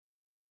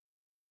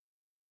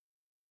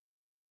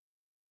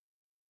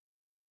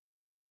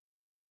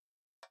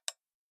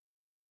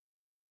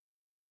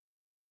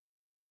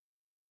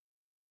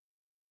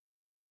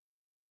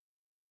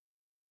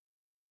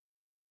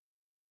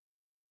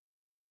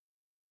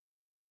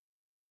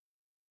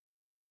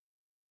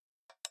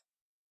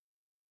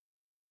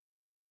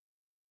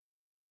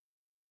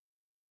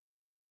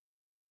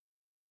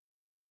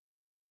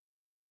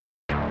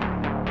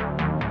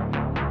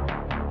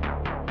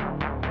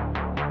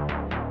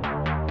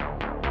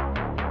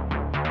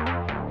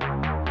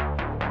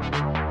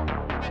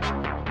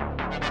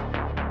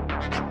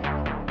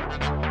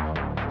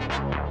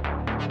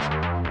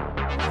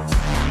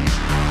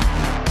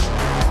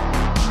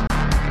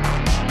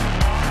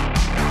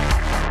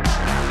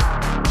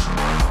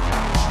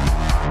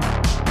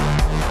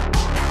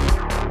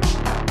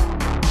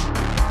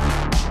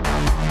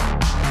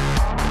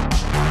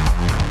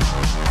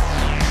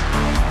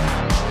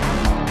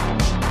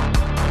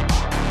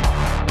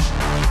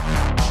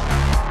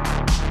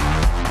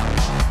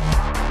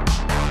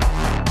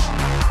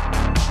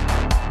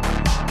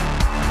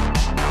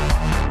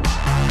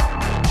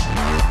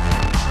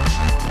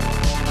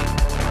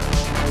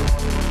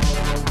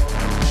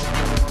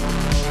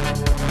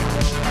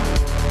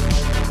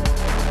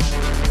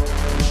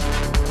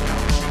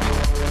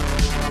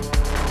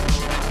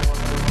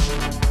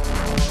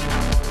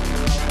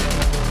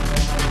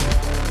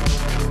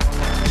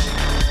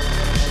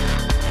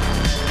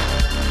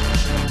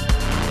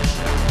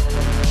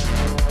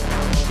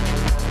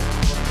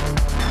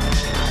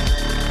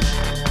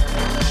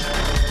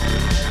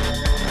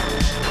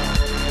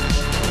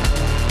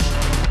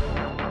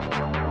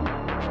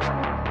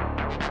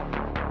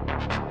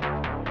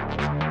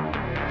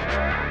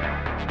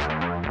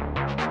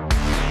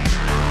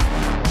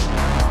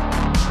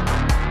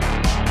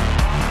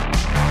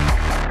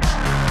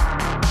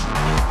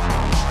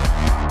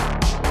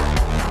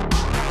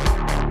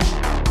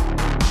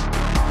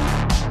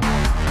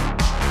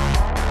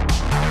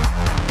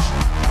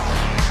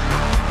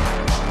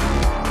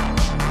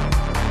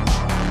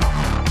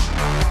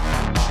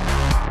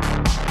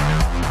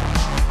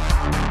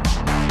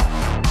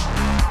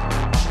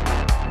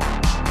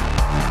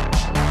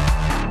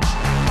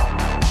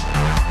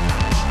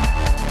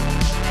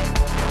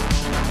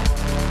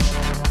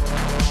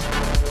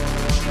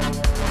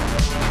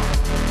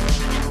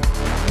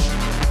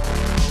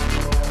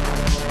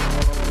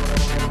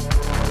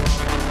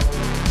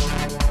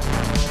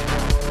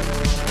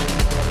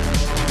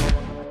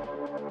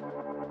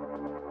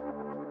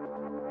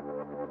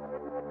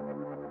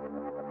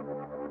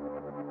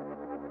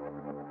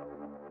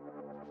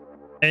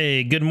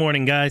Hey, good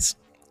morning, guys.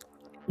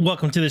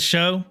 Welcome to the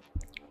show.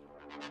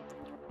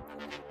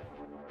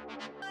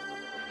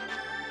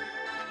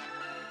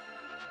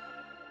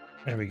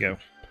 There we go.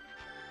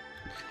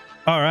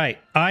 All right.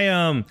 I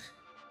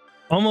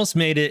almost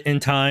made it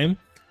in time.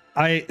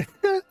 I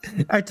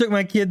I took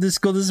my kid to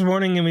school this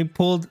morning and we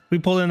pulled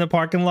in the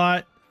parking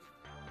lot,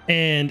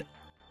 and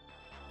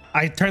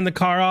I turned the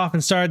car off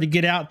and started to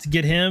get out to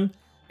get him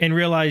and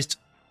realized,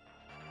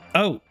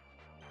 oh,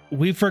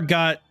 we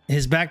forgot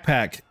his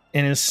backpack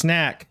and his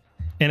snack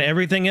and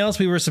everything else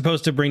we were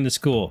supposed to bring to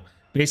school.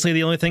 Basically,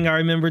 the only thing I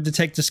remembered to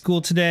take to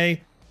school today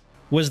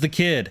was the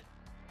kid.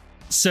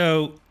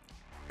 So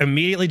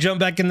immediately jumped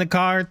back in the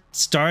car,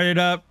 started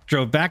up,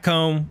 drove back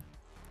home,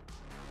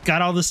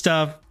 got all the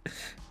stuff,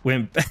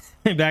 went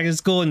back to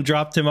school and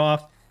dropped him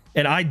off.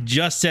 And I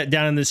just sat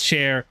down in this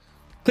chair,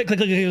 click, click,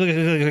 click, click, click,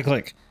 click, click,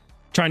 click,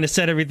 trying to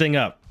set everything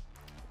up.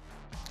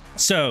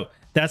 So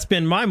that's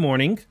been my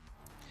morning.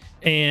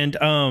 And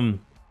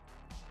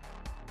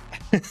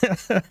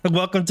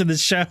welcome to the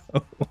show.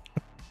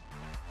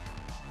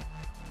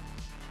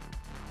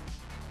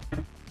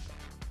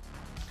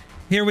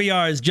 Here we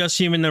are as Just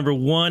Human number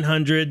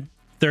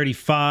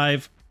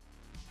 135.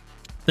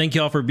 Thank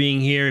you all for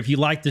being here. If you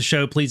like the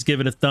show, please give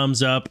it a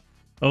thumbs up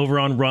over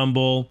on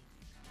Rumble.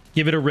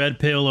 Give it a red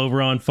pill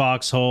over on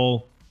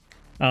Foxhole.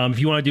 If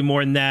you want to do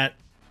more than that,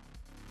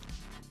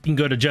 you can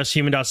go to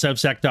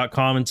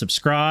justhuman.substack.com and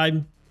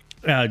subscribe.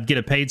 Get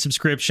a paid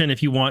subscription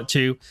if you want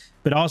to,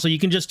 but also you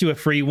can just do a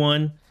free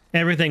one.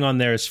 Everything on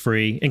there is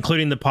free,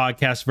 including the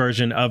podcast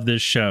version of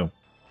this show.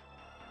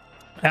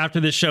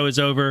 After this show is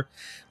over,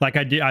 like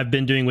I've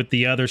been doing with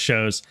the other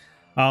shows,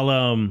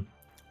 I'll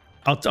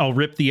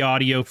rip the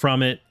audio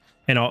from it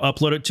and I'll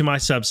upload it to my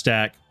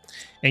Substack.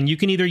 And you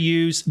can either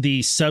use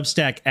the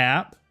Substack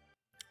app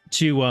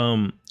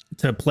to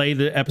play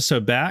the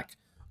episode back,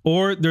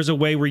 or there's a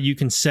way where you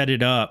can set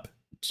it up.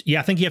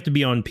 Yeah, I think you have to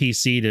be on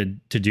PC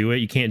to do it.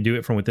 You can't do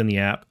it from within the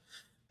app,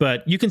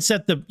 but you can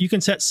set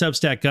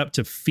Substack up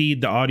to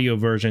feed the audio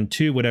version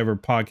to whatever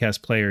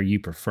podcast player you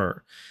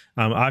prefer.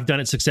 I've done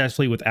it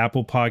successfully with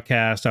Apple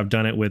Podcast. I've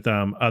done it with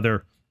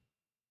other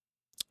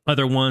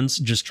ones,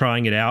 just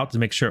trying it out to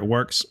make sure it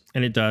works,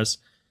 and it does.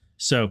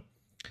 So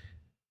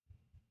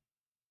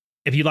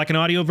if you like an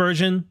audio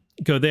version,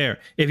 go there.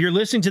 If you're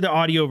listening to the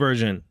audio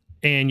version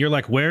and you're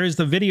like, where is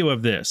the video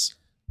of this?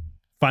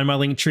 Find my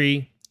link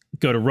tree.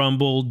 Go to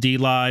Rumble,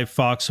 DLive,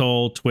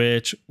 Foxhole,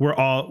 Twitch.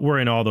 We're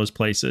in all those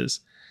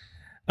places.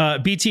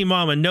 BT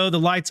Mama, no, the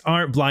lights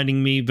aren't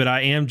blinding me, but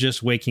I am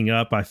just waking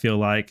up. I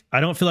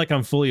don't feel like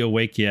I'm fully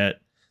awake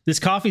yet. This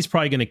coffee's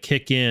probably going to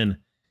kick in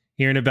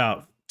here in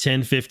about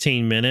 10,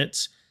 15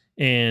 minutes,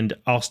 and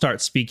I'll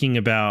start speaking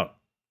about,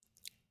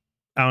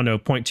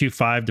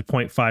 0.25 to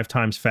 0.5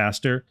 times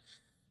faster.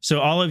 So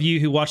all of you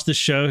who watch the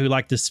show who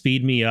like to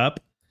speed me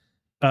up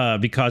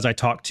because I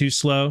talk too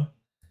slow,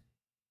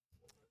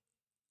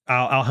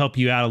 I'll help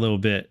you out a little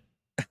bit.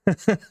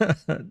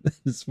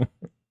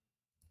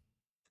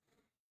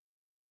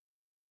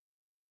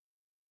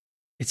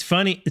 It's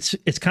funny.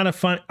 It's kind of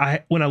fun.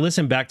 When I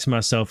listen back to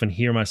myself and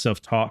hear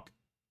myself talk,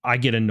 I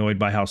get annoyed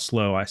by how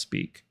slow I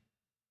speak.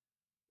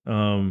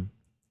 But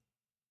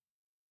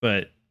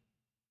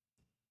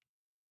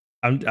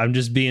I'm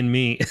just being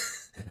me.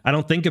 I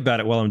don't think about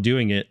it while I'm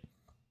doing it.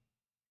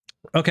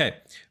 Okay,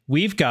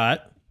 we've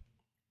got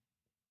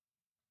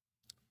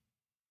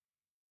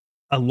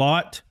a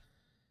lot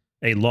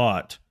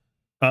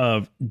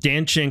of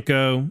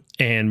Danchenko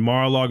and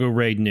Mar-a-Lago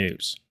raid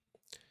news.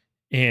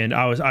 And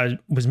I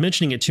was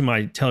mentioning it to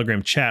my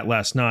Telegram chat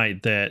last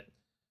night that,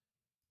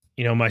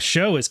 my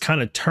show is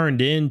kind of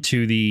turned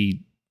into the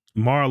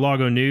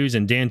Mar-a-Lago news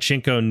and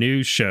Danchenko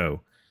news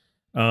show.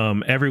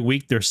 Every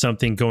week there's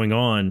something going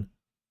on,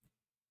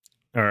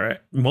 or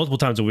multiple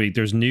times a week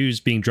there's news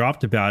being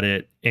dropped about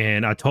it.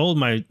 And I told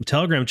my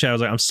Telegram chat, I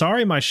was like, I'm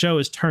sorry my show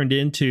is turned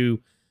into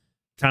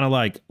kind of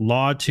like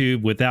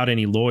LawTube without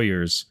any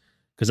lawyers,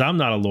 because I'm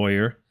not a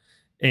lawyer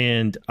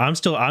and I'm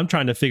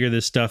trying to figure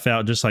this stuff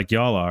out just like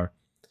y'all are.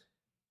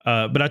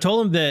 But I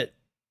told him that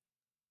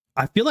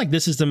I feel like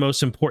this is the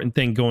most important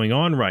thing going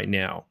on right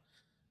now,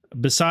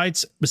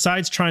 besides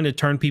trying to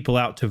turn people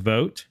out to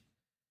vote.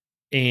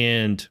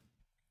 And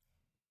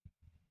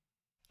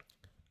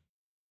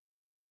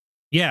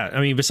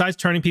yeah, besides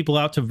turning people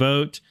out to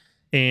vote,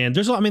 and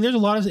there's a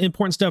lot of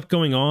important stuff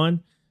going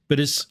on, but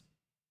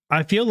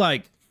I feel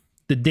like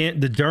the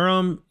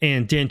Durham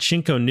and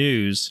Danchenko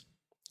news,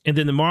 and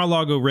then the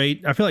Mar-a-Lago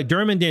raid, I feel like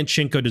Durham and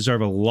Danchenko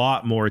deserve a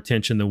lot more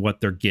attention than what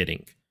they're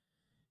getting.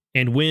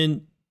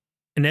 And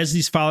as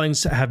these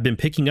filings have been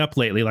picking up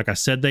lately, like I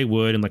said they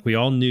would, and like we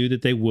all knew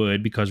that they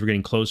would, because we're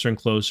getting closer and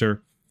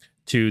closer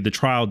to the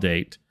trial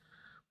date,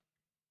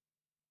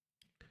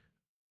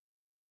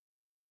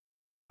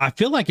 I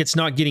feel like it's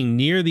not getting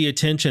near the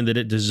attention that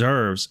it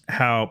deserves,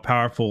 how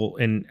powerful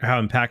and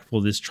how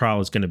impactful this trial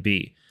is going to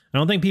be. I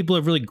don't think people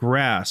have really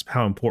grasped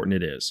how important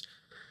it is.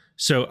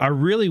 So I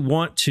really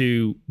want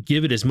to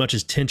give it as much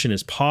attention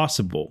as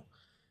possible.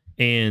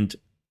 And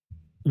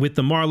with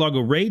the Mar-a-Lago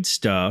raid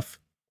stuff,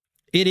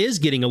 it is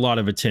getting a lot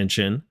of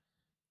attention,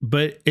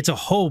 but it's a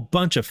whole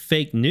bunch of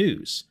fake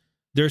news.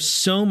 There's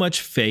so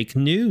much fake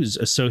news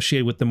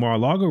associated with the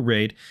Mar-a-Lago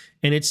raid,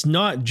 and it's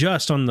not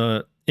just on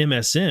the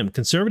MSM.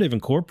 Conservative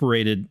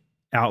Incorporated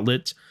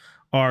outlets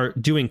are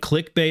doing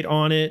clickbait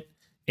on it,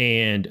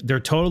 and they're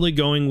totally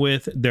going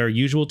with their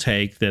usual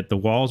take that the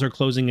walls are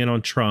closing in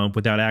on Trump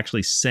without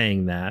actually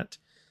saying that.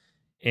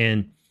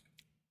 And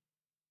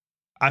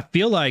I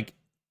feel like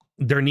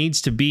there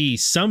needs to be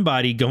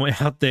somebody going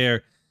out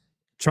there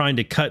trying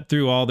to cut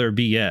through all their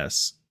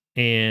BS.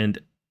 And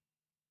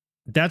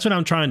that's what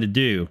I'm trying to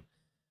do.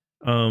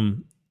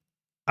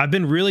 I've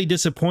been really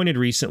disappointed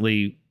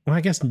recently. Well,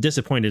 I guess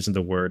disappointed isn't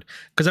the word,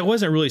 because I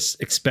wasn't really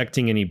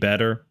expecting any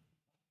better.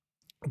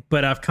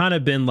 But I've kind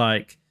of been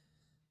like,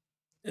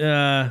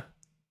 I've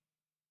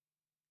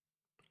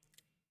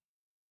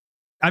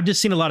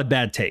just seen a lot of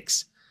bad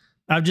takes.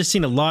 I've just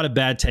seen a lot of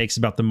bad takes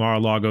about the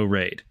Mar-a-Lago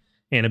raid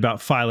and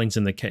about filings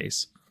in the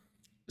case.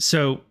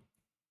 So,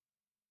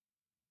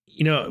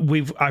 you know,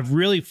 I've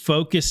really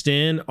focused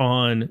in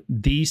on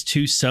these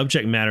two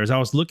subject matters. I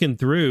was looking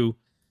through,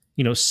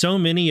 you know, so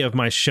many of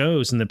my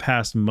shows in the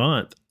past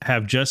month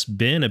have just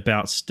been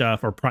about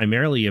stuff, or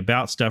primarily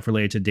about stuff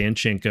related to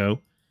Danchenko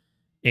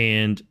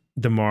and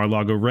the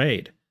Mar-a-Lago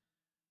raid.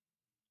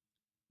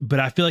 But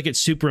I feel like it's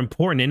super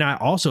important, and I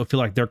also feel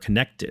like they're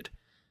connected.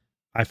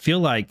 I feel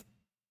like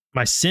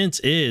my sense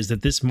is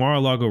that this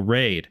Mar-a-Lago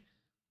raid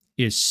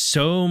is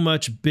so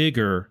much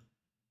bigger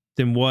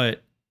than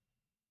what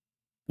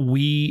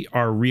we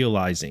are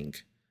realizing.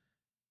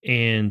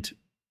 And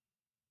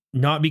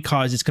not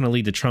because it's going to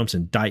lead to Trump's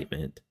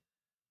indictment,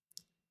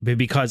 but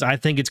because I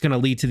think it's going to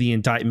lead to the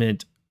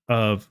indictment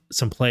of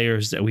some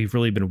players that we've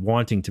really been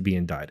wanting to be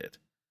indicted.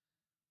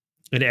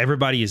 And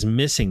everybody is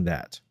missing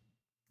that.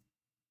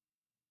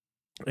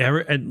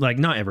 Like,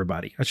 not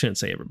everybody. I shouldn't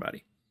say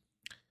everybody.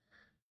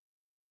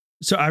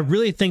 So I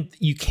really think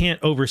you can't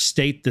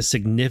overstate the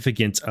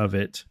significance of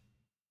it.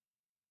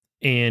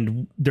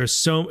 And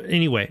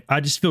anyway, I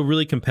just feel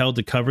really compelled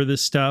to cover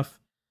this stuff.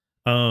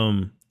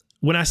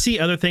 When I see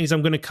other things I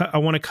want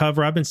to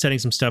cover, I've been setting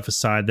some stuff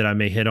aside that I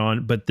may hit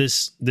on, but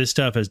this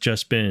stuff has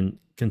just been,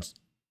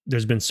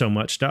 there's been so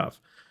much stuff.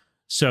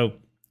 So,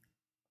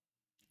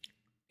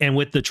 and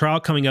with the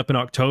trial coming up in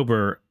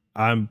October,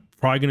 I'm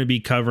probably going to be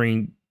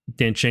covering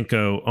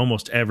Danchenko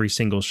almost every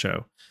single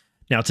show.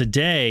 Now,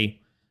 today,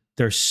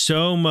 there's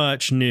so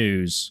much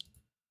news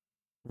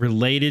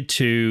related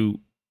to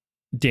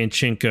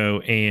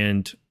Danchenko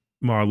and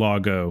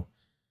Mar-a-Lago.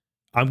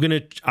 I'm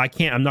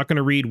not going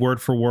to read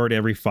word for word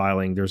every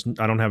filing.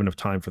 I don't have enough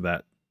time for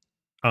that.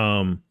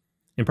 And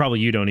probably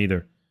you don't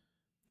either.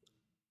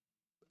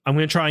 I'm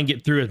going to try and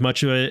get through as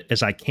much of it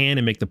as I can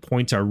and make the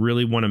points I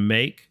really want to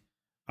make.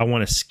 I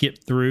want to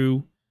skip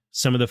through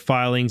some of the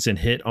filings and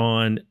hit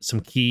on some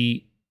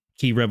key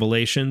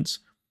revelations.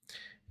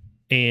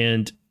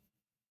 And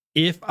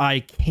if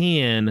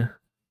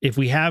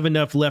we have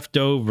enough left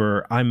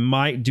over, I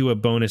might do a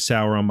bonus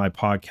hour on my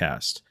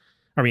podcast.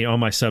 On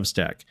my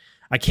Substack.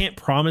 I can't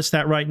promise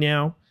that right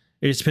now.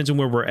 It just depends on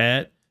where we're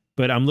at,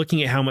 but I'm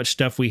looking at how much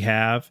stuff we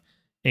have,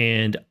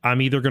 and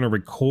I'm either going to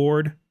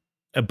record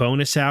a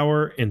bonus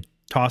hour and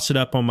toss it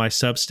up on my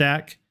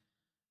Substack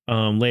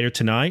later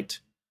tonight,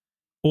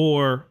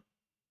 or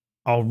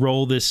I'll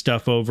roll this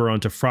stuff over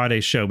onto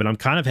Friday's show. But I'm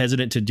kind of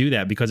hesitant to do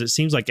that because it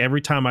seems like every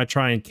time I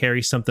try and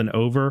carry something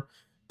over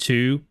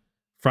to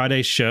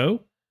Friday's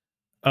show,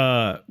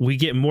 we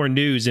get more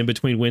news in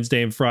between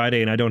Wednesday and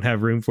Friday, and I don't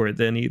have room for it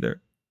then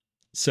either.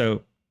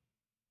 So,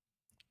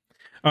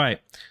 all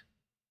right,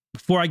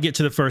 before I get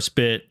to the first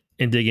bit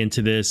and dig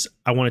into this,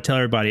 I want to tell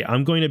everybody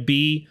I'm going to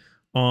be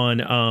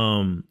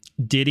on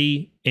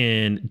Diddy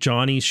and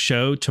Johnny's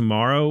show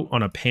tomorrow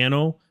on a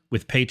panel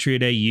with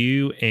Patriot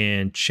AU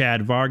and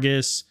Chad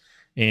Vargas.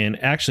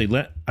 And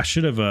actually, I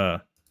should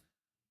have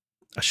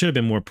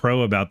been more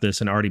pro about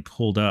this and already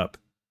pulled up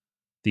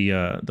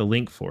the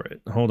link for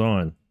it. Hold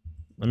on,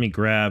 let me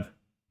grab.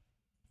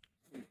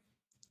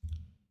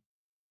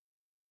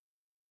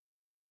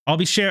 I'll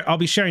be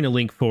sharing the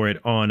link for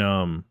it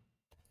on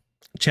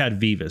Chad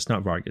Vivas,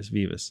 not Vargas,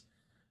 Vivas.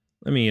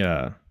 Let me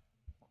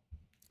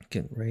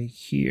get right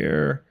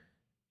here.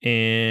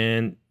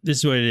 And this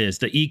is what it is,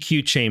 the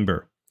EQ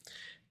Chamber.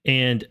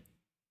 And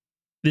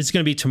this is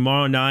going to be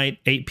tomorrow night,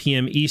 8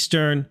 p.m.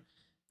 Eastern.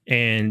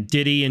 And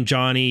Diddy and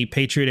Johnny,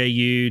 Patriot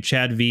AU,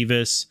 Chad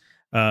Vivas.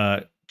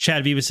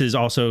 Chad Vivas is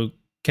also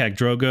Cag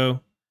Drogo.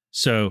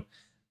 So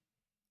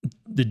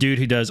the dude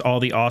who does all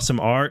the awesome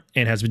art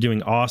and has been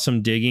doing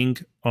awesome digging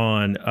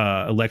on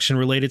election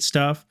related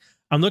stuff.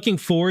 I'm looking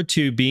forward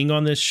to being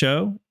on this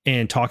show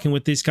and talking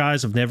with these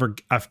guys.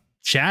 I've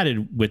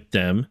chatted with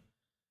them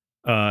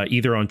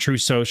either on True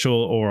Social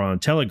or on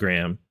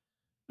Telegram,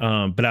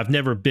 but I've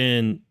never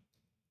been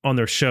on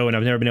their show, and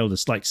I've never been able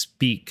to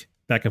speak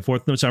back and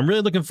forth with them. So I'm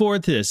really looking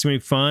forward to this. It's gonna be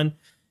fun,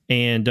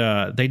 and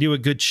they do a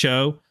good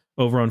show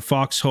over on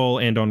Foxhole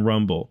and on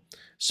Rumble.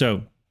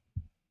 So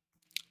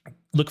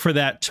look for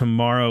that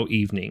tomorrow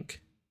evening.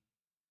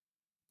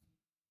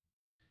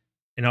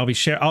 And I'll be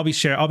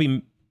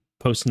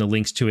posting the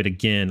links to it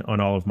again on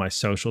all of my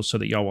socials so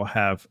that y'all will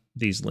have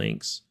these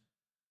links.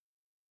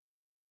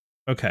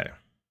 Okay.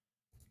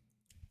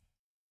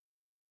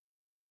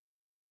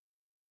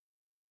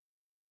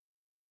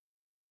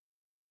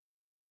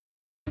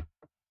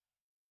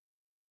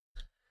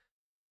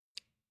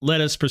 Let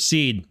us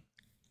proceed.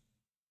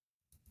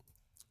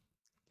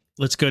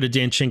 Let's go to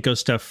Danchenko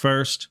stuff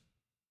first.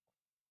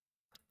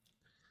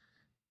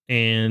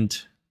 And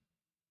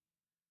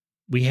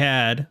we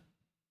are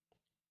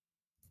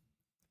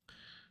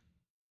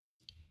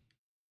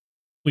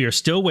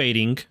still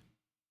waiting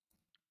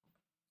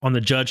on the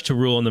judge to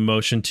rule on the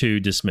motion to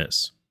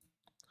dismiss.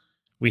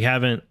 We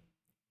haven't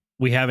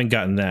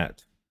gotten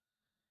that.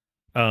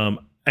 I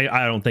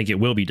don't think it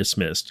will be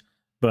dismissed,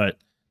 but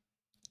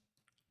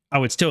I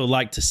would still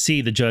like to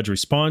see the judge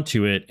respond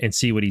to it and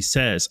see what he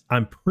says.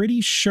 I'm pretty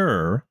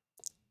sure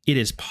it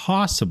is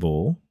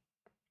possible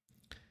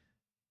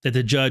that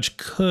the judge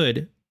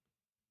could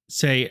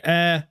say,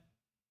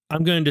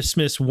 I'm going to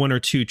dismiss one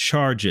or two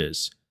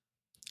charges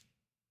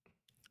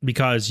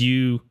because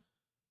you've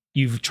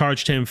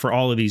charged him for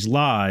all of these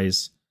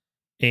lies,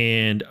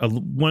 and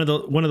one of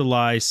the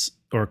lies,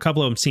 or a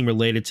couple of them, seem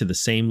related to the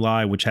same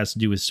lie, which has to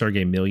do with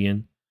Sergey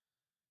Millian.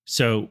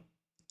 So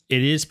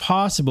it is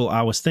possible,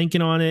 I was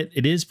thinking on it,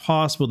 it is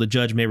possible the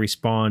judge may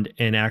respond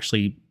and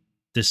actually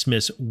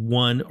dismiss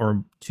one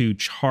or two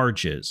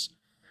charges.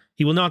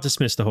 He will not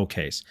dismiss the whole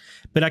case.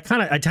 But I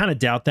kind of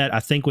doubt that. I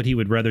think what he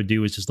would rather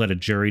do is just let a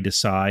jury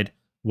decide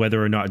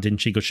whether or not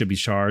Danchenko should be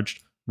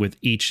charged with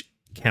each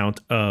count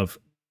of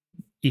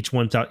each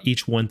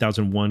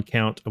 1001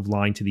 count of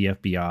lying to the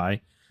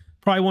FBI.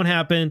 Probably won't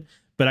happen,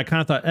 but I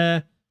kind of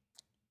thought,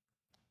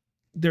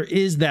 there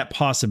is that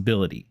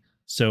possibility.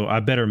 So I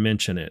better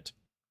mention it.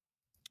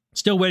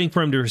 Still waiting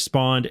for him to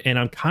respond, and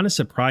I'm kind of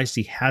surprised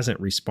he hasn't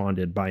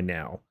responded by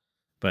now,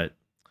 but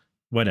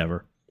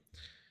whatever.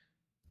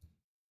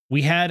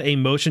 We had a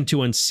motion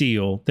to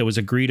unseal that was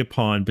agreed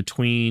upon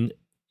between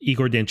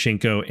Igor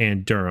Danchenko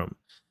and Durham.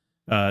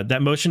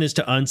 That motion is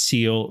to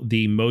unseal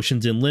the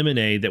motions in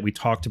limine that we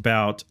talked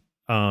about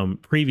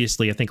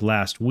previously, I think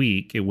last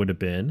week it would have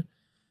been,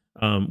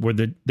 where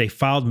they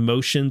filed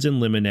motions in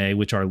limine,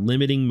 which are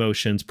limiting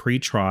motions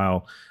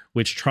pre-trial,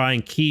 which try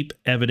and keep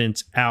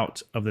evidence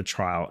out of the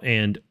trial.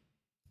 And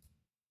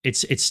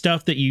it's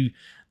stuff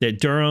that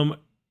Durham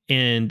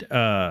and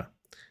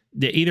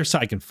either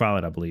side can file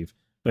it, I believe.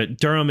 But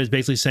Durham is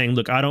basically saying,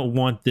 look, I don't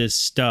want this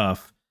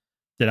stuff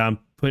that I'm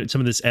putting,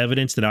 some of this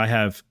evidence that I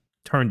have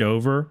turned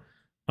over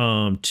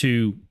for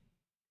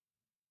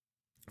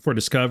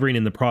discovery and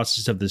in the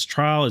process of this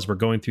trial as we're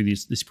going through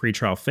these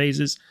pre-trial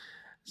phases.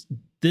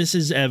 This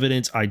is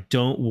evidence I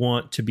don't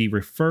want to be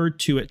referred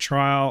to at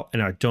trial,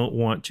 and I don't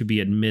want to be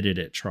admitted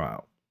at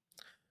trial.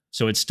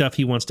 So it's stuff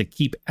he wants to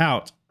keep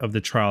out of the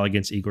trial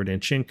against Igor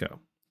Danchenko.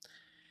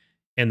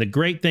 And the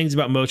great things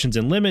about motions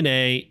in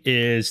limine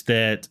is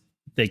that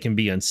they can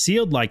be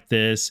unsealed like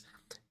this,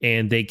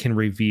 and they can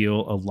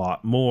reveal a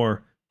lot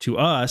more to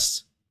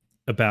us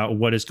about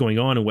what is going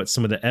on and what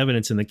some of the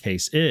evidence in the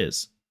case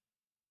is.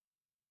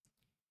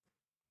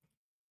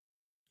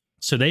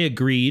 So they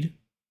agreed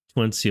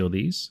to unseal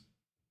these.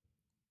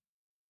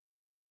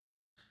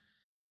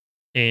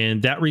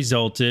 And that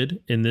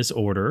resulted in this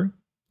order.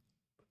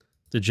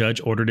 The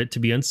judge ordered it to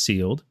be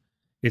unsealed.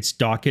 It's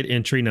docket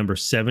entry number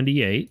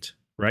 78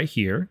 right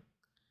here.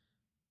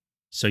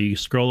 So you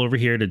scroll over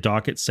here to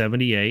docket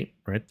 78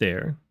 right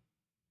there.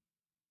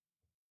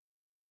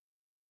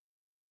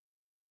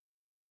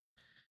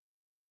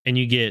 And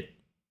you get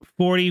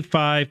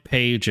 45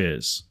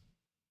 pages.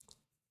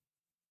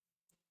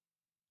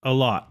 A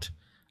lot.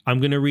 I'm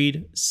going to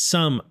read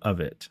some of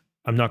it.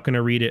 I'm not going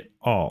to read it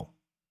all.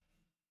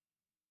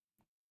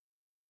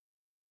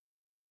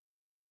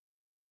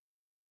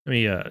 Let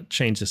me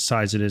change the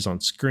size it is on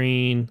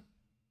screen.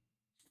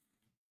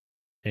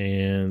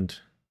 And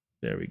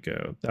there we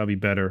go. That'll be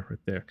better right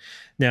there.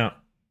 Now,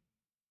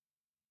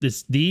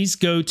 these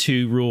go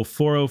to Rule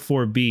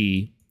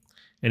 404B.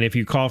 And if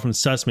you call from the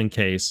Sussman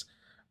case,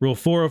 Rule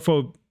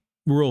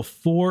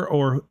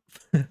 404,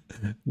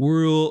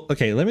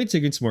 okay, let me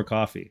take in some more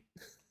coffee.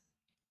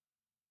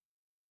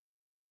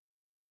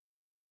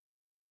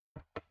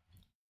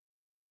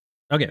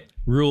 Okay,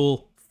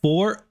 Rule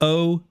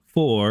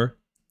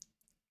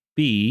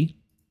 404B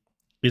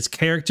is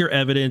character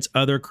evidence,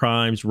 other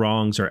crimes,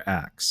 wrongs, or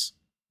acts.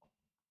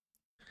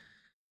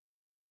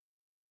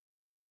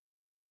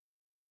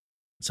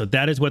 So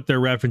that is what they're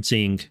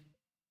referencing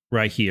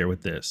right here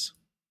with this.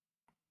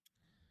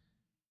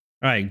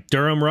 All right,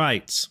 Durham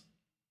writes,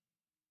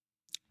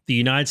 the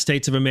United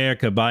States of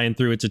America, by and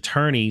through its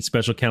attorney,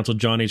 Special Counsel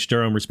John H.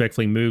 Durham,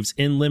 respectfully moves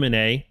in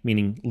limine,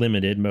 meaning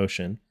limited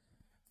motion,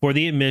 for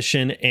the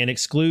admission and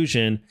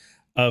exclusion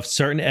of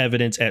certain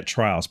evidence at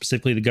trial.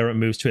 Specifically, the government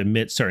moves to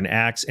admit certain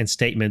acts and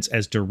statements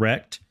as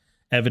direct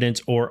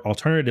evidence, or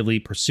alternatively,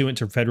 pursuant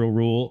to Federal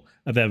Rule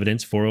of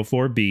Evidence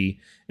 404B,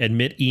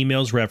 admit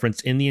emails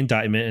referenced in the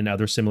indictment and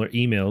other similar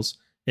emails,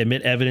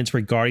 admit evidence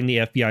regarding the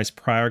FBI's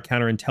prior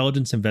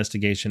counterintelligence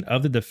investigation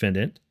of the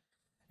defendant,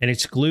 and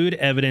exclude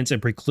evidence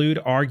and preclude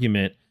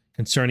argument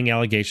concerning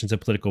allegations of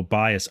political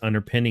bias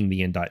underpinning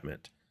the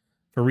indictment.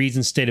 For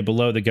reasons stated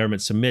below, the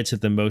government submits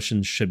that the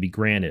motion should be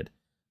granted.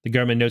 The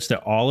government notes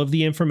that all of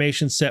the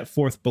information set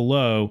forth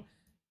below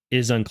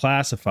is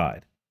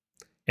unclassified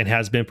and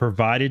has been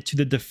provided to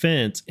the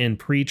defense in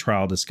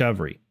pretrial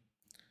discovery.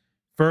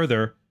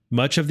 Further,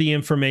 much of the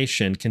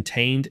information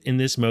contained in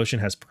this motion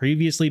has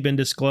previously been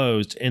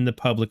disclosed in the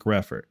public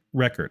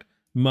record.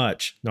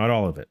 Much, not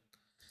all of it.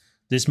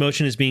 This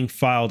motion is being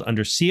filed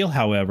under seal,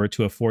 however,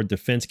 to afford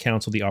defense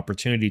counsel the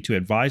opportunity to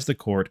advise the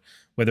court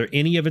whether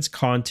any of its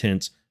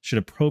contents should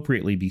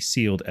appropriately be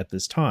sealed at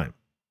this time.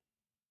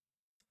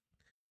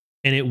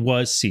 And it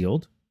was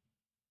sealed,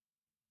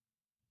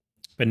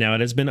 but now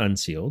it has been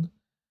unsealed.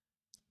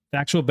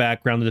 Factual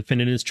background: the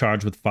defendant is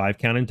charged with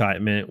 5-count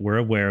indictment. We're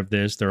aware of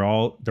this. They're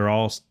all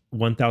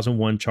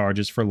 1001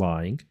 charges for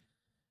lying.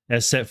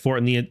 As set forth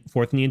in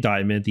the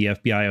indictment, the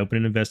FBI opened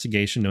an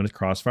investigation known as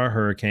Crossfire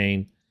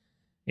Hurricane,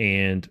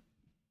 and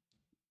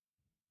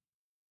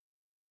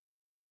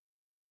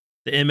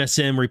the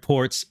MSM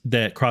reports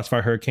that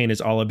Crossfire Hurricane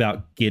is all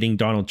about getting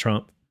Donald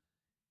Trump,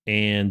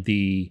 and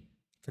the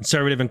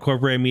conservative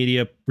incorporated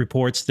media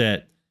reports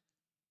that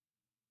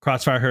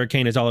Crossfire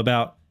Hurricane is all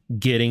about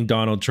getting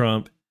Donald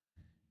Trump.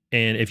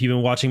 And if you've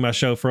been watching my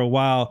show for a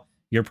while,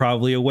 you're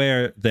probably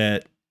aware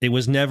that it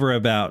was never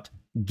about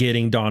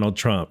getting Donald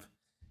Trump.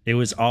 It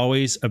was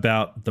always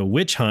about the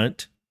witch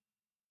hunt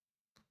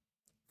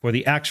for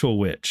the actual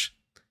witch,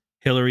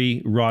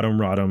 Hillary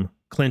Rodham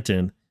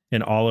Clinton,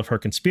 and all of her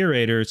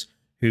conspirators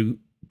who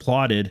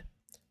plotted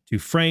to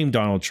frame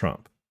Donald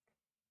Trump.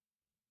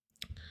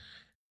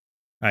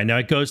 All right, now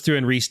it goes through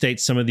and restates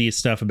some of the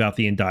stuff about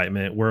the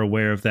indictment. We're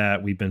aware of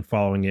that. We've been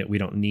following it. We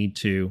don't need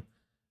to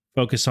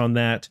focus on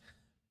that.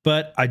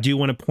 But I do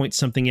want to point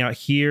something out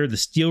here. The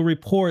Steele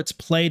reports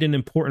played an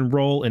important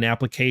role in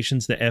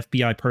applications that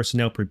FBI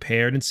personnel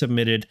prepared and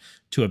submitted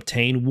to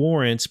obtain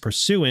warrants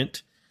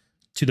pursuant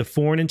to the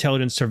Foreign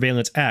Intelligence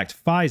Surveillance Act,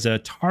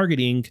 FISA,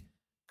 targeting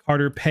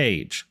Carter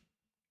Page.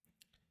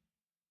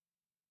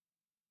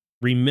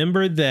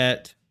 Remember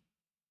that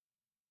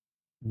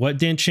what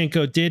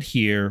Danchenko did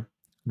here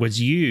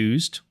was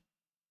used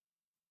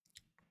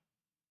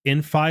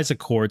in FISA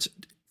courts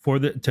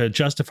to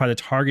justify the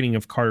targeting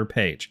of Carter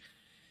Page.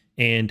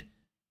 And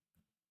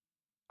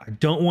I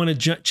don't want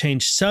to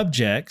change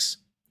subjects,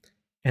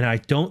 and I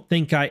don't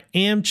think I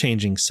am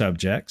changing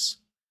subjects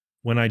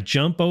when I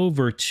jump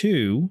over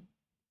to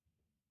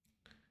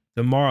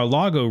the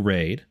Mar-a-Lago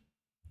raid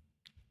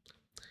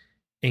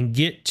and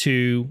get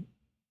to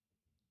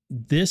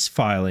this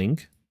filing,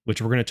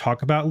 which we're going to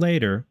talk about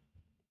later.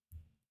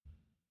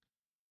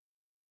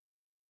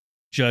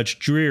 Judge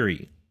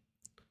Dreary.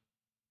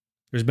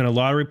 There's been a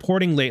lot of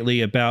reporting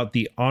lately about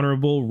the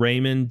Honorable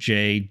Raymond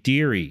J.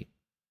 Deary.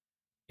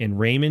 And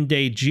Raymond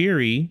J.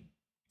 Deary,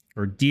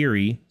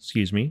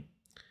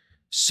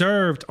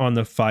 served on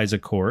the FISA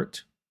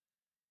court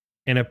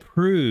and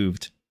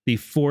approved the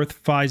 4th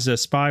FISA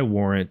spy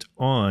warrant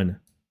on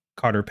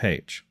Carter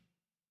Page.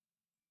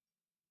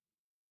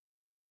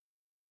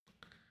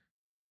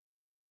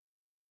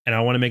 And I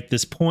want to make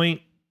this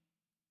point.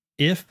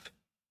 If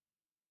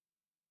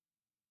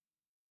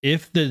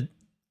the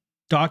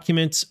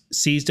documents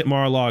seized at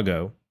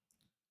Mar-a-Lago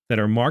that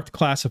are marked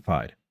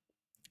classified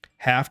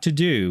have to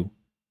do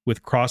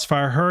with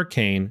Crossfire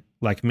Hurricane,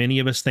 like many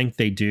of us think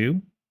they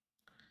do,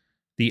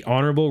 the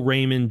Honorable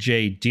Raymond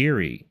J.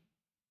 Deary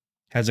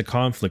has a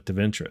conflict of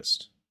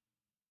interest,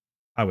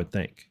 I would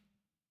think.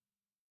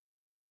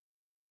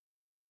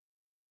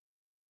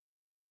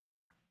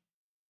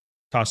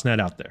 Tossing that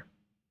out there.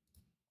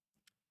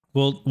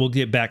 We'll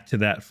get back to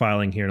that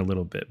filing here in a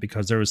little bit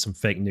because there was some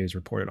fake news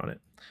reported on it.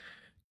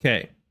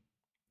 Okay.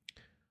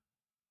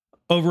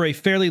 Over a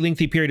fairly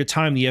lengthy period of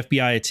time, the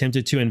FBI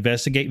attempted to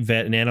investigate,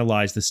 vet, and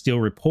analyze the Steele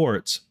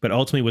reports, but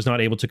ultimately was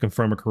not able to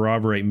confirm or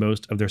corroborate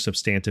most of their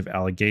substantive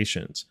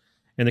allegations.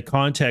 In the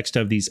context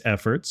of these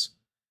efforts,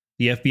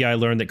 the FBI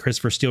learned that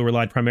Christopher Steele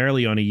relied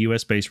primarily on a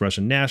U.S.-based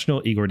Russian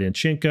national, Igor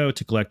Danchenko,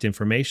 to collect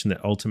information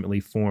that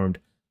ultimately formed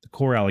the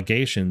core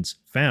allegations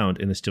found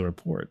in the Steele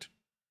report.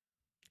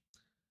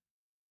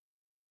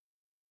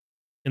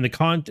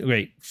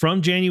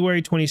 From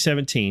January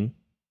 2017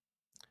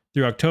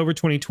 through October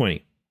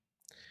 2020,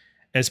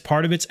 as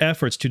part of its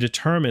efforts to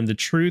determine the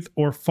truth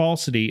or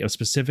falsity of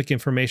specific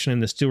information in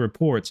the Steele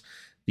reports,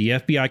 the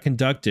FBI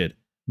conducted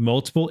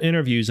multiple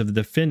interviews of the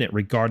defendant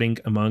regarding,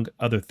 among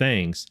other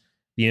things,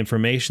 the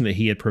information that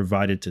he had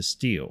provided to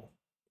Steele.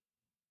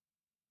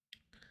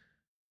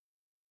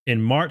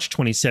 In March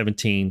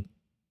 2017,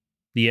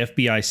 the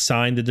FBI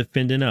signed the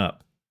defendant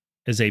up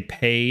as a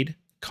paid,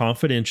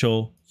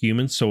 confidential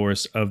human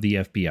source of the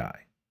FBI.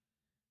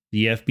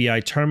 The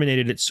FBI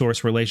terminated its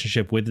source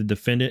relationship with the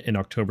defendant in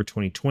October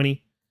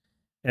 2020,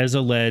 as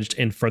alleged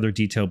in further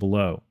detail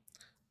below.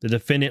 The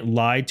defendant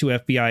lied to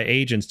FBI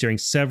agents during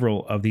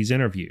several of these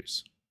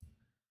interviews.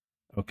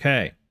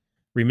 Okay.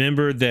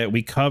 Remember that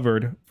we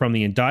covered from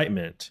the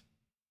indictment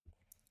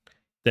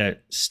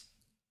that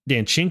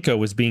Danchenko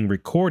was being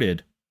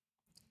recorded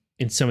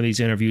in some of these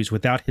interviews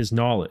without his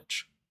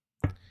knowledge.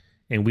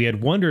 And we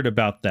had wondered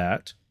about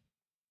that.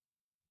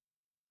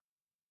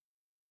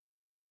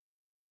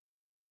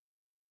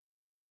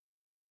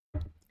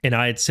 And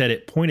I had said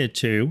it pointed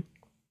to,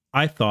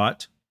 I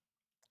thought,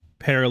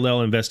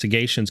 parallel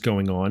investigations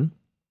going on.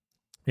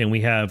 And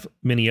we have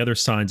many other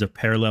signs of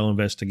parallel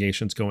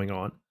investigations going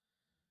on.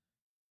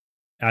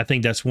 I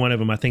think that's one of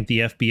them. I think the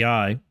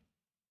FBI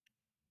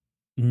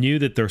knew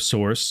that their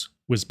source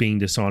was being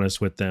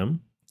dishonest with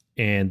them,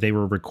 and they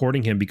were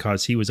recording him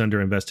because he was under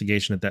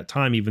investigation at that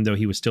time, even though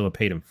he was still a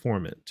paid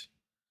informant.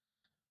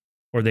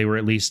 Or they were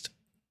at least,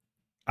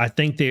 I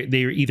think he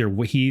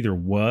either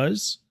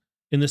was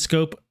in the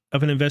scope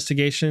of an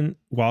investigation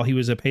while he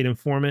was a paid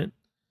informant.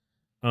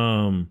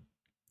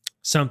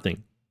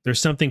 Something.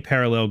 There's something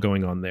parallel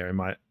going on there,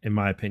 in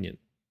my opinion.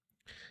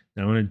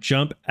 Now, I'm going to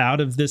jump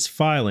out of this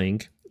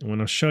filing. I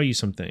want to show you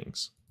some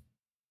things.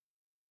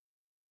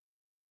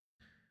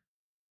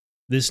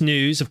 This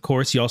news, of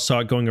course, y'all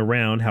saw it going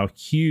around, how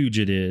huge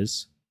it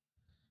is.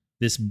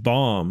 This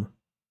bomb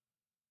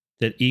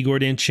that Igor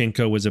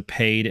Danchenko was a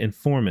paid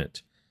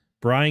informant.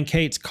 Brian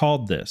Cates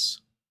called this.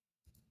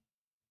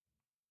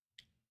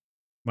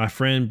 My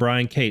friend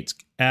Brian Cates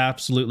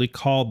absolutely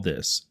called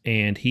this,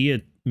 and he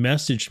had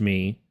messaged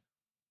me.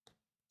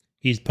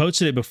 He's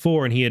posted it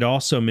before, and he had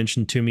also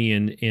mentioned to me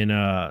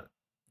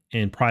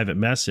in private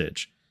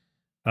message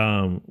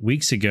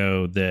weeks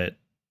ago that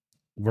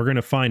we're going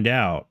to find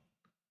out.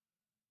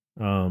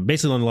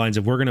 Basically on the lines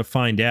of, we're going to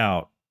find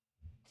out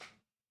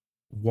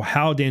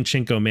how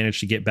Danchenko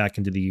managed to get back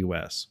into the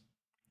U.S.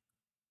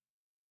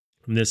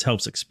 And this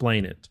helps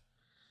explain it.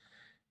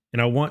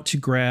 And I want to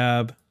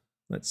grab,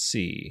 let's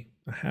see,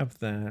 I have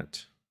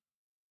that.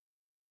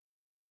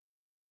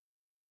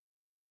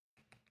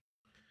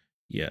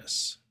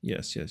 Yes.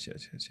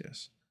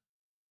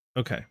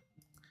 Okay.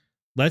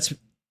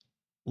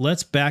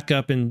 Let's back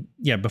up and,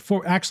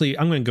 before, actually,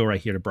 I'm going to go right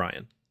here to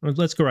Brian.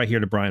 Let's go right here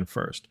to Brian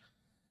first.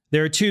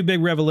 There are two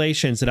big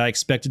revelations that I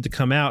expected to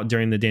come out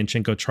during the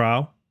Danchenko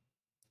trial.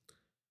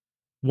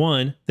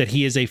 One, that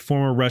he is a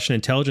former Russian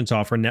intelligence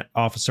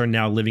officer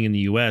now living in the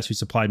U.S. who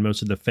supplied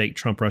most of the fake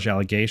Trump-Russia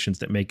allegations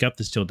that make up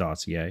the Steele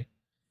dossier.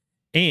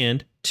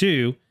 And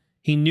two,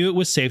 he knew it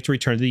was safe to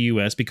return to the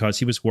U.S. because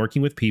he was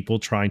working with people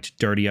trying to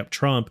dirty up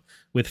Trump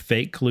with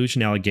fake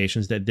collusion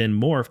allegations that then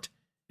morphed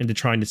into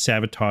trying to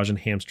sabotage and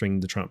hamstring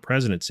the Trump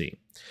presidency.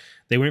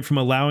 They went from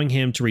allowing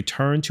him to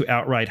return to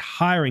outright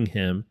hiring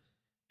him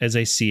as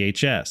a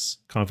CHS,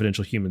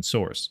 confidential human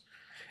source,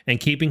 and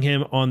keeping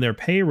him on their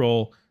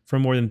payroll for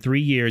more than 3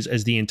 years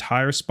as the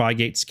entire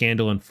Spygate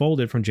scandal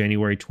unfolded from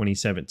January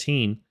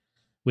 2017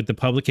 with the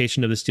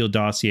publication of the Steele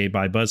dossier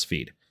by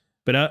BuzzFeed.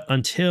 But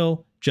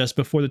until just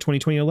before the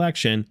 2020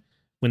 election,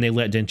 when they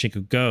let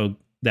Danchenko go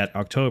that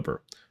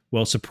October.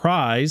 Well,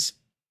 surprise,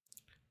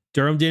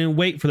 Durham didn't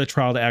wait for the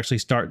trial to actually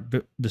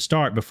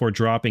start before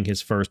dropping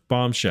his first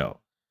bombshell.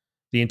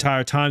 The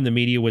entire time the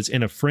media was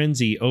in a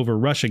frenzy over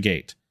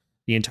Russiagate.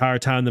 The entire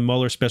time the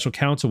Mueller special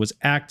counsel was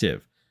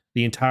active.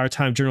 The entire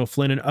time General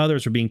Flynn and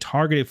others were being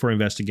targeted for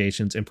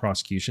investigations and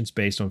prosecutions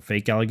based on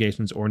fake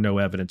allegations or no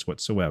evidence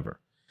whatsoever.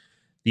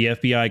 The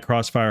FBI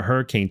Crossfire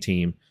Hurricane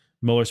Team,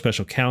 Mueller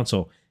special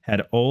counsel,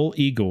 had old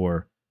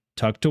Igor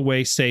tucked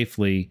away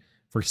safely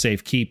for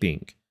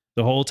safekeeping.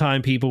 The whole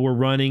time people were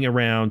running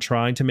around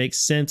trying to make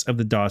sense of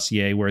the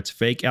dossier, where its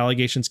fake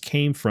allegations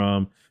came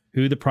from,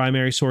 who the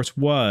primary source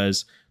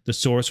was, the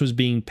source was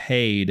being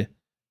paid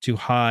to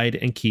hide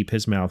and keep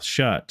his mouth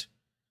shut.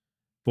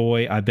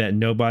 Boy, I bet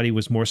nobody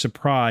was more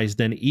surprised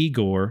than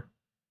Igor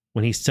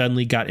when he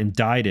suddenly got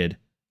indicted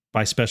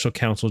by special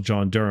counsel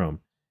John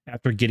Durham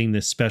after getting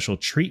this special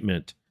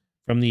treatment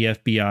from the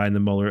FBI and the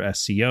Mueller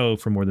SCO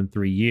for more than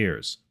 3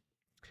 years.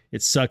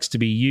 It sucks to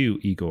be you,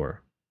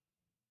 Igor.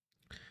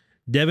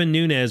 Devin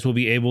Nunes will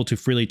be able to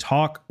freely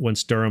talk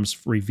once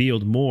Durham's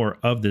revealed more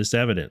of this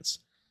evidence.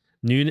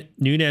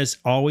 Nunes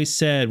always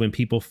said when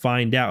people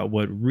find out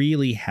what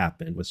really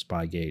happened with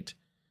Spygate,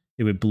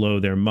 it would blow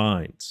their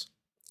minds.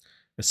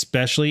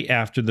 Especially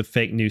after the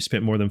fake news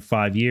spent more than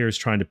 5 years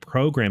trying to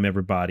program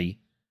everybody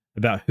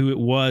about who it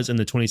was in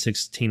the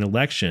 2016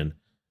 election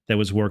that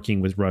was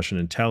working with Russian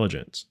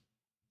intelligence.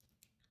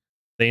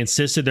 They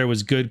insisted there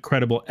was good,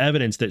 credible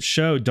evidence that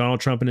showed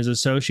Donald Trump and his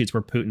associates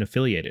were Putin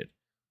affiliated,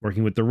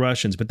 working with the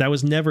Russians, but that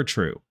was never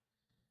true.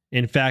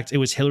 In fact, it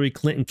was Hillary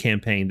Clinton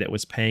campaign that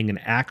was paying an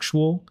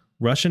actual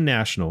Russian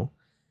national,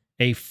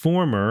 a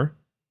former,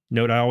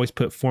 note I always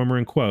put former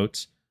in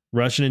quotes,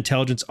 Russian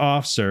intelligence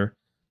officer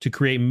to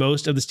create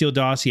most of the Steele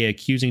dossier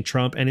accusing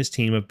Trump and his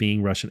team of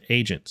being Russian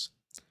agents.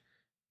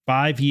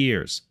 5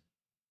 years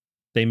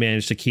they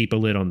managed to keep a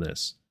lid on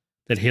this,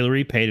 that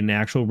Hillary paid an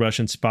actual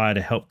Russian spy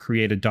to help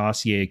create a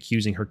dossier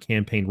accusing her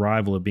campaign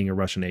rival of being a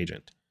Russian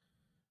agent.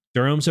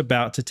 Durham's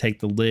about to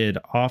take the lid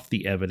off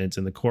the evidence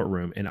in the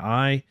courtroom, and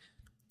I'm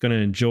going to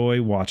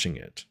enjoy watching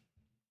it.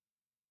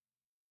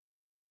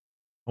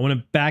 I want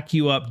to back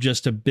you up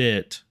just a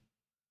bit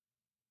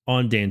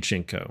on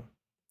Danchenko,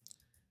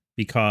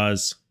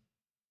 because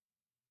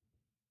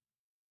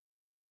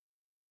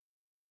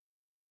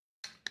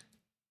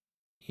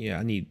Yeah,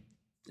 I need,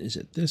 is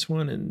it this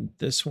one and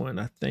this one?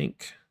 I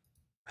think.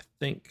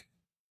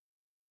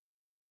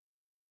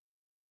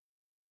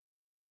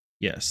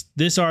 Yes,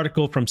 this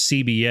article from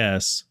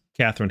CBS,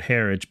 Catherine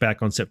Herridge,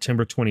 back on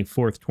September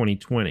 24th,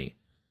 2020.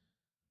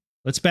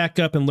 Let's back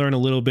up and learn a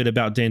little bit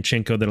about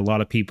Danchenko that a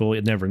lot of people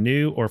never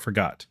knew or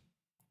forgot.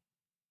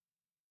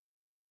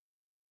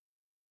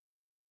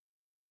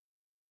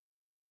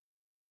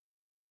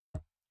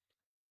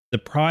 The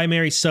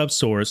primary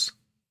subsource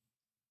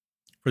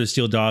for the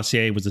Steele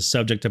dossier was the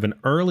subject of an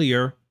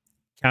earlier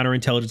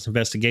counterintelligence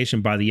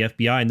investigation by the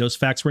FBI, and those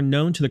facts were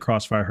known to the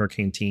Crossfire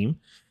Hurricane team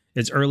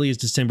as early as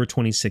December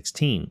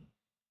 2016.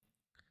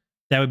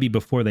 That would be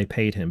before they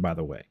paid him, by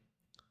the way.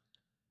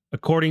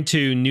 According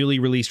to newly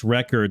released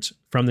records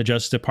from the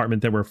Justice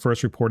Department that were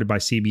first reported by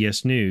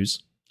CBS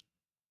News,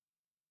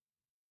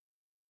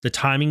 the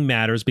timing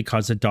matters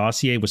because the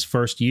dossier was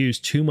first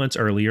used 2 months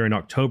earlier in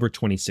October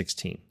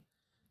 2016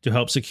 to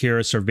help secure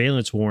a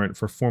surveillance warrant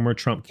for former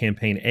Trump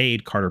campaign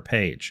aide Carter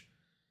Page,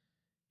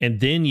 and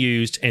then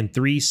used in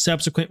 3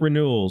 subsequent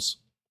renewals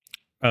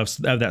of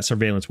that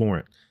surveillance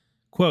warrant.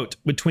 Quote,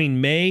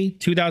 between May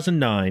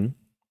 2009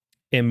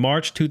 and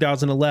March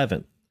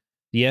 2011,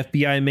 the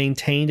FBI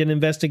maintained an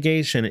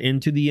investigation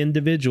into the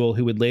individual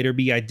who would later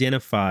be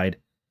identified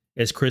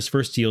as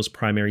Christopher Steele's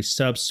primary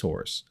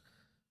subsource.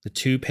 The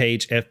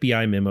 2-page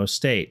FBI memo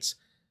states,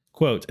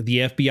 quote, the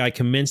FBI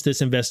commenced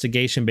this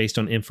investigation based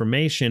on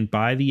information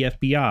by the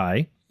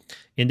FBI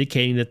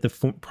indicating that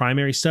the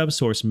primary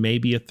subsource may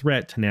be a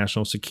threat to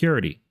national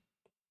security.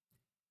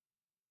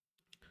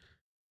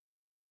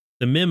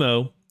 The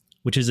memo,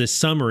 which is a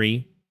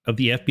summary of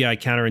the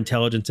FBI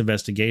counterintelligence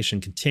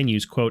investigation,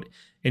 continues, quote,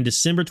 in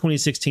December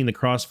 2016, the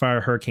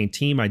Crossfire Hurricane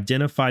team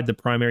identified the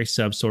primary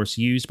subsource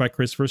used by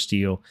Christopher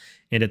Steele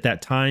and at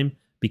that time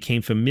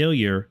became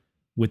familiar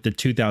with the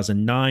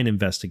 2009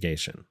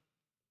 investigation.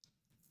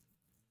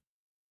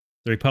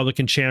 The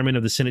Republican chairman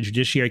of the Senate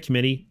Judiciary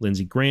Committee,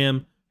 Lindsey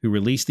Graham, who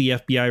released the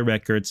FBI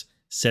records,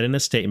 said in a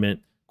statement,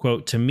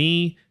 quote, to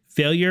me,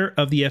 failure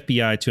of the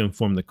FBI to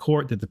inform the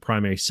court that the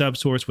primary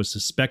subsource was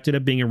suspected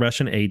of being a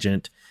Russian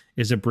agent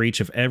is a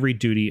breach of every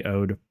duty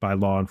owed by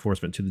law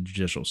enforcement to the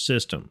judicial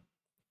system.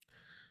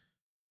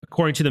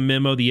 According to the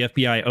memo, the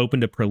FBI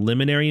opened a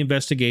preliminary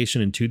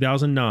investigation in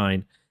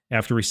 2009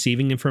 after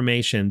receiving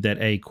information that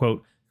a,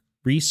 quote,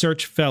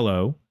 research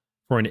fellow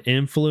for an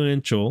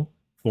influential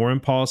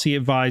foreign policy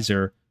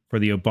advisor for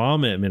the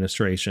Obama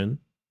administration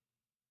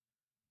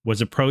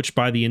was approached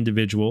by the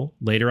individual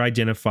later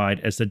identified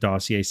as the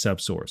dossier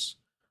subsource,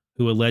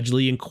 who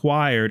allegedly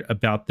inquired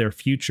about their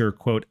future,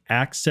 quote,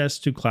 access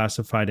to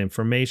classified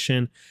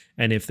information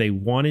and if they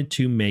wanted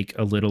to make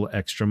a little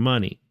extra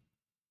money.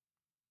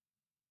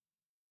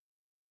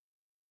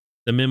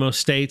 The memo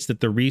states that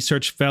the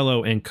research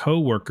fellow and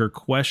co-worker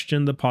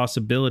questioned the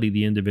possibility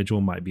the individual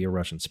might be a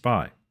Russian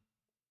spy.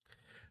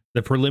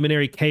 The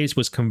preliminary case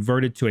was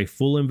converted to a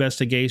full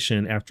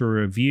investigation after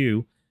a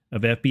review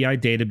of FBI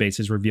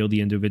databases revealed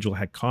the individual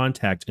had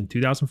contact in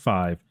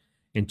 2005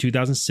 and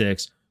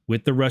 2006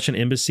 with the Russian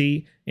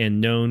embassy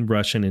and known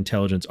Russian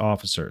intelligence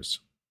officers.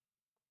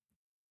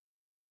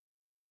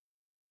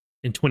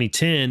 In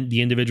 2010,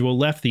 the individual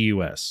left the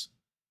U.S.,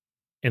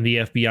 and the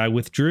FBI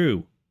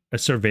withdrew a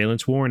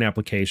surveillance warrant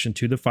application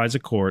to the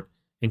FISA court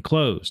and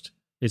closed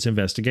its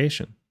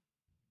investigation.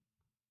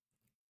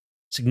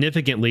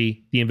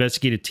 Significantly, the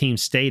investigative team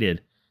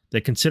stated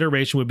that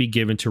consideration would be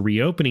given to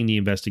reopening the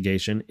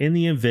investigation in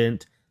the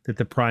event that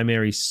the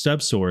primary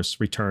subsource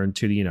returned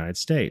to the United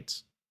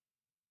States.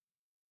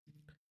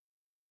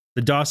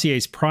 The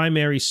dossier's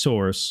primary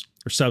source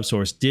or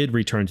subsource did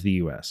return to the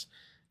U.S.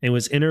 and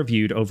was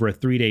interviewed over a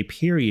 3-day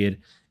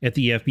period at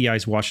the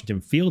FBI's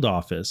Washington field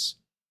office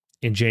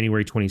in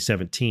January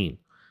 2017,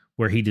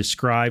 where he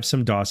described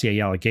some dossier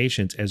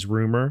allegations as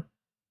rumor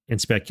and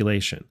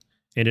speculation,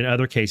 and in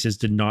other cases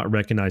did not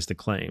recognize the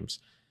claims.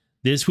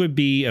 This would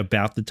be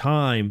about the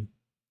time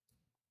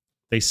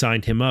they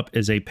signed him up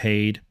as a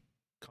paid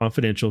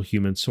confidential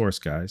human source,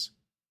 guys.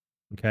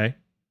 Okay?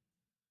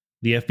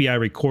 The FBI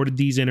recorded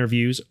these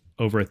interviews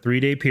over a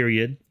 3-day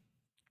period,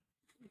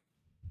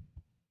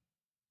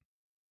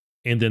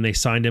 and then they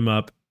signed him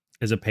up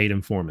as a paid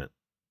informant.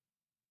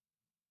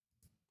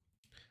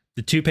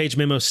 The 2-page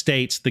memo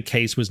states the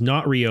case was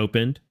not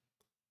reopened,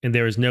 and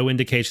there is no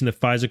indication the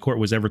FISA court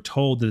was ever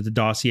told that the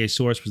dossier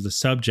source was the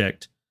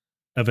subject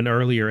of an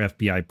earlier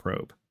FBI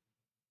probe.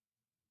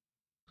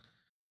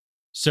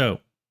 So,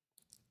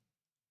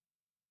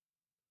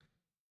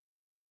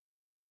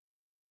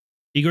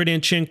 Igor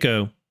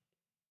Danchenko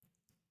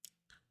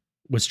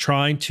was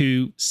trying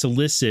to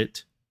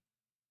solicit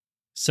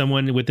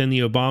someone within the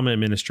Obama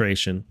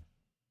administration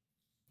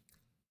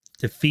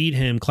to feed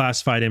him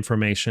classified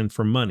information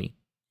for money.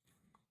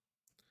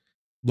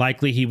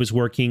 Likely he was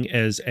working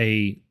as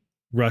a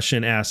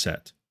Russian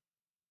asset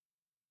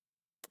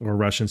or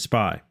Russian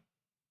spy.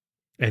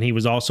 And he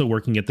was also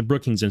working at the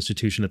Brookings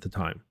Institution at the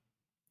time.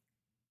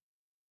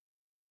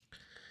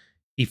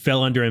 He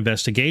fell under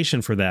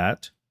investigation for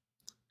that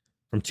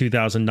from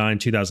 2009,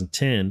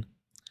 2010.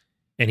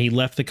 and he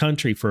left the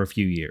country for a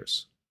few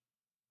years.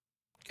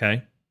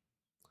 Okay.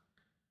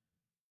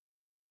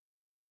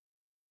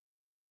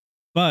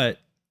 But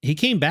he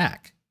came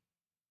back.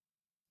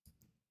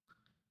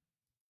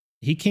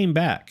 He came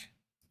back.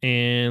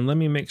 And let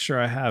me make sure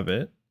I have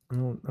it. I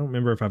don't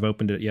remember if I've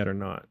opened it yet or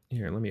not.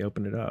 Here, let me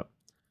open it up.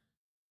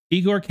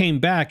 Igor came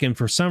back, and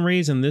for some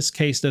reason, this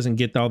case doesn't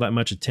get all that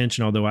much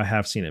attention, although I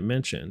have seen it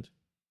mentioned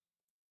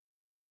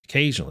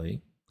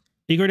occasionally.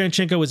 Igor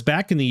Danchenko was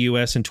back in the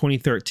U.S. in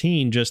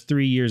 2013, just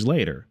 3 years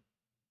later,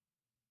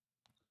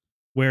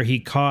 where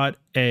he caught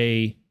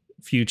a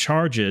few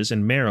charges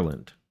in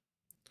Maryland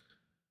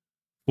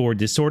for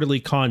disorderly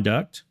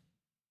conduct,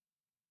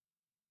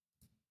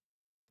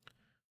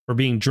 for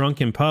being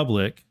drunk in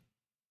public,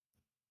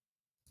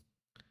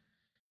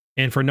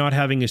 and for not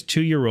having his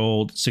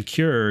 2-year-old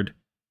secured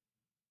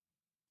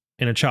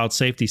in a child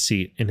safety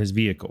seat in his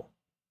vehicle.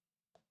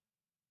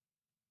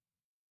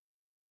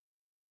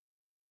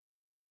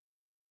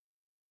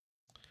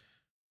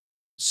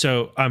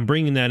 So I'm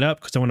bringing that up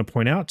because I want to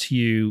point out to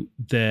you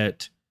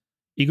that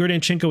Igor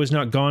Danchenko was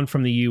not gone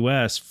from the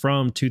U.S.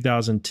 from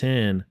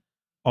 2010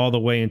 all the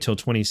way until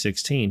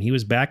 2016. He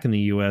was back in the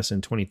U.S.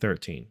 in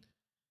 2013.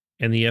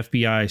 And the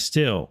FBI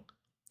still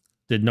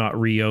did not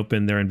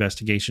reopen their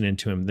investigation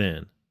into him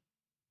then.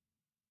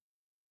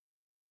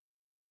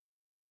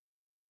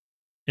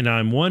 And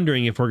I'm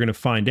wondering if we're going to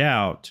find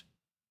out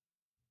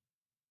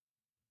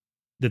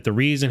that the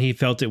reason he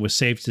felt it was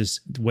safe is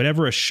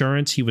whatever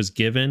assurance he was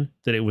given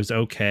that it was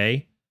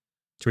okay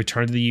to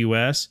return to the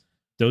U.S.,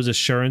 those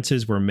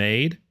assurances were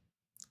made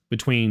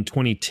between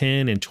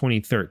 2010 and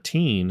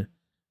 2013,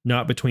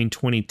 not between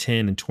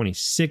 2010 and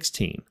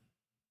 2016,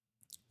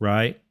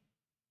 right?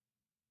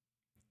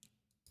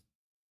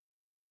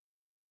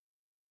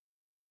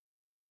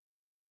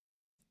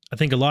 I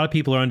think a lot of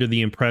people are under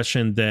the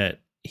impression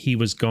that he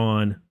was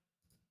gone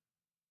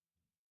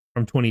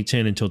from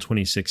 2010 until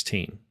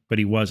 2016, but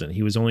he wasn't.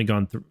 He was only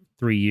gone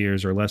 3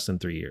 years or less than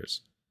 3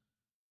 years.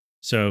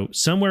 So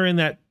somewhere in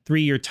that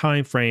 3-year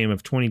time frame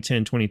of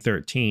 2010,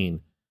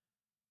 2013,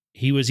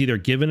 he was either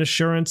given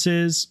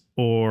assurances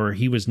or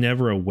he was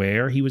never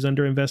aware he was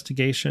under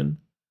investigation.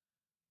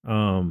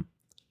 And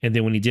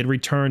then when he did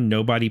return,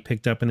 nobody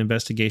picked up an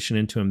investigation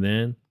into him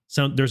then.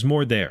 So there's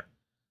more there.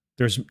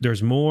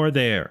 There's more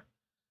there.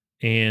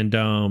 And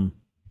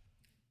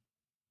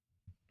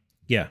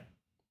yeah.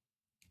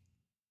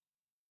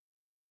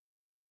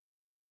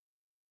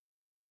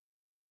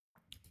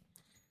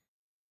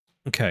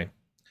 Okay.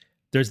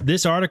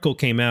 This article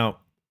came out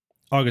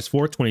August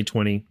 4th,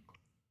 2020,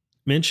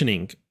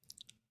 mentioning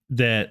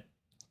that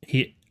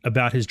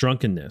about his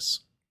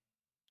drunkenness.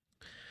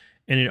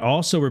 And it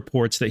also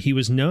reports that he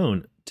was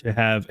known to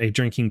have a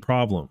drinking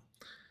problem.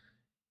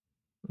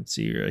 Let's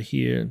see right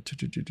here.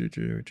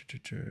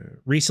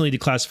 Recently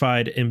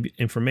declassified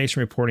information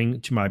reporting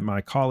to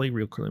my colleague,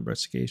 Real Criminal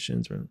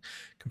Investigations,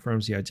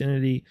 confirms the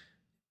identity.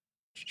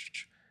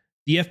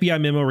 The FBI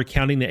memo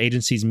recounting the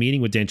agency's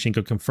meeting with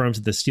Danchenko confirms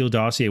that the Steele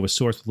dossier was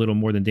sourced with little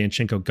more than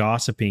Danchenko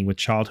gossiping with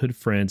childhood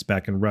friends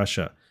back in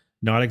Russia.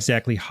 Not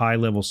exactly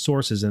high-level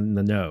sources in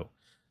the know.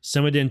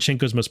 Some of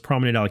Danchenko's most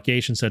prominent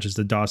allegations, such as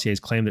the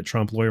dossier's claim that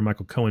Trump lawyer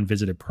Michael Cohen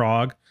visited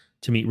Prague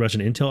to meet Russian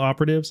intel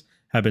operatives,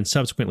 have been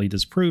subsequently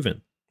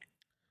disproven.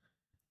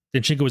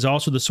 Danchenko was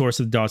also the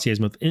source of the dossier's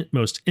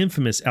most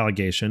infamous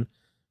allegation.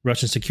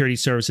 Russian security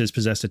services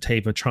possessed a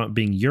tape of Trump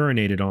being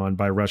urinated on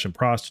by Russian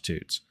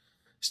prostitutes.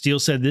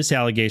 Steele said this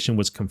allegation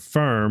was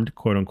confirmed,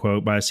 quote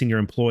unquote, by a senior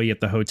employee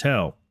at the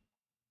hotel.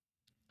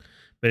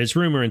 But it's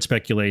rumor and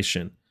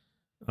speculation.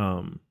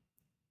 And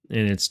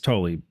it's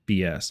totally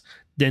BS.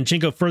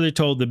 Danchenko further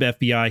told the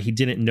FBI he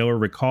didn't know or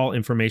recall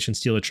information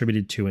Steele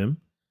attributed to him,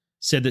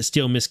 said that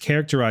Steele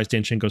mischaracterized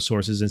Danchenko's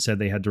sources and said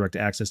they had direct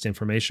access to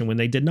information when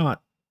they did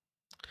not.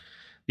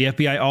 The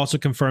FBI also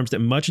confirms that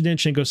much of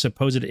Danchenko's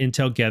supposed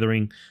intel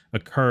gathering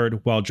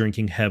occurred while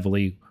drinking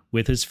heavily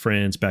with his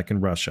friends back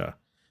in Russia.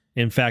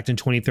 In fact, in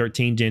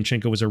 2013,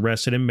 Danchenko was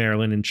arrested in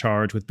Maryland and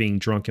charged with being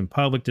drunk in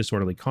public,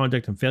 disorderly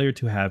conduct, and failure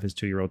to have his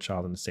 2-year-old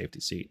child in the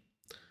safety seat.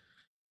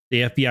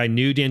 The FBI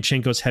knew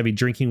Danchenko's heavy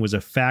drinking was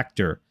a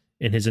factor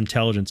in his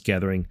intelligence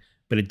gathering,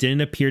 but it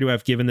didn't appear to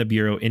have given the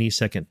Bureau any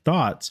second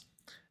thoughts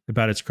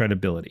about its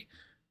credibility.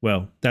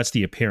 Well, that's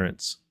the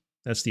appearance.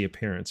 That's the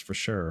appearance for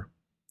sure.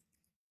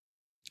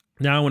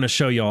 Now I want to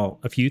show y'all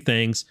a few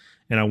things,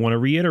 and I want to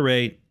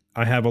reiterate,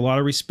 I have a lot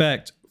of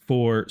respect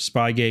for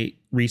Spygate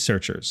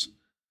researchers.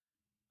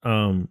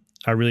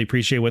 I really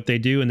appreciate what they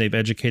do, and they've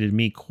educated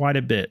me quite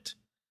a bit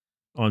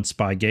on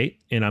Spygate,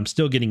 and I'm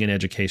still getting an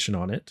education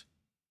on it.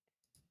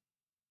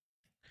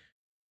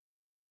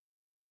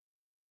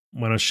 I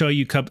want to show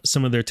you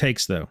some of their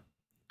takes, though,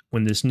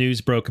 when this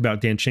news broke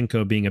about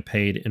Danchenko being a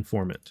paid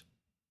informant.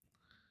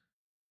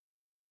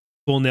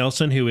 Bull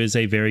Nelson, who is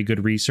a very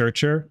good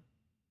researcher,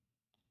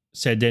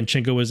 said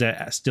Danchenko was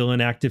still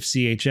an active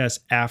CHS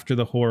after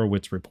the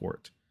Horowitz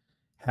report.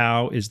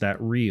 How is that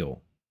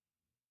real?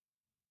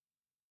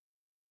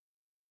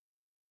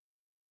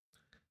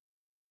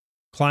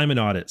 Climate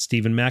Audit,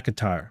 Stephen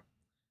McIntyre,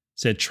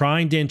 said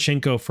trying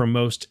Danchenko for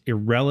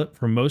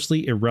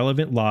mostly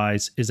irrelevant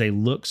lies is a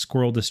look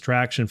squirrel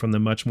distraction from the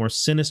much more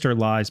sinister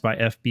lies by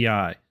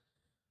FBI.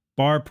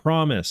 Barr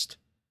promised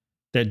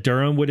that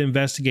Durham would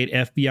investigate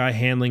FBI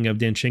handling of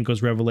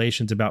Danchenko's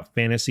revelations about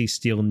Fantasy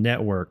Steel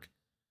Network,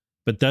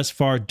 but thus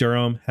far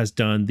Durham has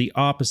done the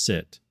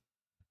opposite.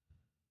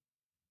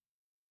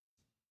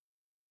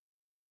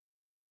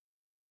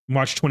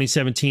 March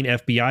 2017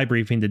 FBI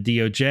briefing to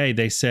DOJ,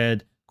 they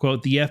said,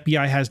 quote, the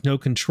FBI has no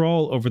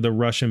control over the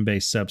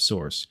Russian-based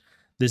subsource.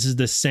 This is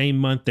the same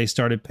month they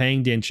started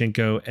paying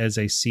Danchenko as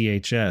a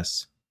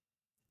CHS.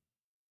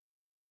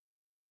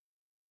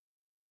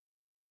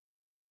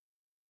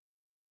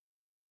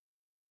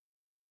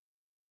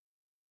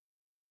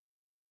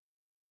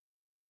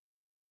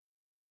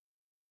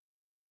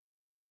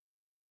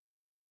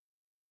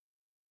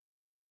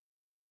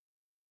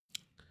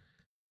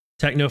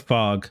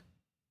 Technofog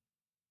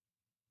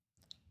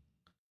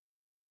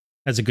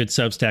has a good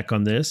Substack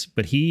on this,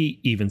 but he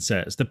even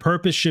says the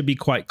purpose should be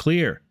quite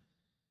clear.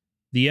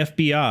 The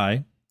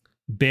FBI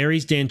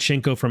buries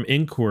Danchenko from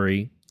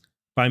inquiry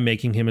by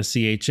making him a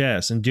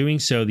CHS. In doing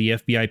so, the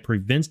FBI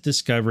prevents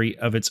discovery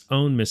of its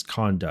own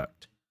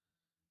misconduct.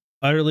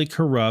 Utterly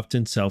corrupt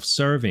and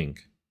self-serving.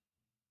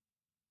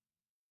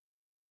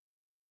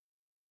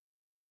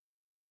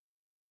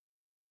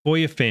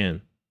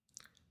 Boyafan,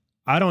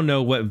 I don't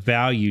know what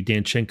value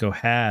Danchenko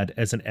had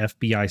as an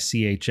FBI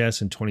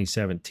CHS in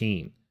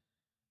 2017,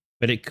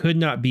 but it could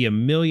not be a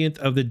millionth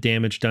of the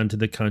damage done to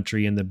the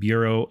country in the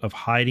Bureau of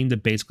hiding the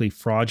basically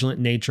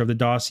fraudulent nature of the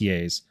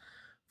dossiers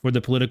for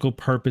the political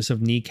purpose of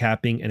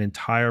kneecapping an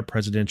entire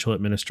presidential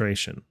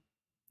administration.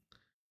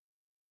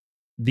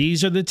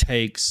 These are the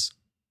takes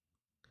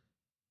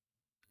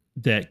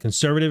that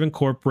Conservative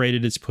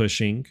Incorporated is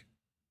pushing.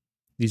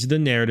 These are the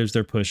narratives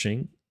they're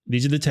pushing.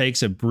 These are the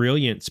takes of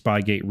brilliant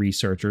Spygate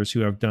researchers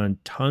who have done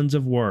tons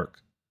of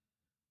work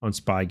on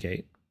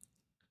Spygate.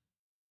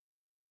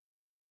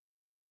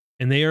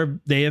 And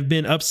they have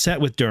been upset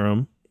with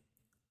Durham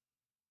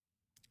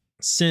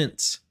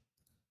since,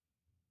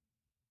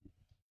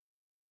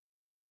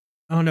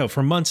 I don't know,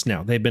 for months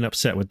now. They've been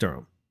upset with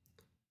Durham.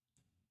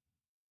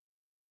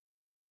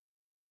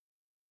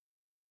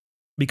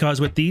 Because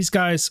what these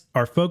guys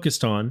are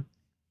focused on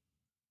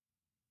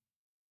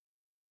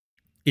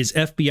is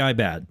FBI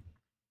bad.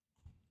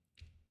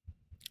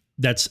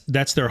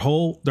 That's their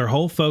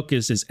whole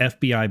focus is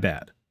FBI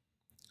bad.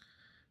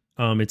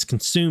 It's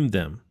consumed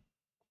them.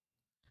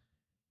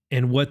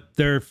 And what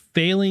they're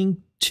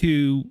failing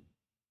to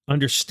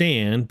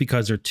understand,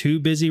 because they're too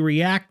busy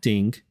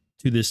reacting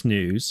to this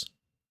news,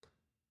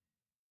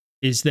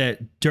 is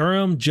that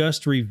Durham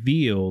just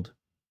revealed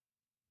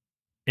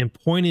and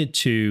pointed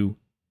to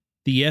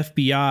the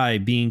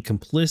FBI being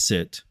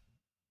complicit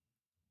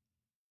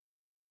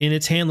in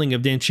its handling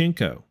of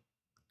Danchenko.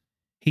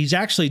 He's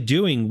actually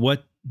doing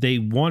what they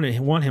want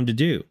him to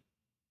do.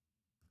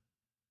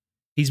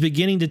 He's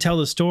beginning to tell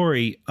the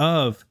story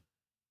of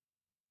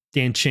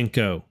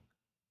Danchenko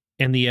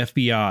and the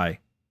FBI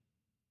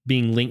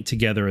being linked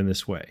together in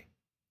this way.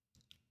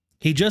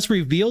 He just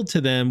revealed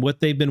to them what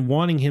they've been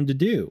wanting him to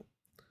do.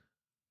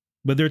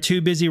 But they're too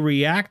busy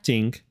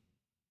reacting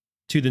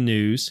to the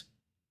news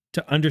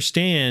to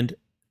understand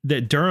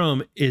that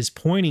Durham is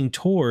pointing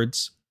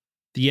towards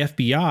the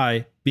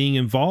FBI being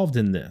involved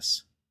in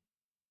this.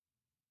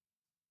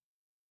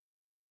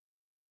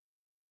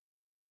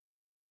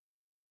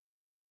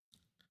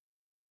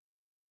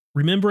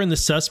 Remember in the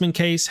Sussman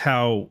case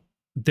how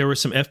there were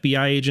some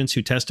FBI agents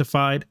who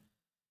testified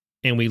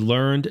and we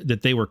learned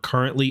that they were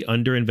currently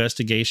under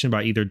investigation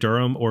by either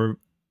Durham or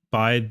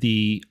by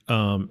the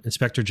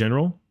Inspector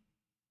General?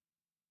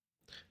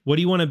 What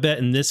do you want to bet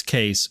in this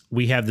case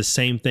we have the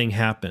same thing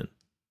happen?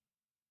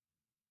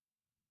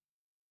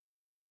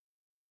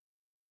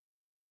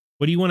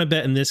 What do you want to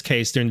bet in this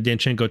case during the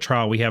Danchenko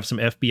trial we have some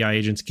FBI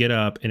agents get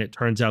up and it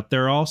turns out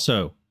they're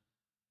also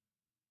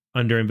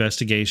under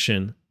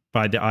investigation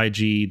by the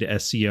IG, the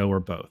SCO, or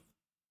both?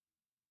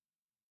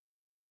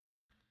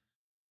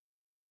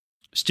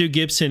 Stu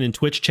Gibson in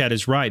Twitch chat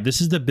is right.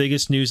 This is the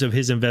biggest news of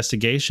his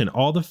investigation.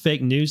 All the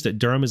fake news that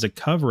Durham is a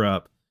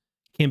cover-up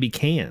can be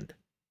canned.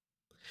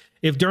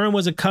 If Durham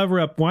was a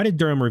cover-up, why did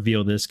Durham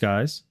reveal this,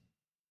 guys?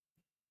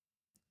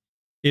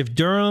 If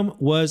Durham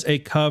was a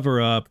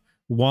cover-up,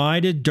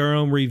 why did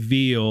Durham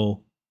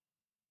reveal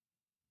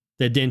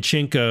that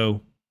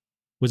Danchenko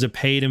was a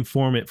paid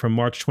informant from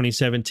March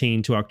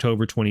 2017 to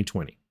October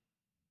 2020?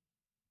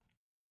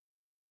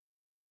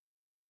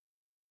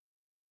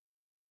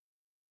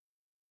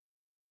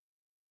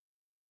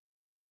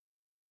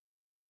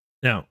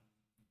 Now,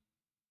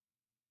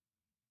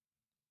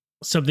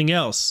 something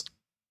else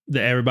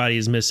that everybody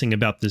is missing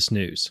about this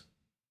news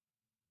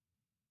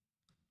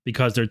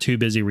because they're too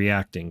busy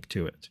reacting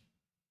to it.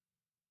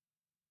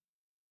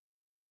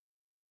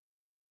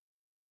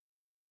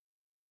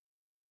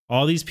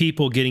 All these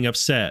people getting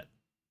upset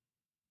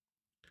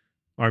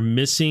are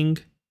missing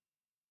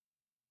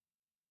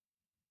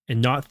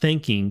and not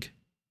thinking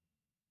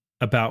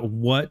about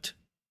what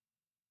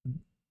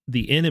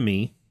the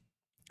enemy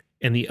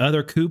and the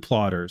other coup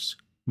plotters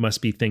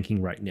must be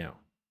thinking right now.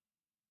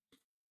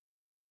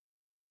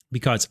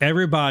 Because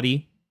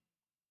everybody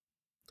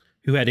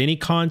who had any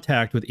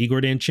contact with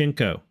Igor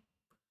Danchenko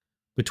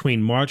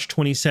between March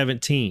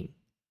 2017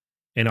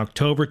 and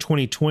October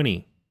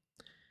 2020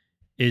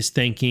 is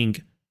thinking,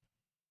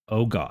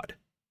 oh God,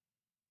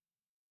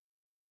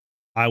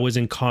 I was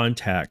in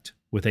contact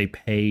with a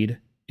paid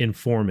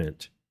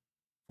informant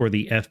for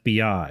the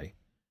FBI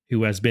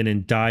who has been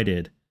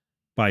indicted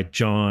by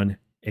John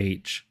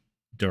H.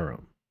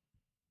 Durham.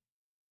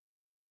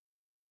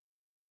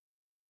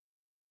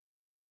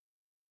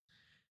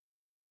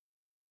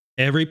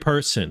 Every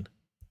person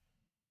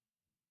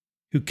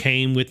who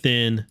came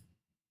within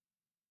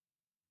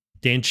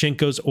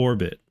Danchenko's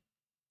orbit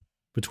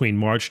between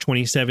March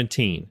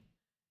 2017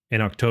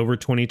 and October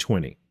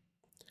 2020,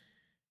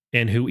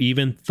 and who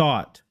even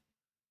thought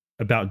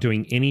about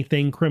doing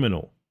anything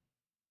criminal,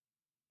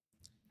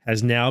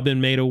 has now been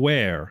made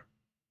aware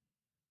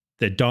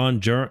that John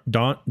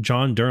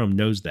Durham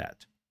knows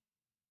that.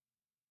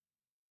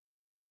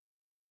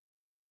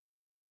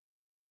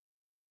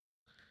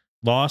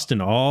 Lost in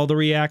all the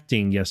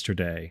reacting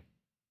yesterday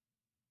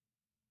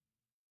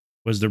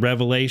was the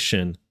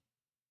revelation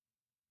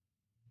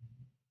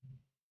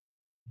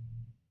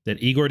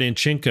that Igor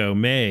Danchenko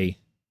may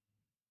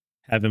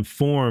have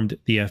informed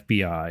the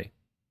FBI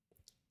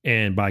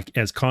and by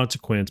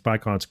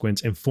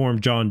consequence,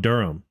 informed John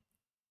Durham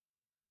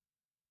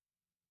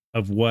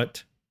of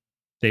what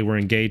they were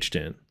engaged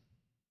in.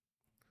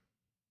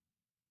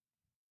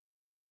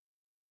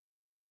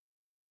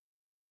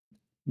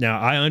 Now,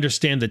 I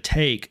understand the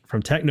take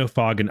from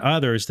Technofog and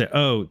others that,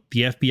 oh,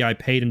 the FBI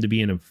paid him to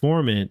be an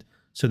informant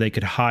so they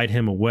could hide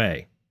him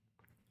away.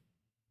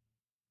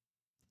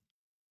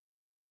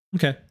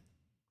 Okay.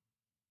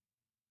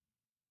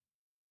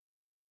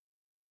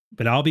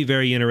 But I'll be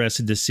very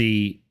interested to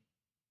see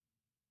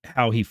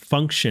how he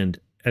functioned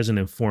as an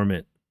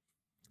informant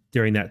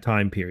during that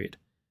time period.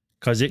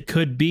 Because it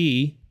could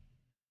be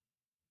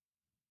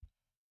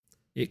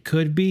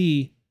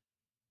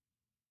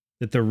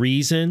that the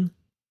reason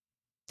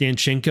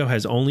Danchenko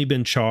has only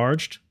been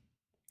charged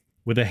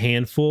with a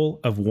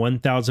handful of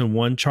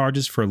 1001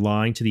 charges for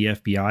lying to the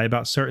FBI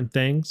about certain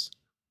things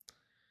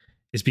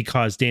is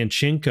because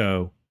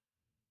Danchenko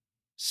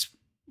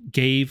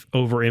gave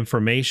over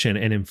information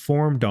and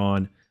informed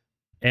on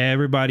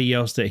everybody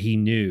else that he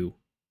knew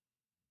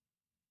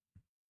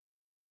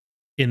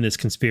in this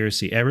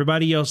conspiracy.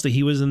 Everybody else that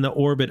he was in the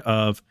orbit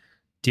of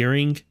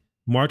during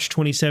March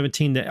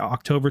 2017 to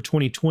October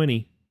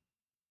 2020.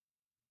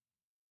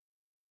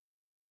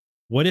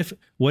 What if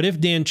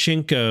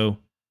Danchenko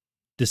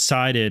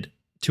decided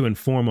to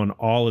inform on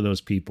all of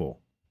those people?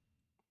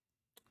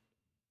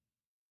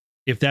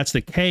 If that's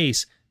the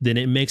case, then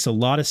it makes a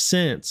lot of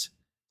sense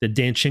that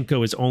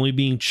Danchenko is only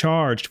being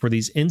charged for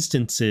these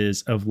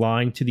instances of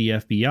lying to the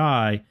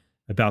FBI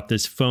about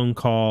this phone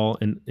call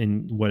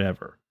and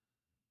whatever,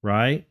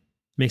 right?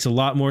 Makes a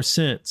lot more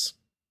sense.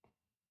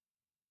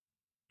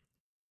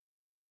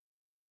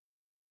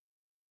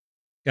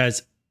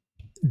 Guys,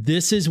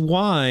 this is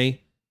why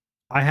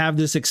I have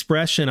this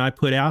expression I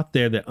put out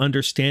there that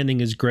understanding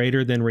is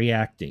greater than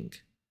reacting.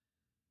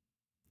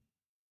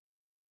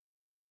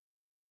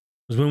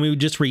 Because when we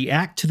just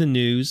react to the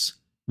news,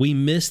 we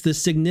miss the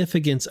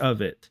significance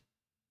of it.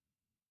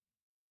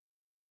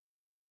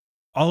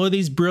 All of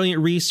these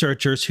brilliant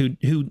researchers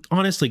who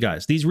honestly,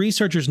 guys, these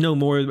researchers know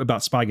more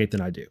about Spygate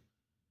than I do.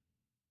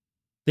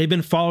 They've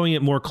been following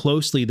it more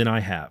closely than I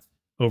have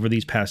over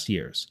these past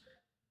years.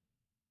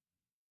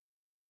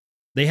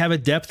 They have a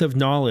depth of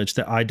knowledge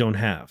that I don't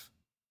have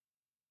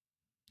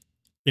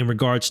in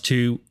regards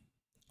to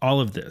all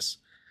of this.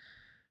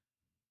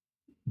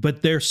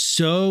 But they're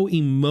so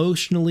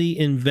emotionally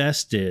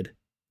invested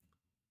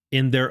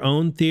in their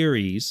own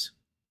theories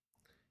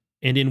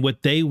and in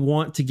what they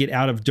want to get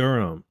out of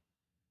Durham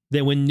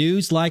that when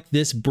news like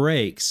this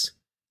breaks,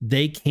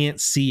 they can't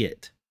see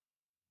it.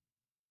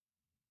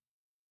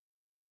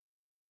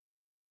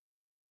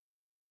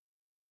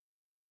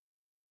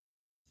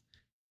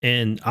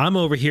 And I'm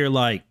over here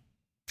like,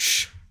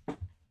 psh,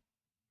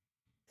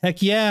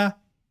 heck yeah.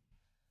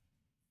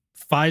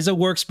 FISA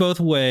works both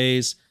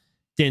ways.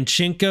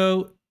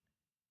 Danchenko,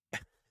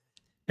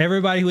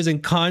 everybody who was in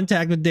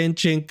contact with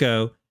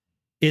Danchenko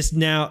is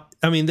now,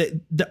 I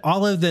mean,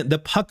 all of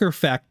the pucker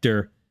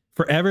factor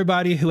for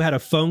everybody who had a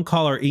phone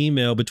call or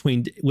email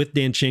with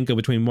Danchenko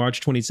between March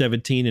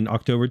 2017 and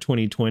October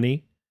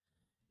 2020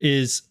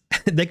 is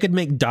they could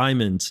make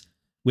diamonds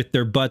with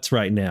their butts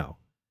right now.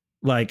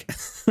 Like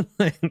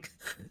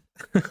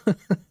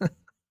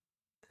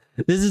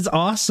this is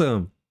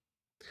awesome.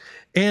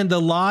 And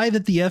the lie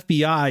that the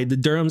FBI,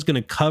 that Durham's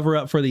going to cover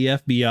up for the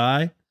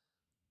FBI.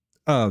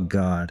 Oh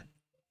God.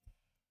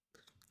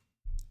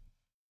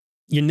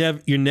 You're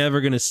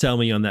never going to sell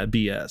me on that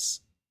BS.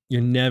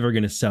 You're never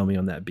going to sell me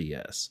on that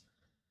BS.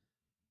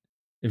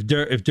 If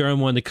Durham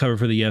wanted to cover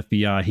for the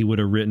FBI, he would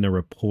have written a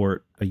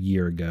report a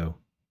year ago.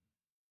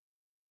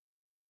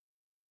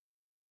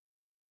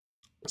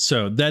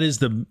 So that is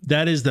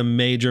the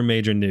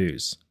major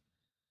news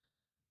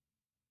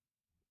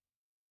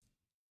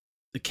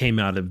that came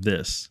out of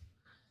this.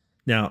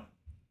 Now,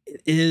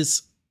 it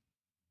is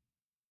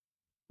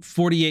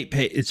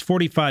it's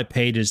 45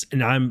 pages,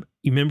 and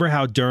you remember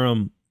how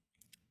Durham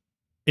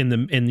in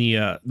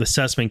the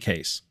Sussman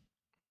case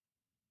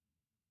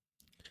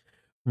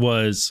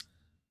was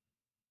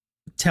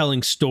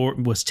telling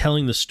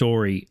the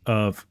story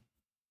of,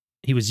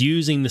 he was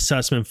using the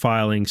Sussman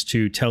filings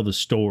to tell the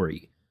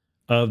story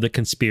of the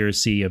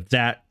conspiracy, of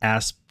that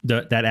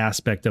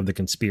aspect of the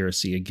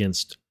conspiracy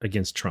against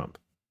Trump.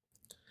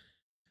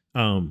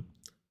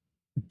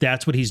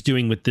 That's what he's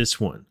doing with this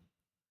one.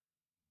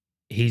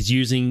 He's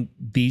using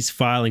these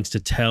filings to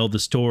tell the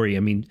story. I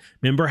mean,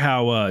 remember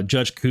how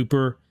Judge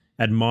Cooper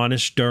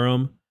admonished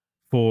Durham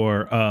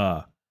for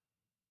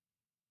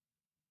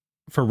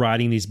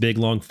writing these big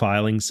long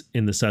filings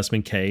in the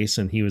Sussman case,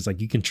 and he was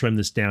like, "You can trim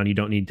this down. You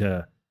don't need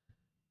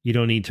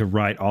to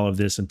write all of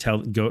this and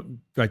go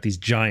write these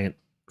giant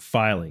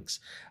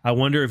filings." I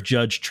wonder if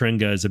Judge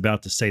Tringa is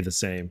about to say the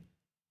same.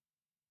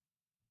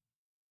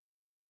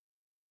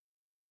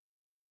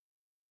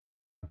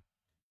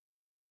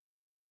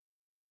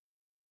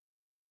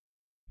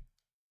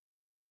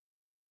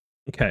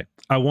 Okay,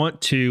 I want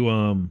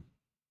to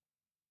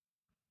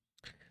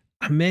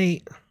I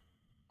may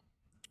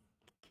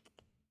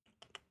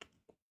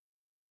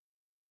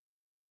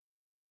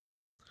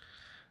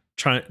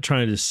trying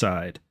to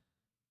decide.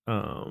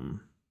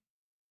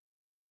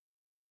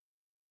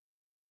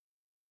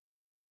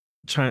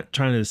 Trying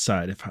to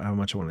decide how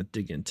much I want to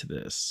dig into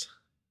this.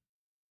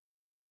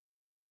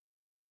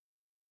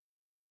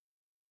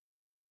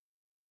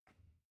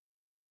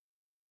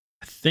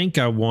 I think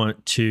I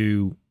want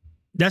to.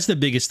 That's the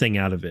biggest thing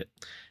out of it.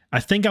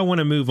 I think I want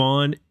to move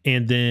on,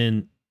 and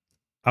then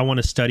I want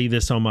to study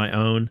this on my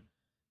own.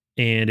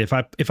 And if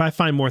I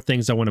find more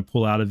things I want to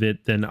pull out of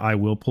it, then I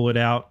will pull it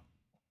out.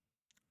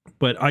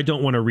 But I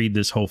don't want to read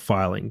this whole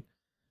filing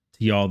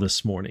to y'all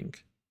this morning.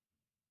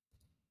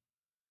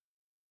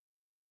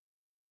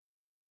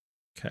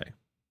 Okay.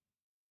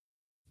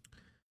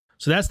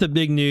 So that's the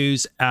big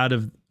news out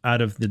of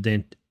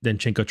the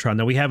Danchenko trial.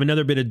 Now we have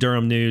another bit of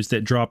Durham news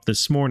that dropped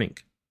this morning.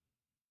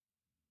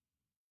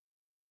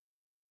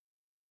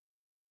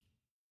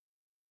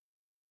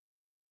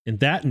 And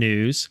that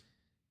news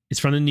is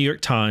from the New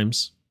York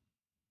Times.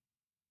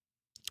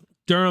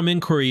 Durham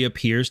inquiry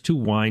appears to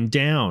wind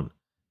down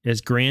as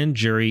grand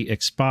jury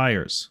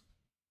expires.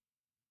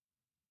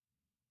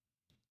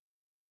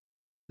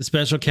 The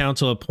special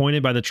counsel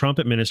appointed by the Trump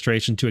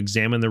administration to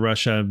examine the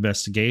Russia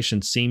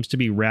investigation seems to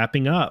be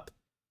wrapping up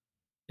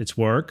its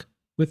work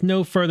with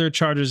no further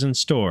charges in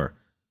store.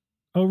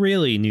 Oh,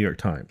 really, New York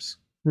Times?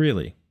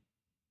 Really?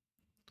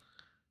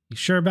 You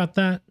sure about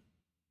that?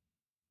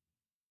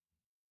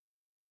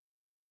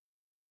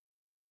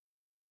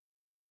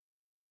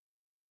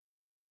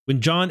 When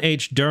John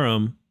H.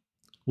 Durham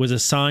was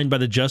assigned by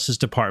the Justice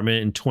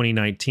Department in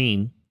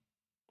 2019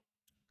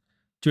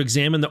 to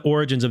examine the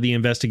origins of the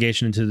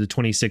investigation into the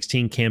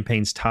 2016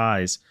 campaign's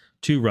ties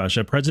to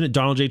Russia, President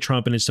Donald J.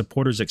 Trump and his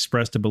supporters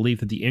expressed a belief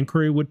that the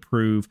inquiry would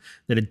prove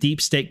that a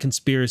deep state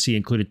conspiracy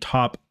included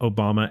top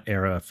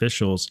Obama-era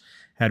officials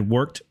had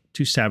worked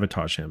to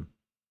sabotage him.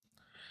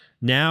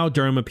 Now,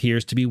 Durham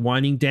appears to be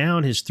winding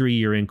down his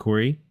 3-year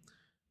inquiry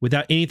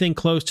without anything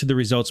close to the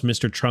results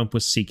Mr. Trump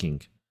was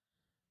seeking.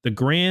 The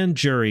grand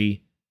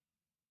jury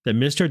that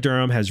Mr.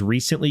 Durham has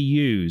recently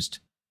used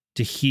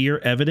to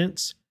hear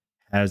evidence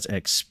has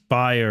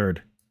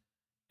expired.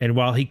 And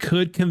while he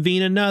could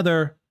convene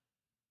another,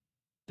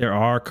 there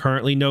are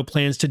currently no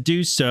plans to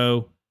do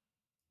so,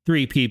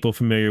 3 people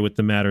familiar with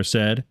the matter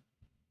said.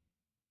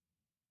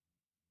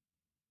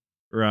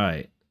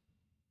 Right.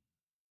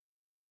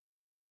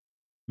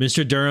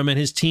 Mr. Durham and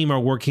his team are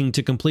working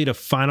to complete a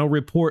final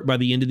report by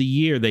the end of the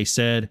year, they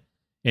said,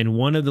 and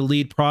one of the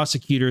lead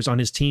prosecutors on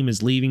his team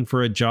is leaving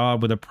for a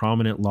job with a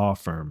prominent law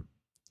firm.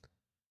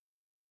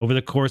 Over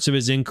the course of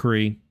his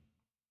inquiry,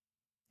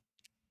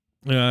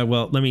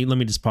 well, let me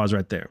just pause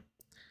right there.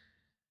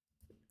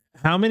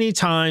 How many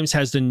times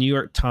has the New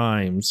York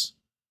Times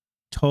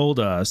told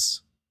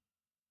us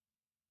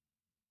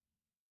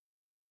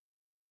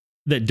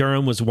that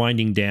Durham was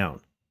winding down?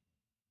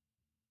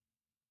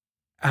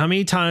 How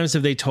many times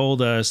have they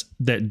told us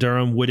that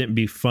Durham wouldn't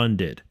be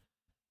funded,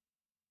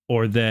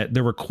 or that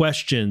there were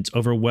questions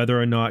over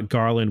whether or not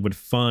Garland would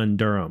fund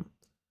Durham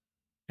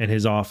and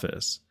his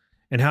office?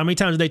 And how many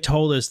times have they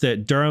told us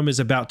that Durham is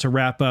about to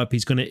wrap up?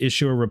 He's going to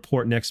issue a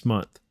report next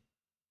month.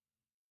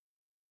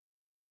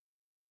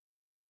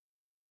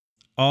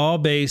 All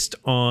based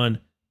on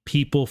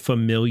people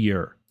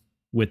familiar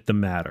with the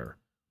matter,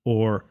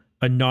 or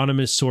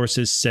anonymous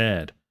sources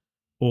said,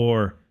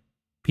 or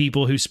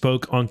people who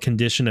spoke on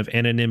condition of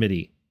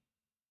anonymity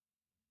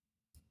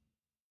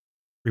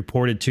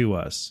reported to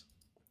us.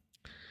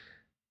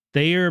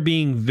 They are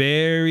being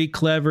very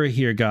clever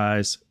here,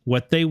 guys.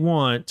 What they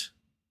want.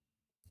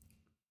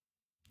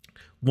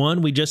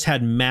 One, we just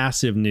had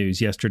massive news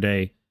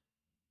yesterday,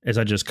 as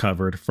I just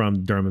covered,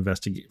 from the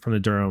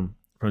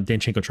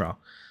Danchenko trial.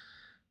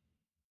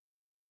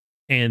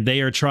 And they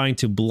are trying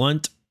to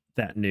blunt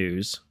that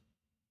news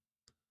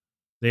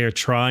They are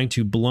trying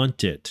to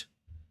blunt it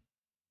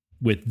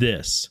with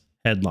this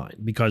headline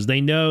because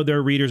they know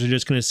their readers are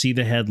just going to see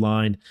the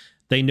headline.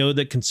 They know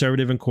that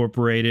Conservative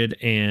Incorporated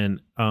and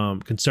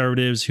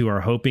conservatives who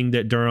are hoping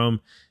that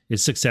Durham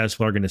is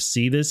successful are going to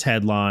see this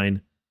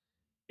headline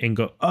and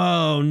go,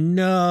 oh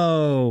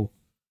no,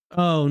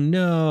 oh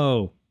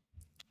no.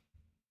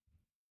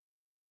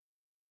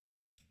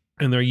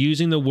 And they're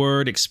using the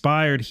word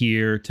expired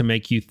here to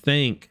make you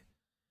think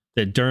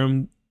that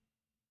Durham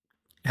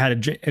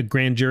had a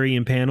grand jury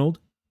impaneled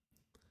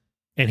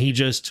and he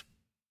just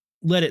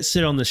let it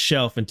sit on the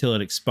shelf until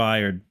it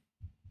expired.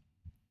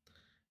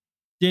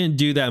 Didn't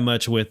do that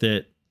much with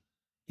it.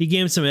 He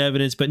gave some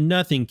evidence, but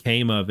nothing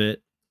came of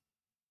it.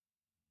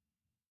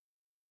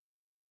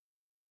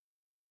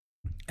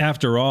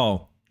 After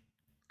all,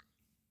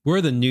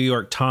 we're the New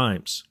York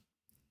Times.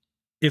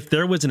 If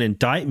there was an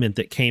indictment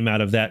that came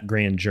out of that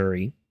grand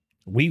jury,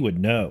 we would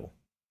know.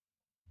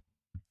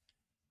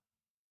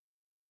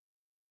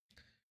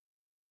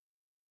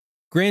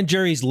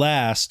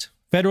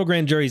 Federal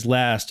grand juries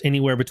last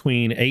anywhere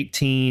between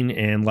 18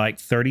 and like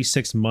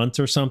 36 months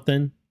or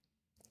something.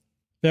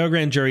 Federal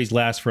grand juries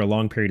last for a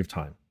long period of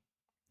time.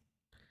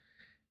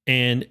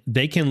 And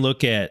they can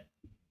look at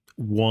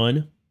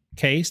one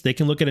case. They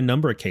can look at a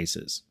number of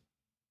cases.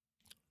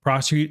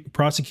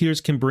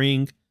 Prosecutors can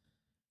bring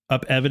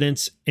up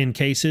evidence in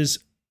cases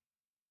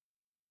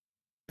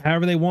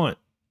however they want.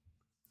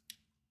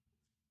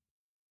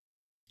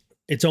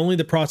 It's only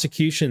the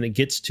prosecution that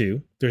gets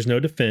to. There's no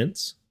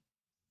defense.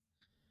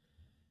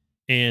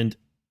 And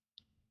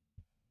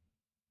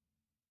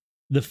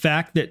the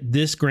fact that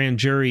this grand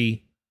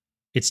jury,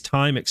 its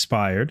time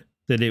expired,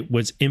 that it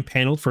was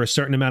impaneled for a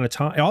certain amount of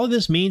time. All of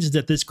this means is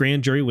that this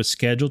grand jury was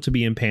scheduled to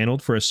be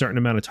impaneled for a certain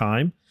amount of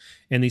time,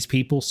 and these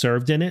people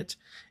served in it,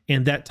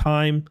 and that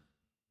time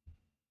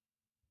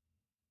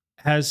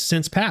has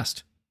since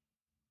passed.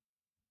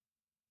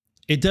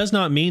 It does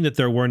not mean that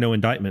there were no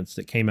indictments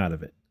that came out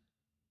of it.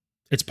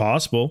 It's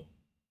possible.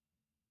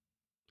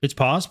 It's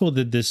possible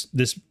that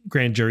this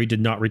grand jury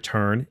did not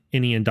return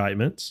any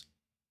indictments.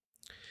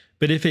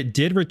 But if it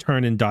did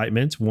return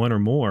indictments, one or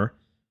more,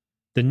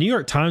 the New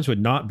York Times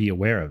would not be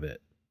aware of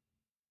it.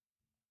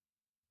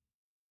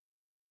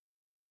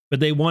 But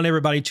they want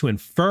everybody to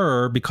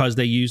infer, because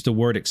they use the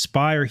word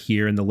expire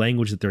here in the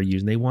language that they're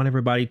using, they want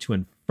everybody to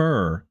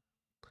infer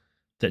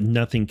that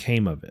nothing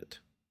came of it.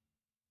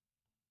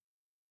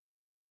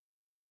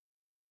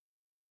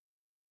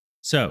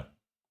 So,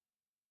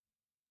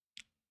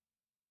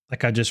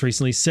 like I just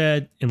recently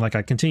said, and like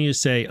I continue to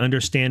say,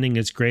 understanding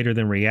is greater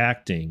than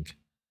reacting.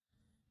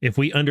 If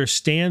we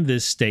understand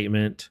this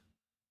statement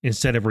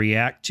instead of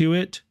react to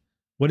it,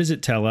 what does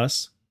it tell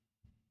us?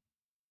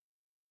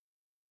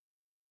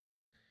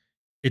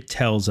 It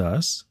tells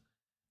us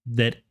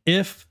that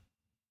if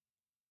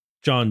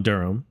John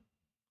Durham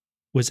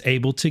was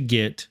able to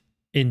get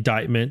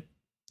indictment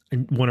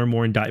and one or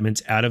more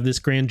indictments out of this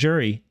grand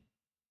jury,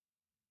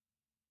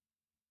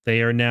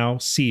 they are now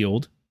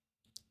sealed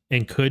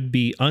and could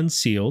be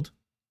unsealed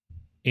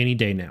any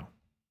day now.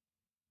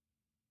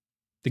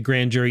 The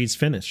grand jury is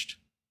finished.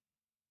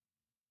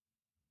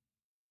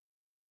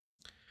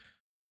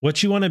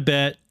 What you want to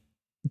bet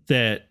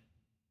that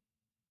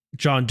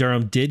John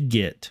Durham did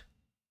get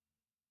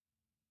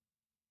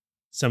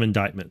some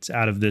indictments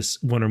out of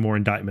this, one or more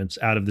indictments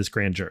out of this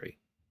grand jury.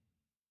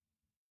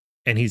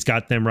 And he's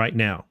got them right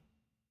now.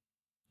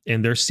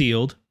 And they're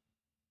sealed.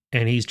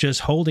 And he's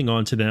just holding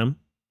on to them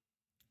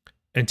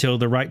until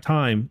the right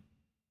time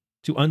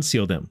to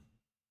unseal them.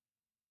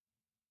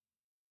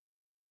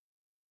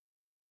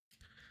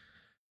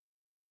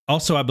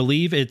 Also, I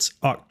believe it's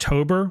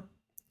October.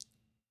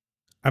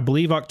 I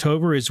believe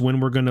October is when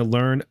we're going to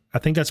learn. I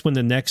think that's when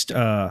the next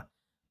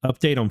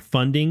update on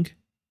funding.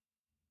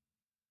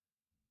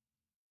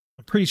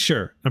 I'm pretty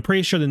sure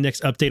the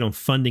next update on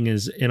funding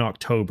is in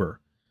October,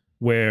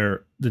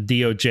 where the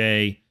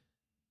DOJ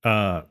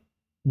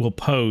will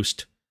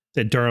post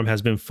that Durham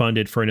has been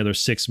funded for another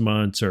 6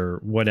 months or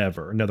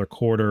whatever, another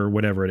quarter or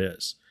whatever it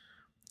is.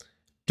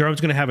 Durham's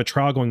going to have a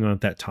trial going on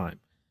at that time.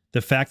 The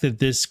fact that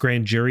this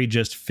grand jury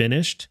just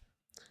finished,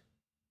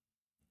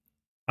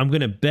 I'm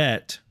going to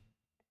bet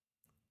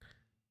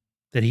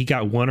that he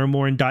got one or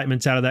more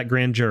indictments out of that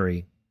grand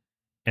jury.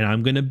 And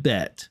I'm going to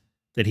bet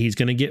that he's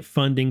going to get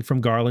funding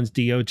from Garland's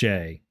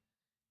DOJ.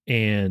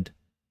 And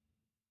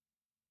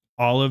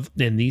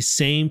these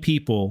same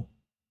people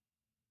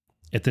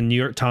at the New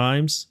York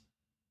Times,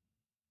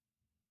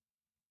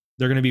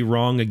 they're going to be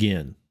wrong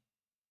again.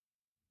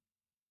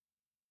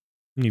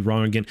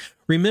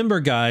 Remember,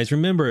 guys,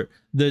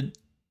 the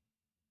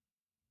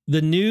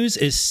news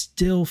is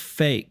still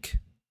fake.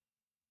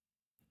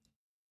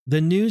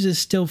 The news is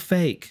still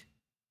fake.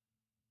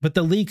 But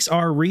the leaks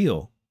are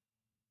real.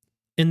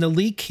 And the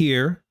leak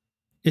here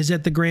is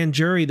that the grand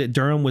jury that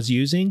Durham was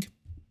using,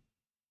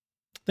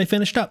 they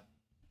finished up.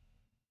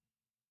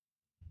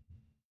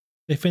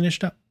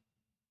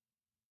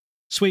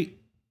 Sweet.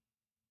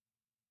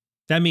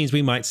 That means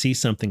we might see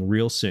something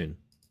real soon.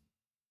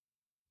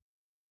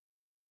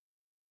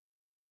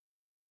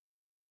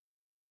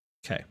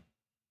 Okay.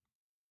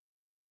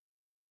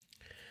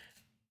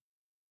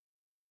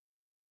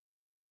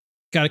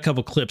 Got a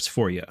couple clips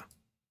for you.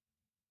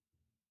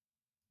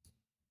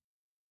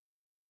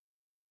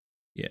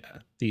 Yeah,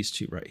 these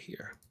two right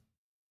here.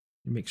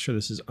 Make sure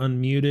this is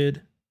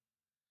unmuted.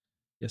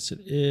 Yes, it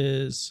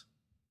is.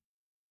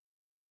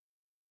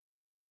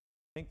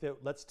 I think that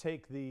let's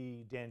take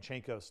the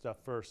Danchenko stuff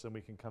first, and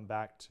we can come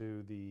back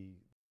to the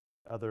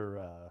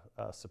other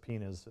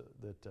subpoenas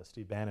that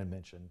Steve Bannon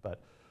mentioned.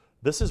 But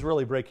this is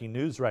really breaking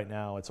news right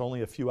now. It's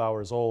only a few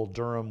hours old.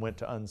 Durham went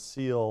to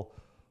unseal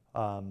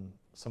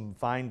some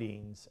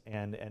findings,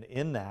 and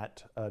in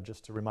that,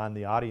 just to remind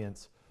the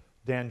audience,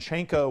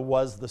 Danchenko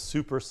was the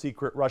super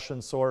secret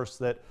Russian source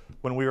that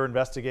when we were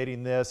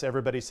investigating this,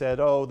 everybody said,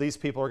 oh, these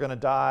people are going to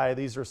die.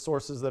 These are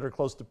sources that are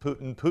close to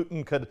Putin.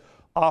 Putin could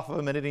off of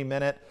him at any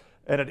minute.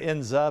 And it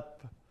ends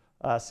up,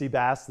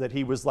 Seabass, that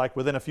he was like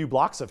within a few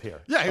blocks of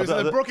here. Yeah, he was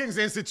at the Brookings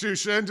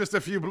Institution, just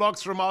a few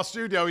blocks from our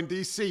studio in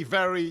D.C.,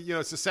 very,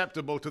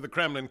 susceptible to the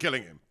Kremlin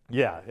killing him.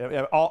 Yeah,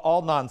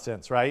 all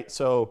nonsense, right?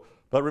 So,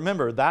 but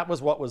remember, that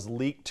was what was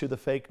leaked to the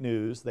fake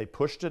news. They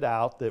pushed it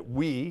out that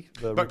we,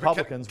 the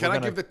Republicans, can I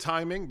give the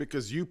timing?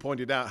 Because you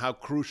pointed out how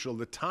crucial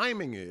the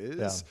timing is.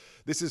 Yeah.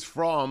 This is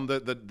from the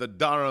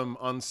Durham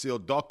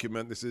unsealed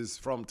document. This is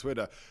from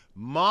Twitter.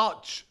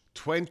 March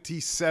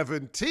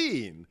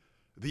 2017.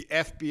 The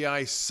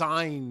FBI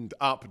signed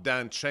up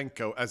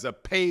Danchenko as a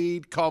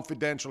paid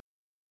confidential.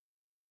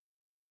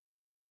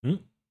 It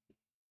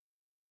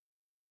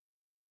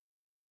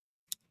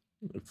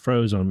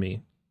froze on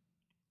me.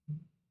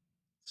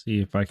 See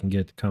if I can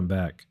get it to come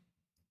back.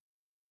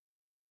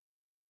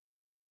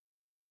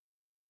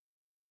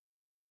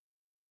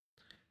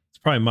 It's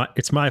probably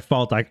my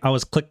fault. I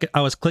was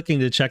clicking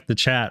to check the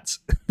chats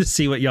to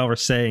see what y'all were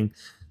saying,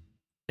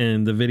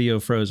 and the video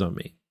froze on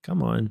me.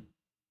 Come on.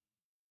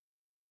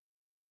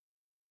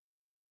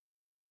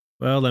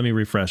 Well, let me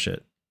refresh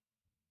it.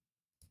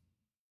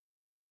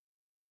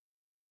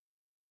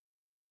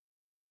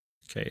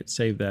 Okay, it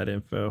saved that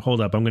info.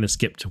 Hold up, I'm going to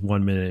skip to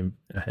 1 minute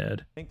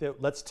ahead. I think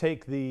that let's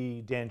take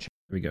the Danchenko.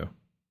 Here we go.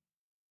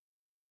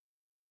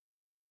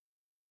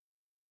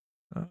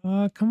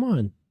 Come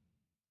on.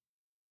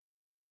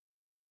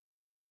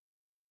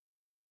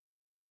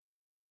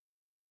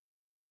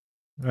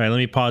 All right, let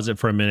me pause it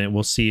for a minute.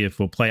 We'll see if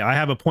we'll play. I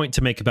have a point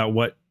to make about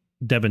what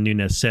Devin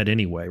Nunes said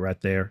anyway,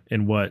 right there,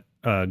 and what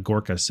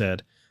Gorka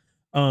said.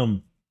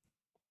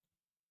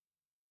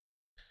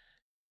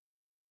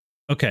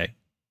 Okay.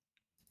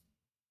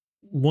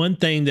 One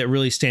thing that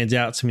really stands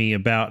out to me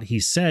about he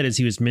said is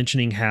he was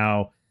mentioning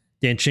how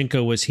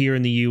Danchenko was here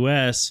in the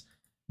U.S.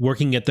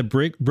 working at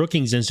the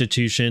Brookings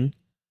Institution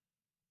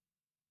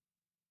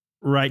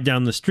right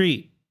down the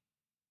street.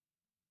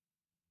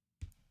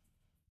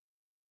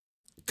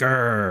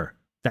 Grr,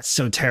 that's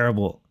so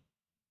terrible.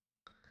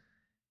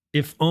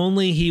 If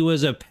only he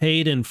was a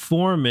paid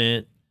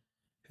informant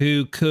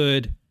who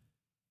could,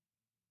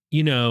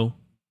 inform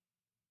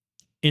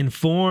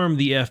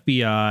the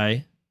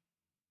FBI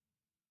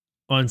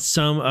on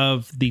some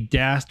of the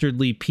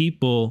dastardly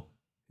people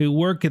who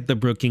work at the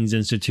Brookings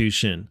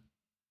Institution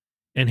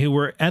and who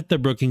were at the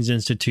Brookings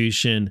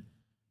Institution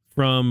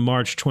from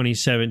March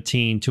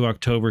 2017 to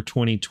October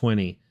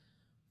 2020.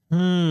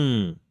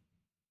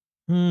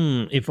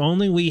 If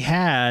only we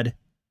had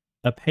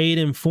a paid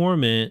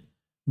informant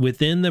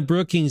within the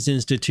Brookings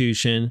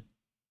Institution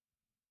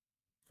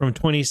from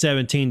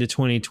 2017 to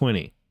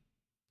 2020.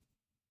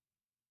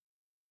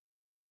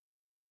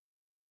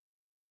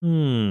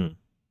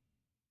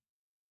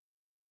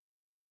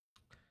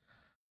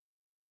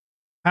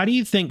 How do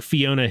you think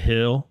Fiona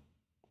Hill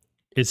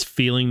is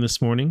feeling this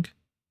morning?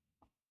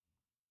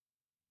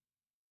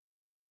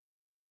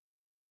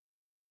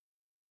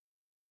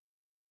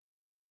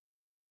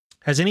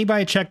 Has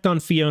anybody checked on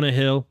Fiona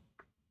Hill?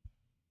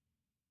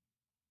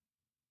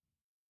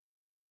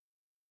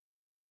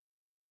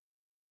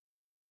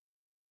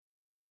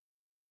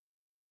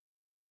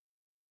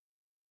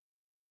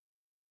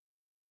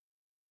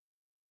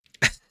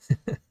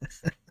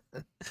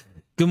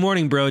 Good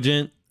morning,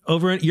 Brogent.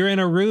 You're in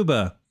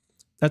Aruba.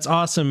 That's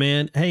awesome,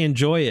 man. Hey,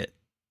 enjoy it.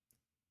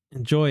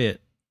 Enjoy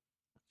it.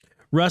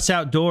 Russ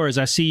Outdoors,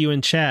 I see you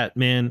in chat,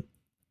 man.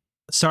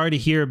 Sorry to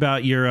hear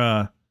about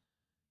your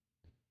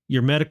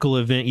medical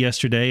event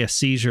yesterday, a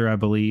seizure, I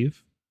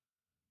believe.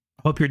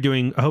 I hope you're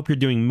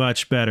doing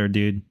much better,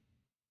 dude.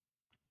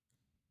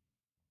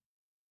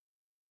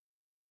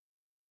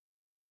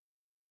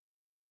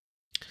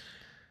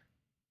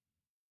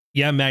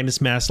 Yeah, Magnus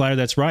Maslyer,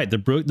 that's right.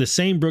 The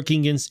same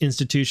Brookings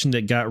Institution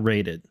that got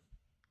raided.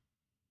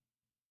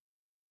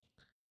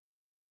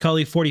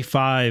 Cully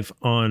 45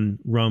 on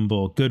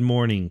Rumble, good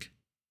morning.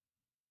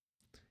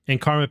 And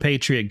Karma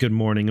Patriot, good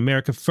morning.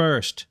 America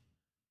First,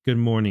 good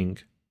morning.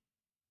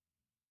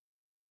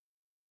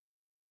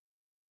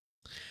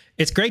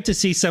 It's great to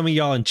see some of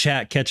y'all in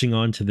chat catching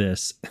on to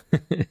this.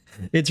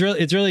 It's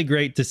really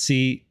great to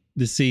see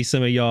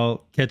some of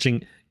y'all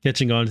catching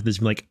on to this.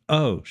 I'm like,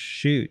 oh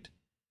shoot,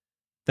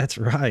 that's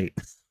right.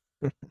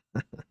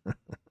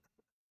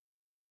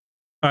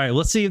 All right,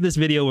 let's see if this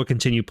video will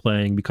continue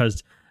playing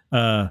because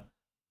Devin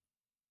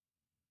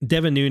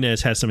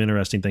Nunes has some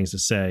interesting things to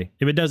say.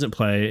 If it doesn't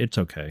play, it's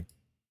okay.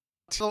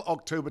 Till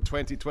October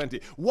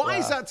 2020. Why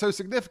is that so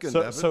significant,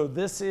 Devin? So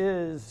this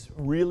is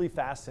really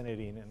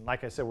fascinating. And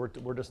like I said,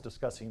 we're just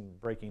discussing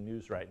breaking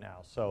news right now.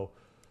 So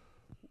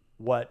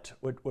what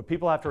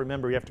people have to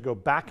remember, you have to go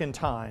back in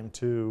time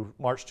to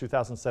March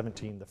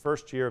 2017, the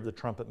first year of the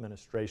Trump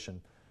administration.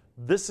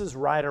 This is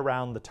right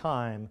around the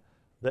time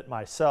that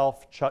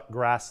myself, Chuck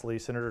Grassley,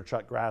 Senator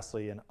Chuck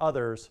Grassley, and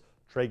others,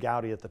 Trey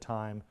Gowdy at the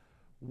time,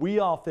 we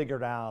all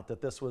figured out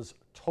that this was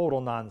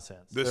total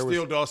nonsense. The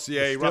Steele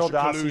dossier,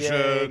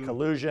 Russia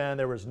collusion,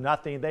 there was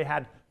nothing. They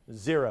had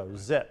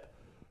zip.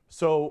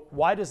 So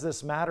why does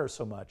this matter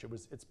so much?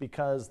 It's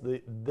because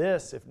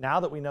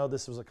now that we know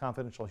this was a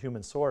confidential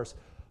human source,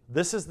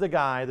 this is the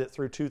guy that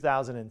through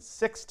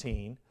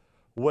 2016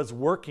 was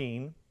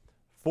working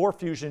for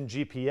Fusion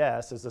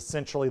GPS as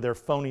essentially their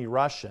phony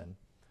Russian,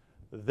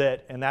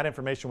 and that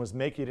information was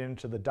making it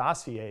into the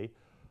dossier.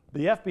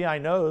 The FBI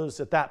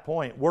knows at that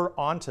point we're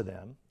onto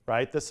them,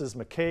 right? This is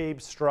McCabe,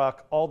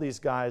 Strzok, all these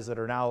guys that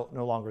are now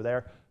no longer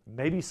there,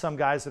 maybe some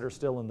guys that are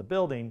still in the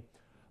building,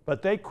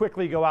 but they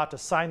quickly go out to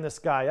sign this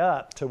guy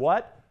up to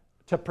what?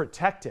 To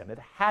protect him. It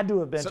had to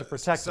have been to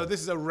protect him. So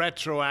this is a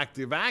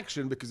retroactive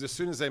action because as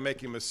soon as they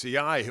make him a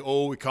CI,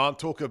 we can't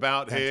talk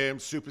about him,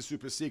 super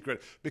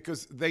secret,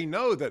 because they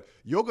know that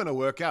you're going to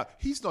work out.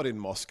 He's not in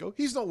Moscow.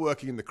 He's not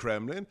working in the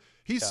Kremlin.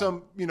 He's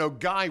some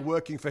guy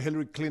working for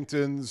Hillary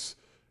Clinton's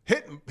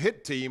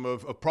hit team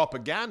of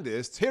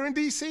propagandists here in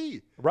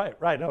D.C.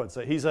 Right. No,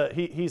 he's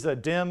a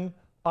dim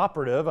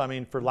operative. I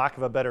mean, for lack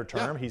of a better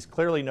term, he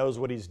clearly knows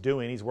what he's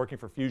doing. He's working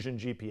for Fusion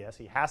GPS.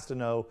 He has to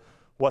know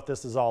what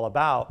this is all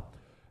about.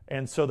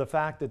 And so the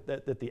fact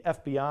that the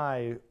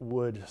FBI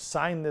would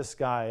sign this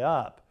guy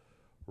up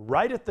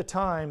right at the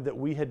time that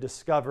we had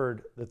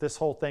discovered that this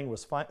whole thing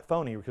was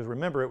phony, because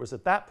remember, it was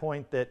at that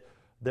point that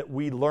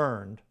we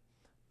learned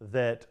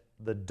that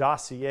the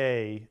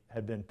dossier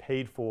had been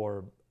paid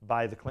for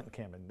by the Clinton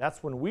campaign.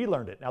 That's when we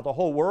learned it. Now, the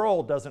whole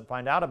world doesn't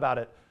find out about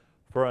it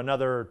for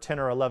another 10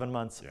 or 11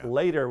 months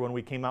later when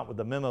we came out with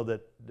the memo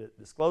that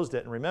disclosed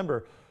it. And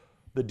remember,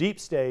 the deep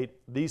state,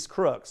 these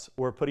crooks,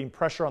 were putting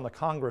pressure on the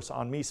Congress,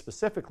 on me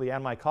specifically,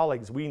 and my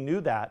colleagues. We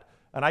knew that.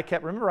 And I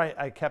kept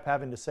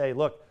having to say,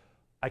 look,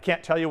 I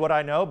can't tell you what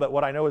I know, but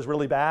what I know is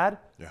really bad.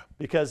 Yeah.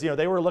 Because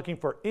they were looking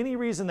for any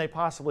reason they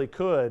possibly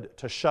could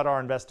to shut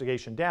our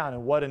investigation down.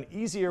 And what an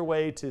easier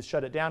way to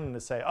shut it down than to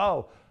say,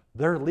 oh,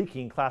 they're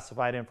leaking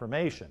classified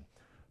information.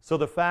 So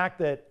the fact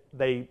that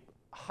they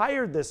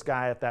hired this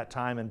guy at that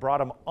time and brought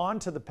him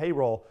onto the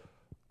payroll,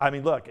 I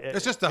mean, look.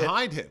 It's just to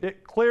hide him.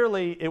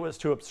 Clearly, it was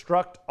to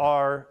obstruct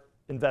our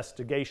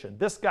investigation.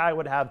 This guy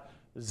would have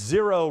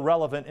zero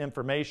relevant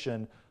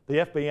information. The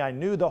FBI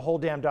knew the whole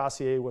damn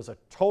dossier was a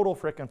total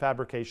frickin'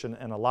 fabrication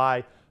and a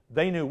lie.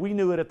 We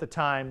knew it at the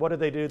time. What did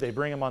they do? They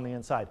bring him on the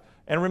inside.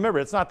 And remember,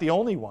 it's not the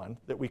only one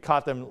that we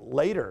caught them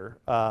later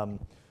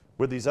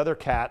with these other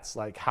cats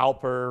like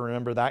Halper.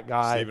 Remember that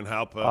guy? Stephen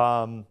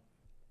Halper.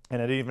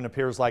 And it even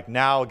appears like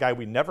now a guy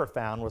we never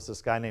found was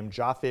this guy named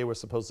Jaffe, was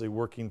supposedly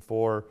working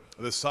for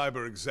the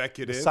cyber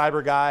executive, the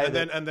cyber guy, and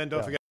then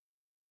don't forget.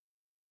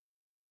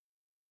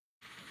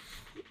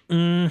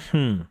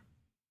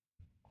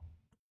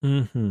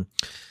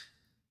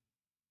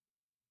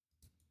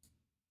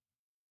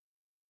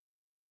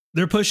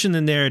 They're pushing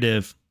the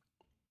narrative.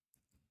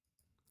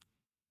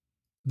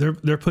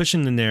 They're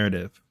pushing the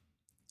narrative,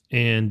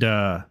 and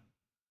they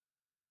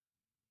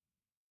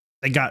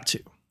got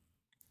to.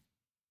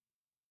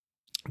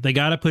 They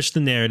got to push the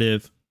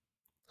narrative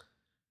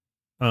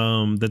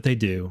that they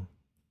do,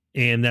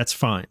 and that's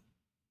fine.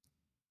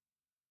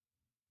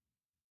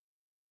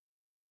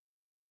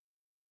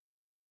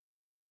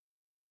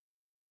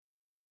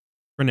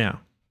 For now.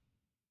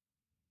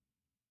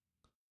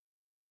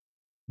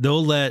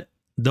 They'll let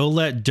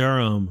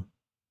Durham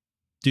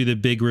do the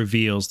big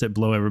reveals that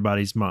blow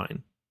everybody's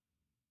mind.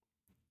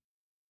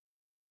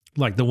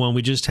 Like the one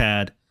we just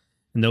had,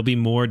 and there'll be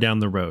more down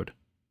the road.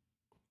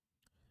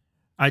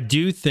 I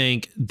do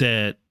think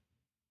that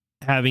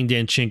having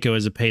Danchenko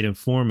as a paid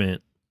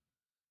informant,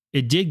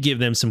 it did give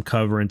them some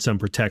cover and some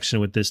protection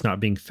with this not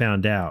being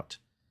found out.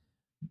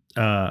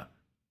 The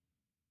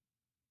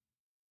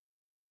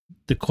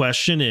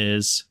question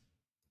is,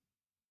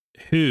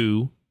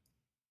 who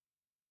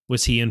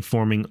was he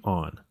informing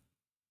on?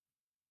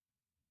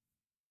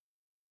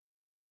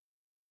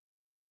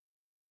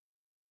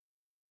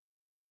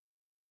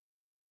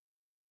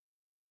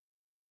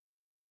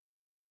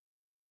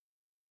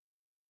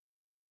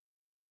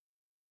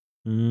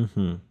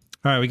 All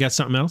right, we got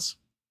something else.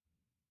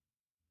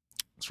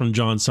 It's from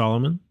John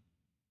Solomon.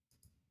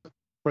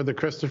 For the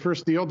Christopher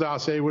Steele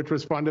dossier, which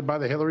was funded by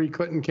the Hillary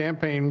Clinton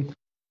campaign,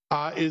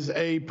 is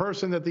a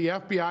person that the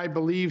FBI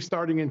believes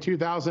starting in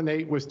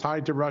 2008 was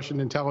tied to Russian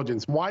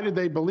intelligence. Why did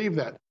they believe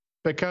that?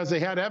 Because they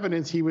had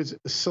evidence he was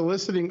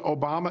soliciting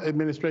Obama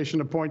administration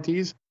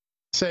appointees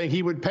saying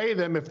he would pay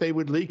them if they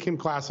would leak him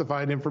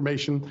classified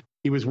information.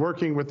 He was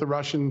working with the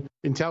Russian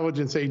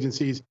intelligence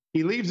agencies.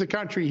 He leaves the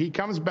country. He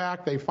comes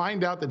back. They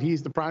find out that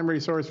he's the primary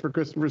source for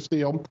Christopher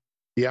Steele.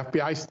 The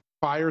FBI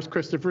fires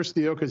Christopher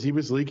Steele because he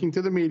was leaking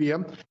to the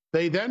media.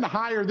 They then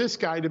hire this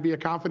guy to be a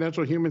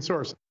confidential human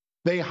source.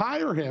 They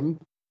hire him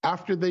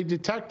after they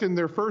detect in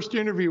their first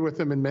interview with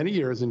him in many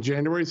years, in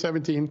January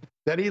 17,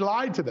 that he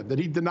lied to them, that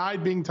he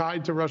denied being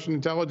tied to Russian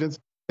intelligence.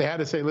 They had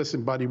to say,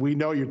 listen, buddy, we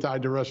know you're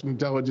tied to Russian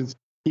intelligence.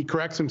 He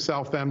corrects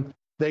himself then.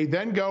 They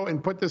then go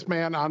and put this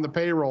man on the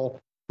payroll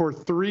for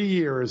 3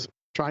 years,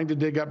 trying to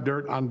dig up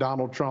dirt on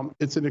Donald Trump.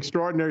 It's an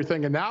extraordinary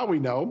thing. And now we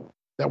know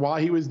that while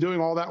he was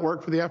doing all that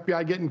work for the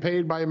FBI, getting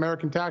paid by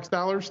American tax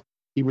dollars,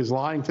 he was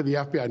lying to the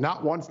FBI,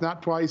 not once,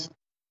 not twice,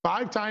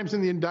 5 times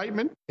in the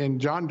indictment. And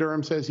John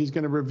Durham says he's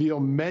going to reveal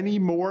many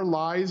more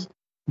lies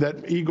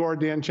that Igor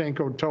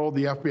Danchenko told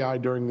the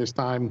FBI during this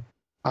time.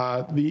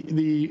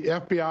 The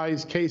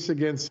FBI's case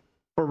against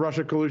for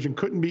Russia collusion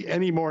couldn't be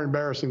any more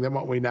embarrassing than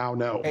what we now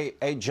know.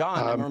 Hey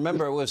John, and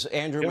remember it was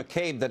Andrew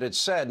McCabe that had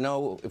said,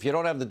 no, if you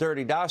don't have the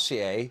dirty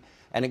dossier,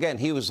 and again,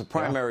 he was the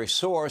primary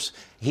source,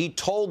 he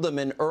told them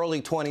in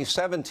early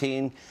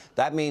 2017,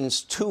 that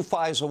means 2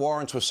 FISA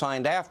warrants were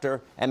signed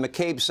after, and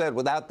McCabe said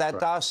without that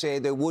dossier,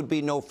 there would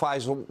be no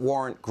FISA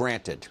warrant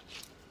granted.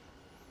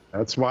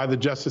 That's why the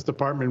Justice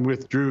Department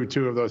withdrew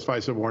 2 of those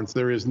FISA warrants.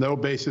 There is no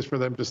basis for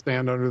them to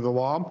stand under the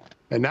law.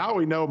 And now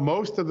we know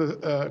most of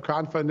the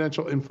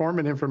confidential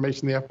informant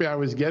information the FBI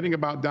was getting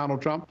about Donald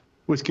Trump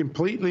was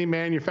completely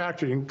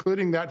manufactured,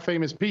 including that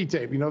famous P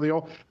tape. You know,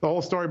 the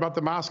whole story about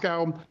the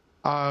Moscow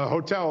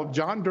hotel.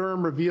 John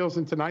Durham reveals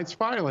in tonight's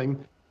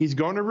filing, he's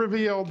going to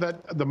reveal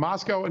that the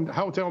Moscow and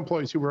hotel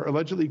employees who were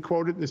allegedly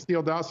quoted in the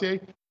Steele dossier,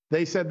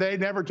 they said they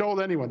never told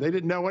anyone. They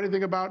didn't know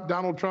anything about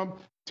Donald Trump,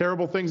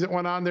 terrible things that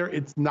went on there.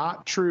 It's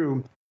not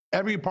true.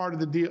 Every part of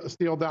the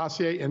Steele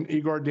dossier and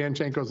Igor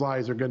Danchenko's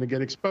lies are going to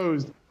get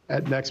exposed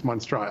at next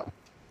month's trial.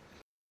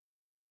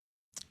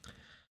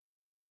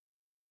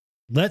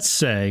 Let's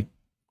say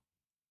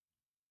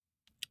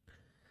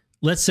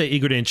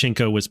Igor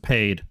Danchenko was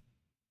paid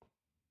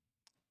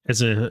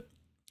as an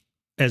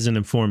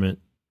informant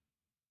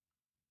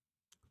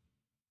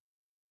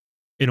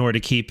in order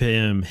to keep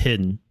him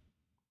hidden,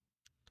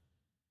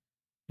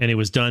 and it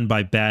was done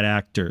by bad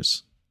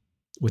actors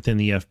within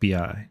the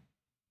FBI.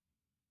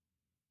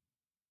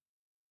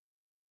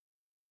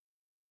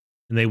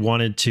 And they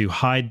wanted to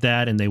hide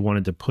that, and they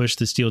wanted to push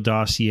the Steele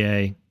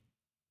dossier.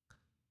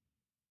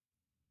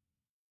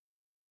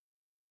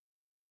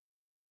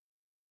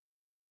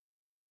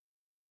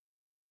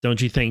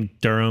 Don't you think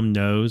Durham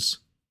knows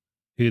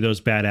who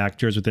those bad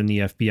actors within the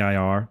FBI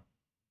are?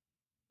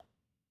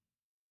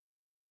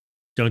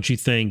 Don't you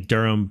think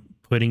Durham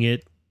putting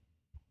it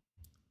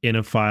in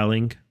a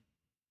filing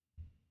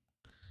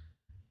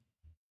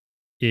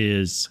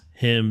is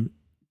him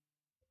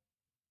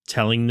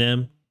telling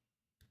them,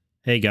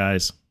 hey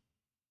guys,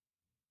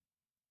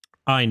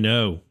 I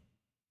know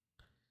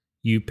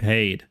you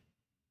paid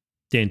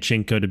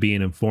Danchenko to be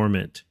an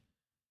informant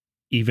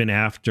even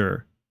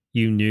after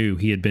you knew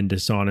he had been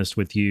dishonest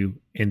with you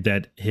and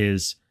that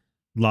his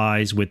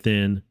lies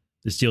within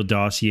the Steele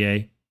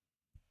dossier,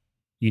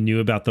 you knew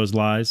about those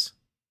lies.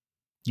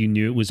 You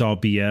knew it was all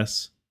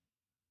BS.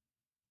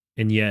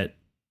 And yet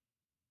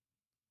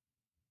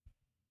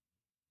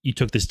you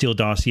took the Steele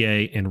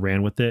dossier and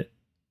ran with it.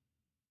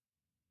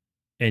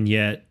 And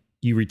yet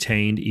you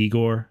retained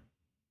Igor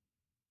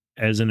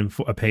as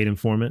a paid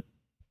informant.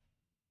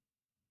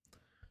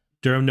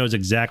 Durham knows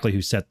exactly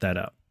who set that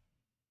up.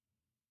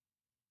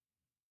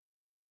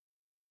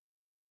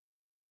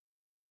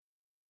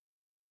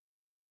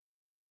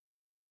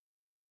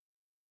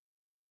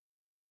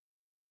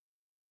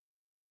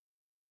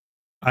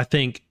 I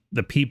think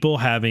the people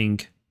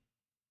having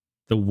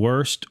the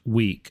worst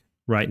week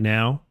right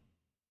now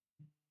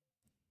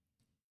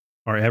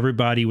are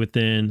everybody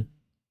within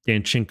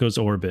Danchenko's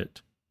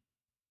orbit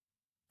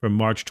from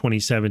March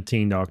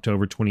 2017 to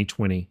October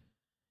 2020,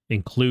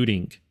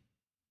 including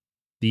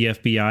the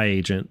FBI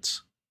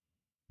agents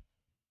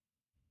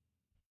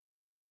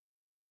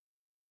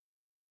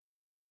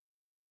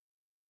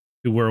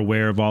who were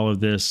aware of all of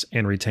this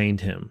and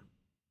retained him.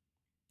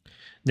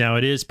 Now,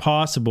 it is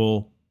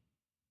possible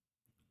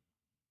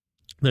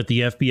that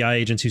the FBI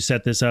agents who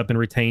set this up and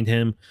retained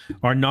him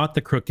are not the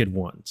crooked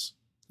ones.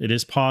 It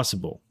is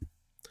possible.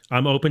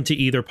 I'm open to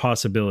either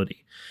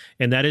possibility.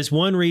 And that is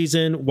one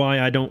reason why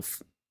I don't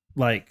fall.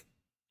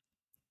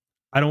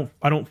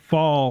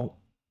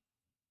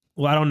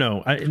 Well, I don't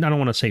know. I don't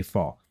want to say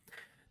fall.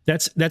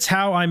 That's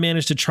how I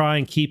managed to try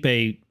and keep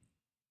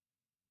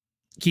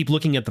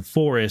looking at the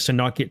forest and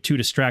not get too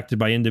distracted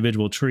by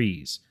individual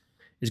trees.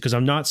 Is because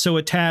I'm not so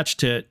attached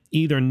to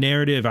either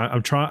narrative.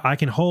 I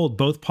can hold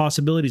both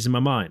possibilities in my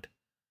mind.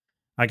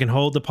 I can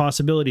hold the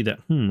possibility that,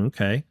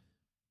 okay,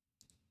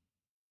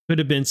 could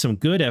have been some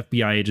good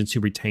FBI agents who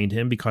retained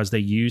him because they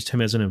used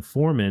him as an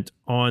informant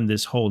on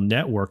this whole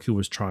network who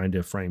was trying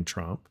to frame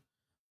Trump.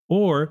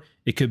 Or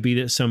it could be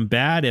that some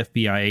bad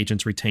FBI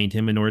agents retained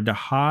him in order to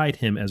hide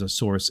him as a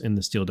source in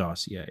the Steele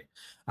dossier.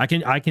 I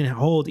can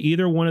hold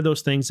either one of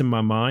those things in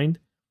my mind,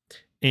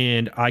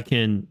 and I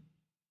can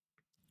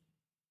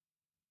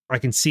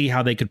see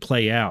how they could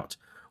play out.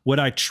 What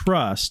I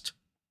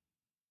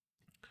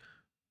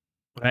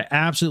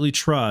absolutely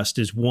trust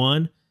is,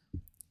 one,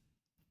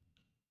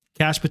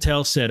 Kash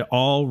Patel said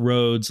all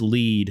roads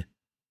lead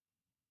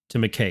to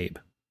McCabe.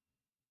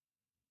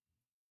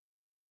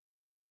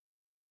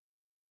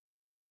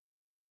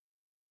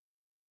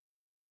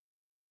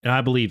 And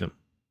I believe him.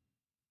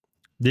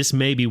 This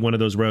may be one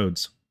of those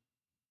roads.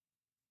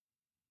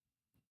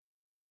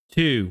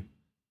 2,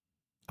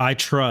 I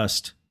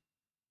trust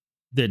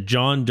that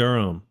John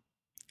Durham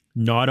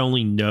not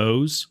only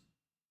knows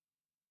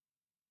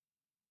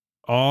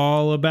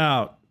all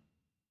about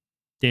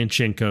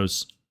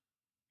Danchenko's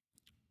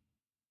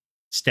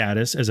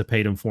status as a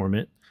paid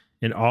informant,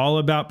 and all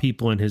about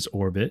people in his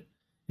orbit,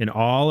 and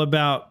all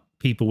about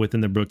people within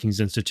the Brookings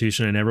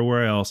Institution and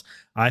everywhere else.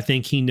 I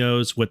think he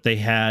knows what they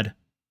had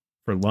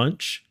for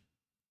lunch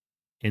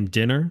and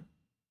dinner.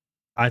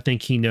 I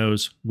think he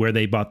knows where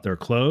they bought their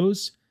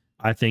clothes.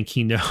 I think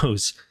he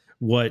knows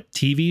what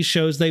TV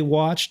shows they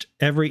watched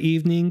every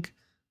evening.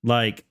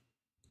 Like,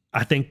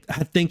 I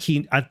think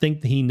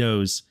he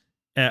knows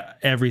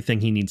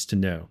everything he needs to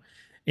know.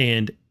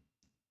 And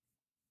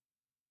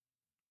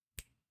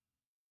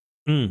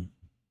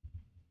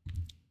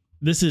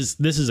this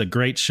is a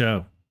great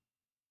show.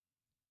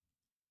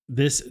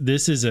 This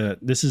is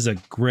a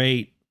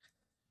great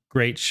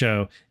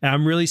show. And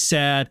I'm really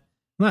sad.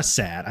 I'm not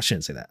sad. I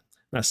shouldn't say that.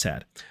 I'm not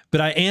sad. But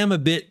I am a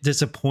bit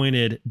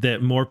disappointed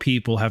that more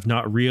people have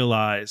not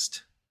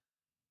realized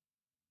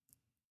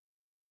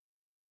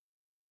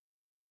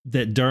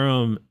that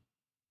Durham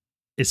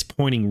is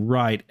pointing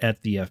right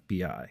at the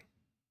FBI.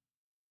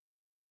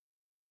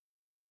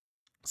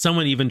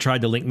 Someone even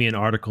tried to link me an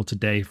article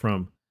today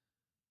from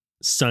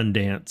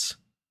Sundance,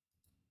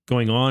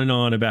 going on and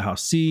on about how,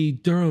 see,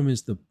 Durham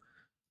is the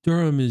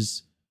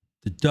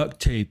duct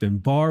tape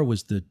and Barr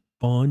was the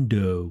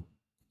Bondo.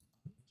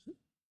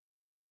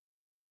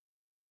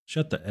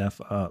 Shut the F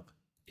up,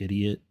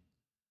 idiot.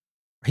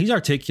 He's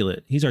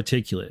articulate,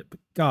 but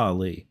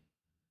golly,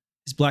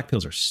 these black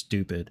pills are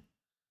stupid.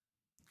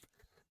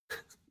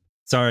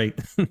 Sorry.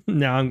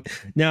 now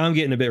I'm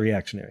getting a bit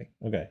reactionary.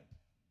 Okay.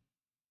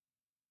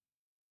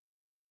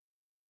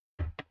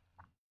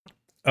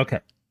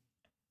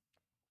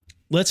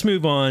 Let's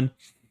move on.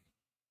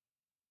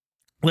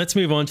 Let's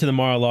move on to the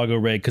Mar-a-Lago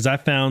raid, because I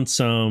found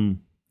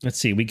some. Let's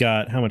see.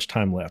 How much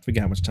time left?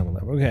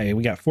 Okay,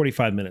 we got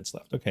 45 minutes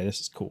left. Okay, this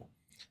is cool.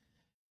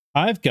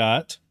 I've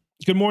got.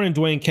 Good morning,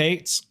 Dwayne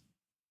Cates.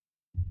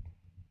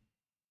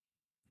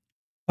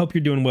 Hope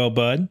you're doing well,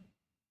 bud.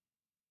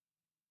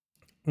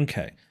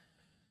 Okay.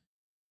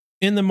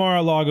 In the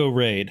Mar-a-Lago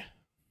raid,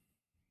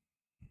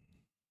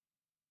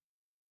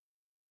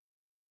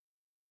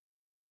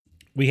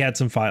 we had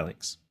some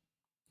filings.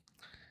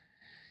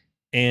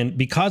 And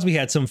because we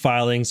had some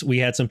filings, we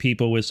had some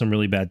people with some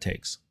really bad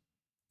takes.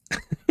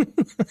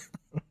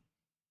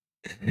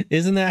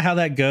 Isn't that how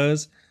that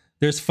goes?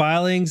 There's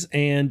filings,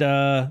 and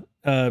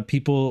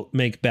people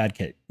make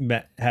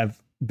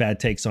have bad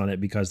takes on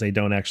it because they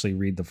don't actually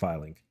read the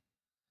filing.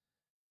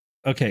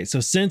 Okay, so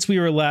since we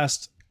were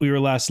last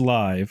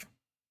live,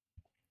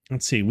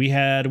 let's see. We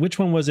had, which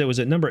one was it? Was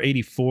it number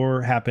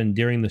 84 happened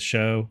during the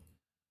show?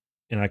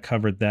 And I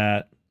covered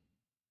that.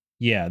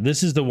 Yeah,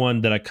 this is the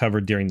one that I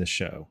covered during the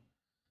show.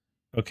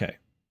 Okay.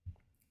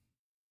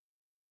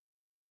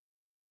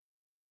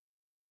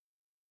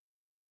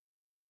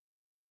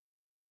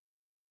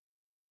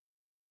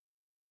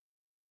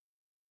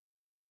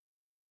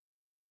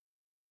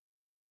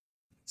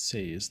 Let's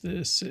see,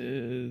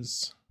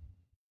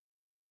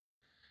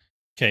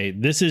 okay,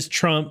 this is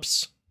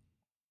Trump's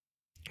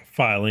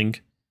filing.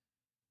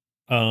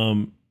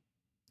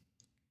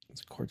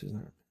 It's court is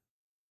not.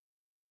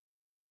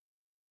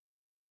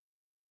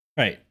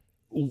 Right.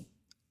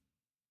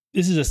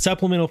 This is a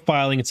supplemental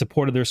filing in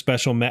support of their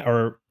special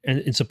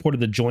in support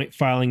of the joint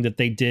filing that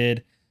they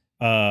did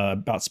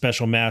about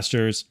special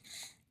masters.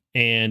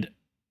 And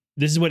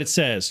this is what it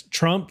says.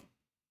 Trump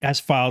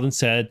has filed and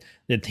said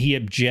that he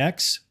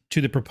objects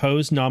to the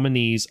proposed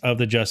nominees of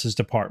the Justice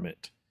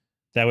Department.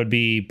 That would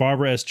be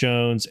Barbara S.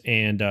 Jones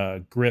and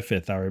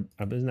Griffith.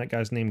 Isn't that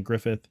guy's name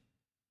Griffith?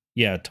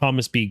 Yeah,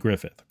 Thomas B.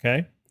 Griffith.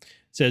 Okay. It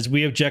says,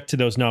 we object to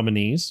those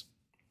nominees.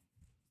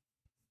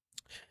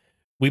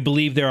 We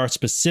believe there are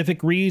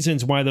specific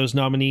reasons why those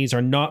nominees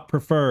are not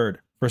preferred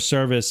for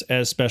service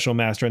as special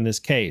master in this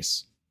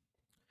case.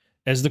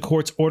 As the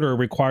court's order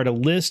required a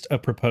list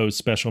of proposed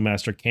special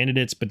master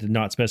candidates, but did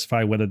not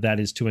specify whether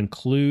that is to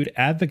include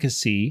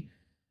advocacy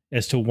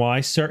as to why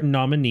certain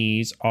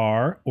nominees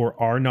are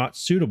or are not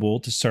suitable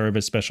to serve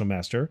as special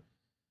master,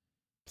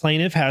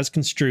 plaintiff has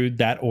construed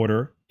that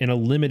order in a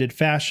limited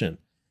fashion,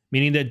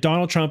 meaning that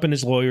Donald Trump and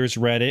his lawyers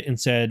read it and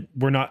said,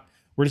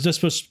 we're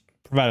just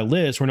provide a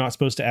list, we're not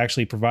supposed to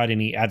actually provide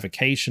any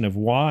advocation of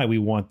why we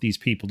want these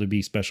people to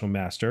be special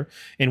master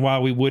and why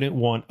we wouldn't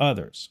want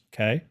others.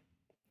 Okay.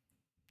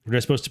 We're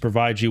just supposed to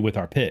provide you with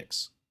our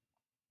picks.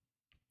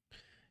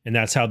 And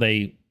that's how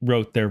they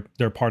wrote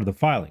their part of the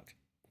filing.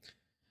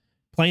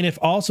 Plaintiff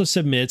also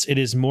submits it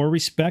is more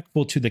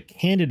respectful to the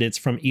candidates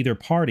from either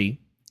party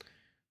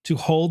to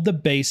hold the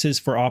basis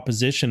for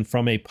opposition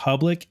from a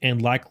public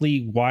and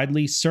likely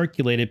widely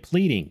circulated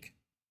pleading.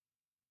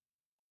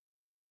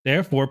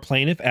 Therefore,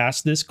 plaintiff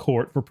asks this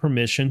court for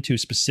permission to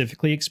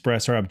specifically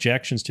express our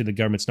objections to the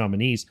government's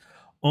nominees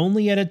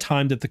only at a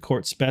time that the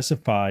court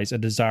specifies a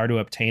desire to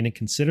obtain and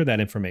consider that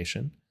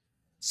information.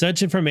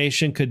 Such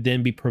information could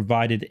then be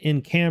provided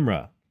in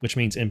camera, which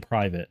means in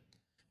private,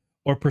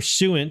 or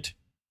pursuant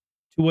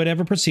to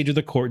whatever procedure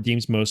the court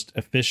deems most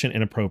efficient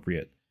and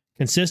appropriate.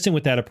 Consistent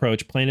with that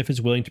approach, plaintiff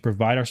is willing to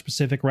provide our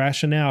specific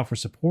rationale for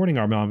supporting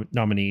our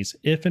nominees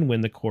if and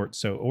when the court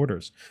so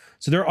orders.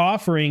 So they're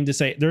offering to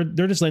say, they're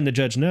just letting the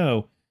judge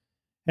know,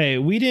 hey,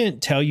 we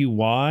didn't tell you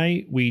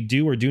why we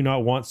do or do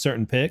not want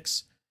certain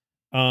picks,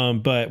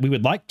 but we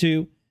would like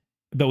to,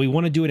 but we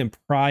want to do it in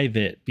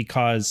private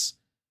because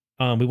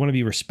we want to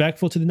be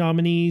respectful to the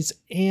nominees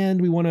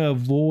and we want to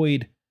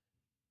avoid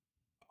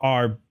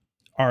our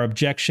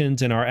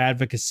objections and our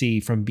advocacy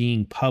from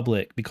being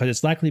public because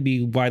it's likely to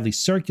be widely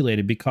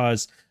circulated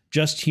because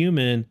Just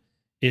Human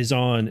is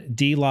on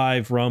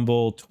DLive,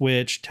 Rumble,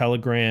 Twitch,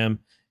 Telegram,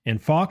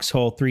 and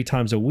Foxhole 3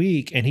 times a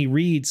week. And he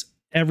reads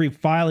every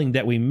filing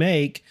that we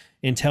make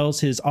and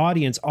tells his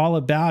audience all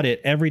about it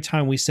every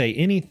time we say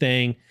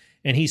anything.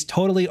 And he's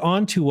totally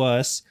onto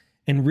us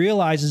and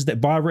realizes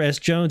that Barbara S.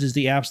 Jones is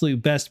the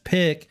absolute best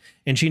pick.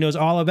 And she knows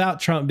all about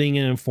Trump being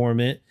an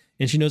informant.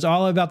 And she knows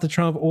all about the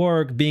Trump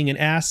org being an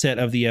asset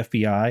of the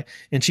FBI.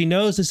 And she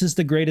knows this is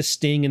the greatest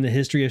sting in the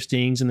history of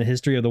stings in the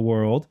history of the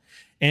world.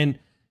 And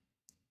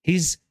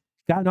he's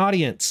got an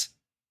audience.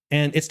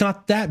 And it's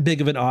not that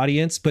big of an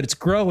audience, but it's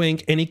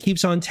growing. And he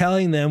keeps on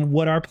telling them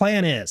what our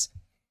plan is.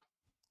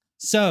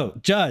 So,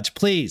 Judge,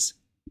 please,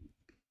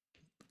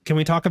 can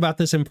we talk about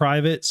this in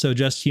private so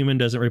Just Human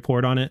doesn't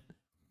report on it?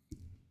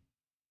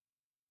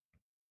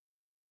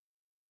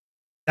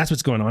 That's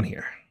what's going on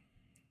here.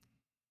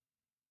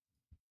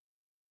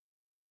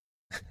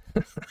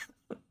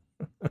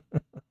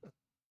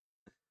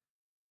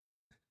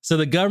 So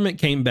the government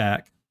came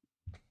back,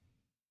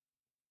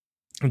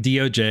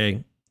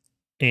 DOJ,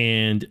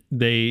 and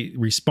they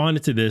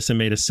responded to this and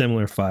made a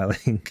similar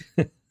filing.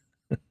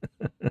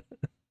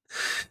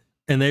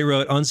 And they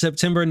wrote, on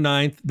September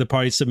 9th, the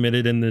parties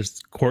submitted in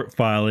this court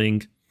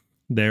filing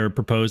their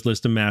proposed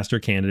list of master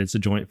candidates, a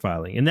joint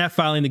filing. In that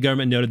filing, the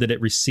government noted that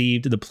it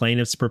received the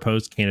plaintiff's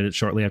proposed candidate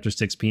shortly after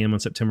 6 p.m. on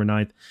September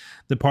 9th.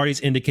 The parties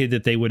indicated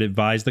that they would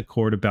advise the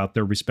court about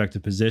their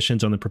respective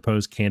positions on the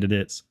proposed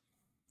candidates.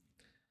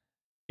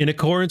 In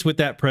accordance with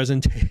that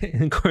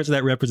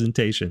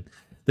representation,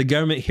 the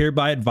government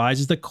hereby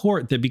advises the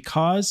court that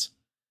because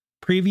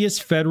previous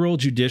federal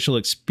judicial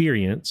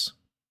experience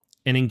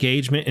and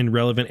engagement in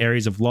relevant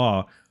areas of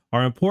law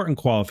are important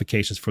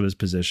qualifications for this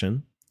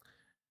position,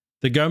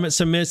 the government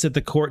submits that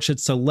the court should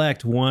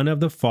select one of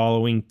the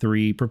following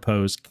 3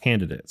 proposed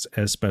candidates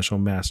as special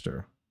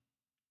master.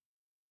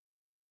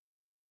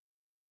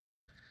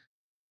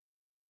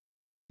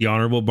 The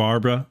Honorable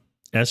Barbara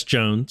S.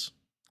 Jones,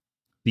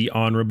 the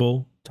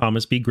Honorable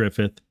Thomas B.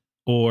 Griffith,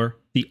 or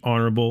the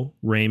Honorable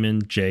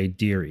Raymond J.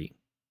 Dearie.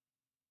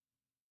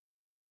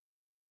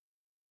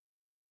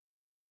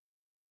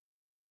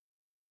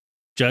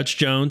 Judge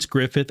Jones,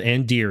 Griffith,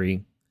 and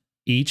Dearie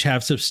each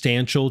have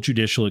substantial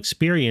judicial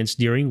experience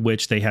during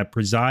which they have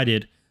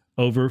presided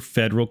over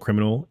federal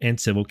criminal and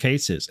civil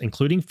cases,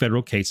 including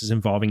federal cases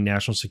involving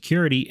national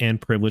security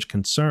and privilege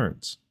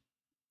concerns.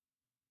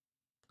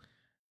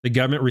 The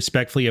government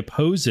respectfully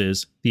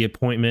opposes the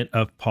appointment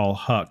of Paul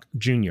Huck,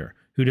 Jr.,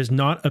 who does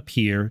not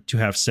appear to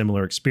have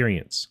similar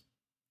experience.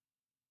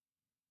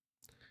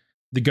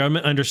 The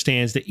government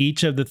understands that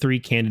each of the 3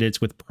 candidates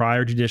with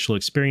prior judicial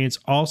experience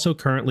also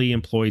currently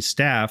employs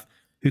staff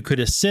who could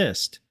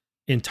assist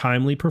in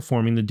timely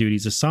performing the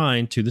duties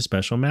assigned to the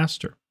special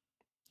master.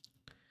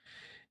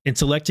 In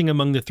selecting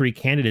among the 3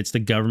 candidates, the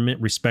government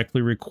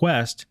respectfully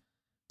requests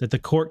that the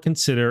court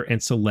consider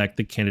and select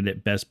the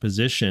candidate best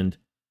positioned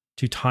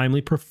to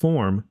timely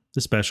perform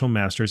the special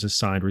master's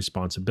assigned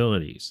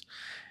responsibilities.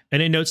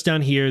 And it notes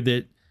down here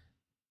that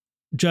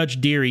Judge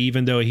Dearie,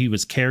 even though he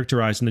was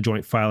characterized in the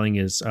joint filing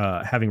as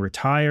having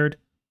retired,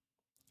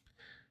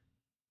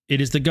 it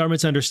is the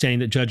government's understanding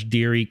that Judge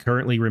Dearie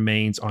currently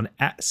remains on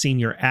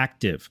senior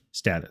active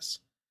status.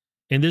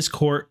 In this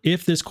court,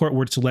 if this court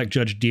were to select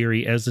Judge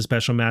Dearie as the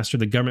special master,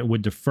 the government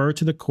would defer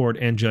to the court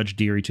and Judge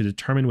Dearie to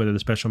determine whether the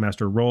special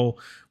master role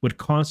would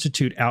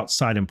constitute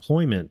outside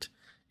employment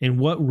and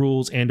what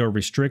rules and or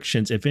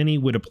restrictions, if any,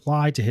 would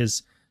apply to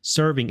his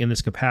serving in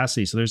this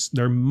capacity. So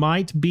there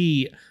might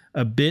be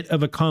a bit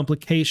of a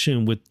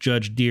complication with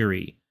Judge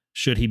Dearie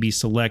should he be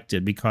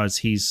selected because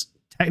he's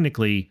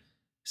technically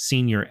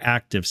senior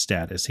active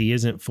status. He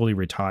isn't fully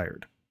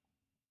retired.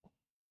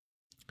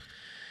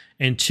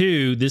 And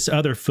two, this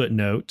other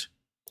footnote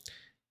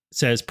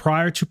says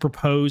prior to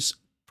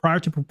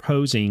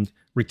proposing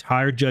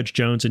retired Judge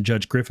Jones and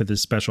Judge Griffith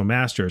as special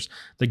masters,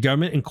 the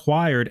government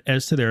inquired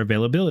as to their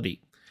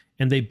availability,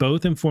 and they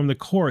both informed the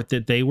court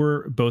that they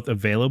were both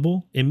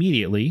available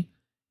immediately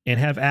and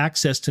have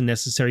access to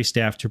necessary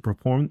staff to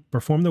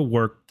perform the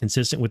work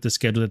consistent with the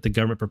schedule that the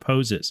government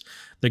proposes.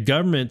 The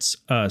government's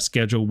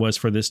schedule was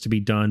for this to be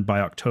done by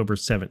October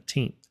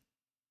 17th.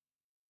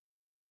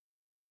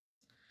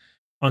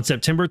 On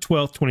September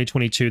 12th,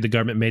 2022, the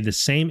government made the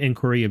same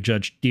inquiry of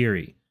Judge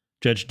Deary.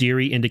 Judge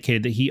Deary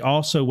indicated that he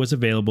also was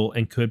available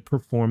and could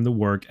perform the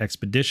work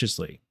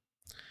expeditiously.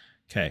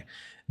 Okay.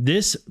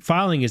 This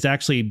filing is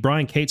actually,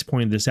 Brian Cates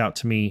pointed this out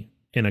to me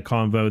in a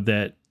convo,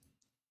 that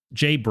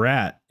Jay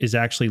Bratt is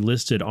actually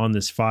listed on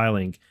this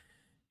filing,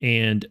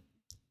 and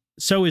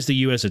so is the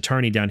U.S.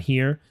 attorney down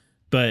here.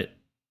 But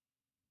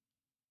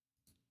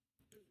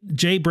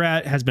Jay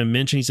Bratt has been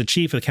mentioned. He's the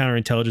chief of the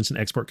Counterintelligence and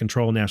Export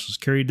Control National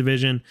Security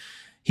Division.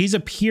 He's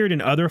appeared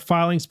in other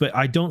filings, but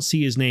I don't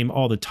see his name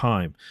all the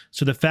time.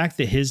 So the fact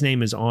that his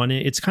name is on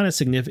it, it's kind of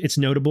significant. It's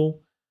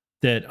notable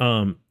that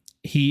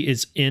he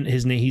is in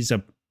his name. He's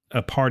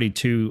a party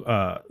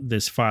to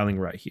this filing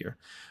right here.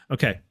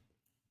 Okay.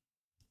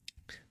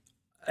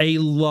 A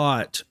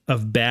lot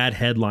of bad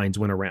headlines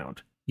went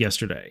around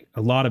yesterday.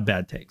 A lot of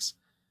bad takes.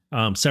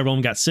 Several of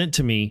them got sent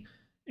to me,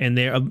 and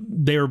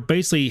they're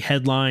basically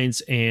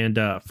headlines and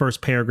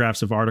first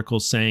paragraphs of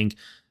articles saying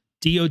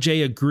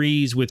DOJ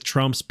agrees with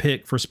Trump's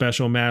pick for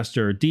special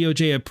master.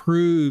 DOJ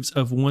approves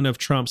of one of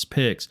Trump's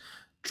picks.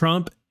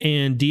 Trump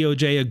and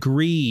DOJ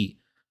agree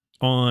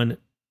on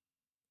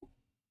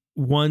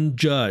one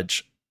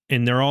judge,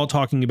 and they're all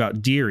talking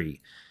about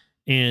Deary.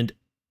 And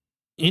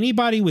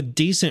anybody with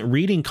decent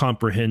reading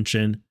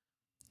comprehension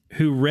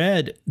who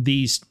read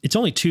these, it's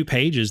only 2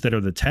 pages that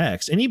are the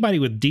text. Anybody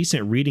with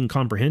decent reading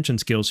comprehension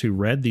skills who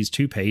read these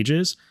 2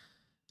 pages,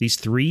 these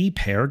 3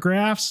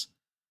 paragraphs,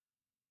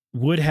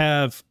 would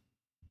have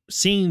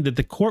seen that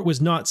the court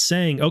was not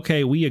saying,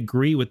 okay, we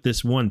agree with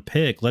this one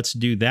pick, let's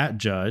do that,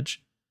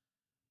 judge.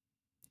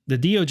 The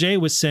DOJ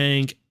was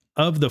saying,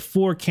 of the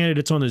 4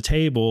 candidates on the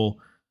table,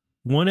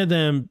 one of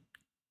them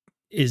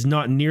is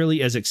not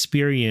nearly as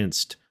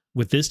experienced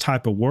with this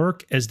type of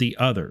work as the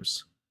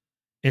others.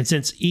 And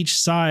since each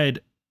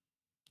side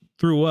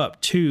threw up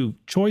 2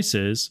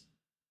 choices,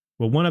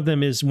 well, one of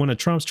them is one of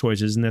Trump's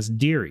choices, and that's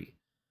Deary.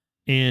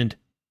 And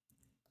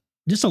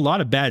just a lot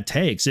of bad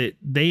takes.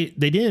 They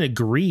didn't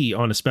agree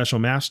on a special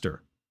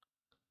master.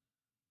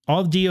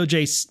 All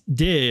DOJ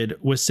did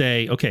was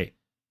say, okay,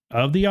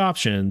 of the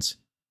options,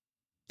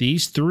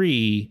 these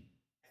 3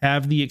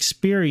 have the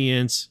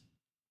experience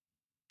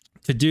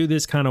to do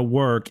this kind of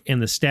work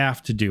and the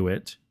staff to do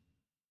it.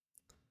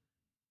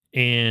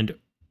 And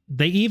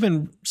they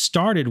even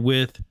started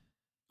with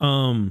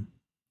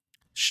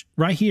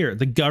right here,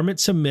 the government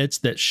submits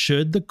that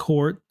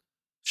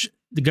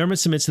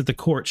the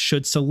court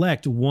should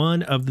select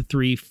one of the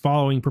 3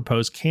 following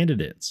proposed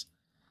candidates.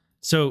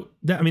 So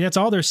that's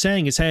all they're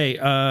saying is, hey,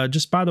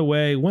 just by the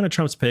way, one of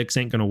Trump's picks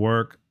ain't going to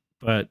work,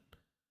 but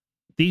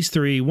these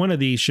 3, one of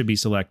these should be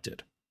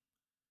selected.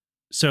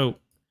 So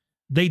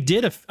they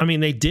did,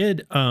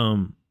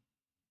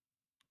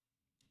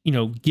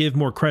 give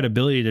more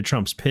credibility to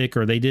Trump's pick,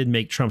 or they did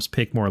make Trump's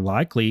pick more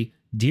likely,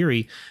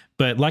 Deary.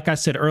 But like I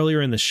said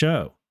earlier in the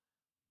show,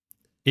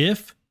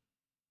 if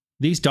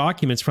these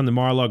documents from the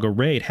Mar-a-Lago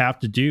raid have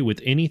to do with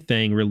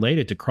anything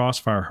related to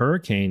Crossfire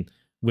Hurricane,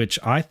 which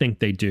I think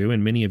they do,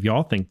 and many of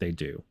y'all think they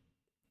do,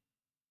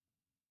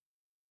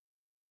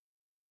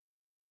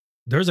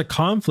 there's a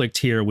conflict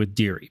here with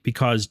Deary,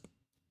 because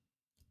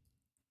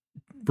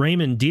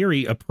Raymond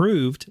Deary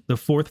approved the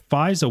 4th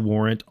FISA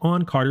warrant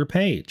on Carter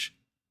Page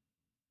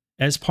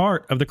as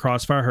part of the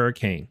Crossfire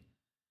Hurricane,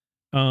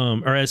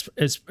 or as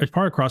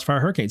part of Crossfire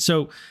Hurricane.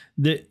 So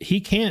he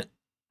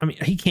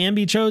can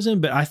be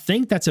chosen, but I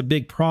think that's a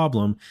big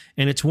problem,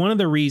 and it's one of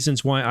the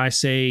reasons why I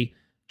say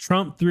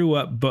Trump threw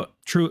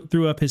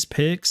up his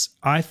picks,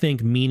 I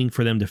think, meaning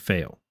for them to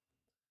fail.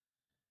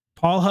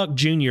 Paul Huck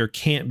Jr.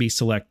 can't be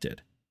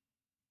selected.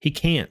 He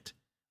can't.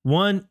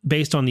 1,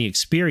 based on the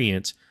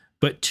experience,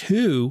 but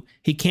 2,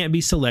 he can't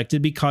be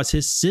selected because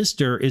his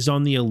sister is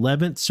on the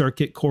 11th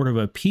Circuit Court of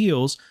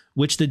Appeals,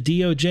 which the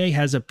DOJ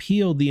has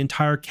appealed the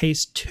entire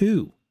case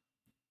to.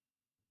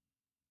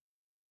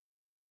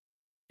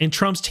 And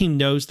Trump's team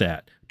knows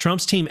that.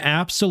 Trump's team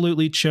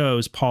absolutely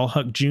chose Paul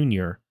Huck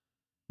Jr.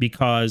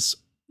 because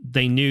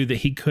they knew that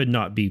he could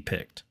not be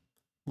picked,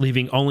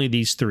 leaving only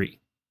these 3.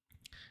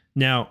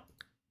 Now,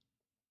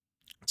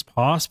 it's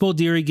possible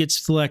Deary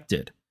gets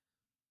selected.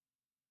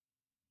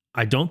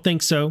 I don't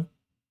think so.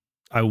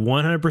 I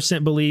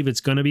 100% believe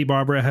it's going to be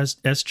Barbara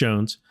S.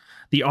 Jones.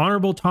 The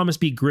Honorable Thomas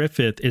B.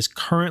 Griffith is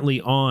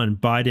currently on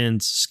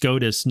Biden's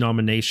SCOTUS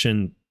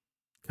nomination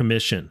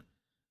commission,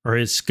 or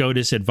his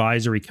SCOTUS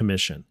advisory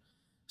commission.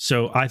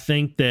 So I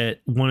think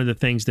that one of the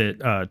things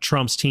that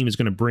Trump's team is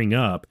going to bring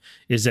up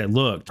is that,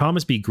 look,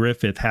 Thomas B.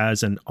 Griffith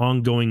has an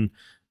ongoing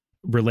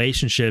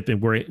relationship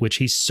in which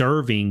he's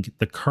serving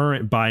the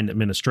current Biden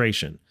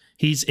administration.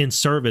 He's in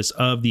service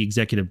of the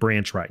executive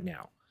branch right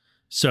now.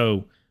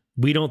 So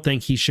we don't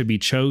think he should be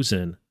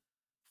chosen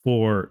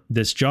for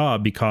this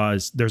job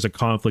because there's a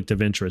conflict of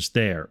interest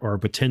there, or a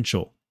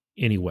potential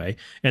anyway.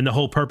 And the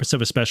whole purpose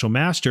of a special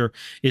master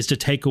is to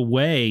take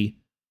away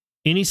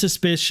any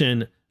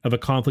suspicion of a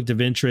conflict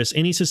of interest,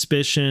 any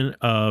suspicion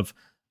of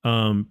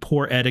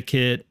poor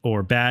etiquette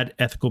or bad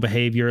ethical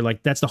behavior.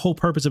 Like, that's the whole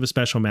purpose of a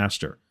special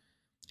master,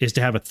 is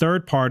to have a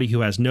third party who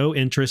has no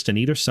interest in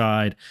either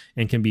side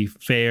and can be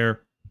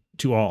fair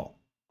to all.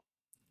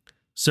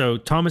 So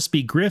Thomas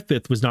B.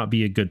 Griffith was not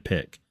be a good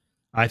pick.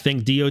 I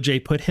think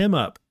DOJ put him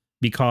up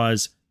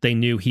because they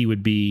knew he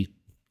would be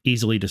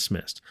easily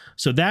dismissed.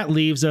 So that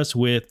leaves us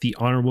with the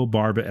Honorable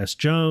Barbara S.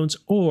 Jones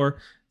or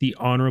the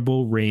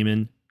Honorable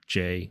Raymond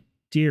J.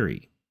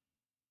 Dearie.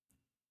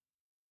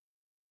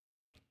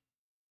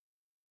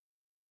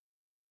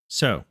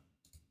 So,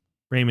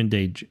 Raymond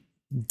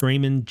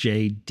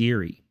J.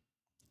 Dearie.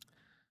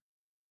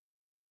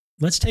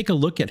 Let's take a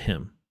look at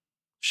him,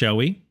 shall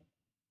we?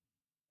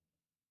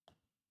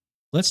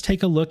 Let's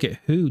take a look at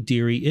who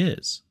Dearie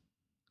is.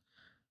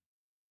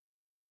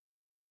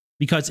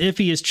 Because if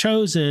he is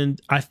chosen,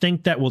 I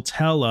think that will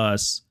tell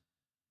us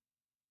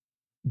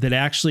that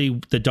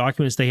actually the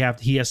documents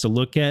he has to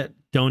look at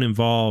don't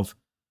involve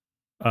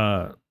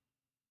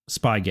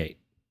Spygate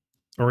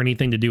or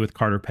anything to do with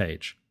Carter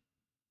Page.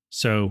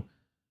 So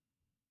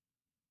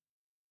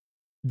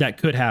that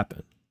could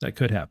happen. That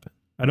could happen.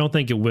 I don't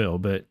think it will,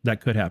 but that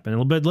could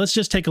happen. But let's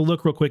just take a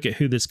look real quick at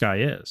who this guy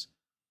is.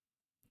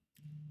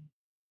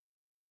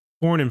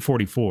 Born in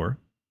 1944.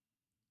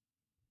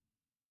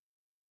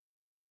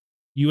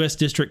 U.S.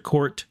 District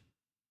Court,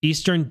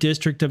 Eastern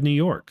District of New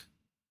York.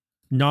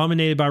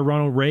 Nominated by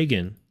Ronald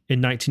Reagan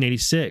in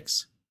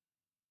 1986.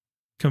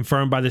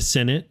 Confirmed by the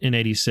Senate in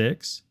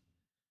 1986.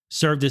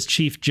 Served as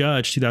Chief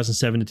Judge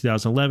 2007 to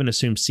 2011.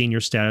 Assumed senior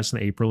status in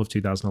April of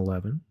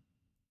 2011.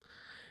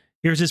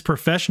 Here's his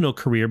professional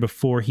career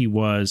before he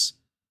was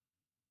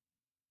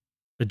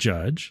a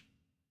judge.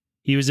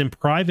 He was in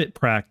private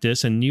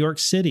practice in New York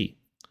City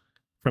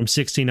from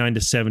 1969 to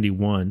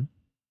 1971.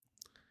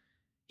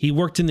 He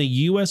worked in the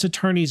U.S.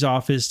 Attorney's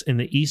Office in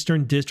the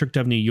Eastern District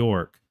of New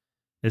York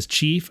as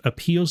Chief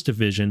Appeals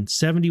Division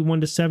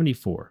 1971 to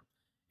 1974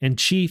 and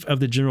Chief of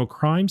the General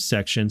Crimes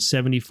Section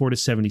 1974 to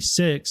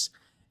 1976,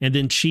 and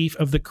then Chief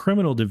of the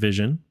Criminal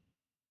Division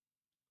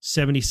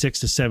 1976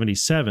 to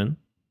 1977.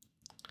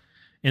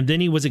 And then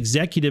he was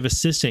Executive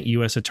Assistant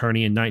U.S.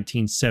 Attorney in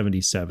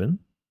 1977.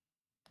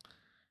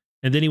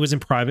 And then he was in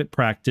private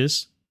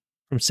practice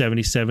from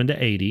 1977 to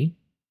 1980.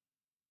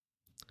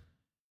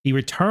 He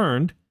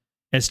returned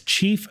as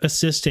Chief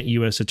Assistant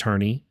U.S.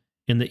 Attorney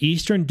in the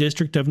Eastern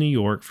District of New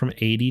York from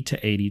 1980 to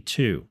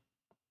 1982.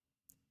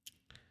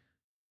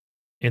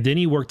 And then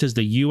he worked as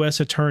the U.S.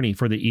 Attorney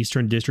for the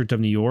Eastern District of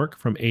New York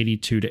from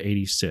 1982 to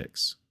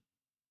 1986.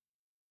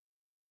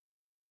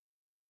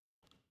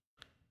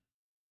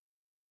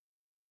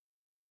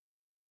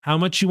 How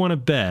much you want to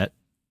bet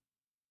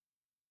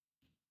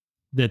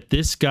that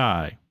this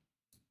guy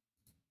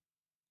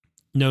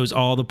knows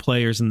all the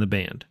players in the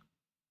band?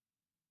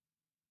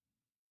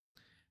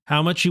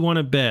 How much you want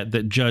to bet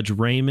that Judge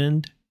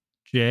Raymond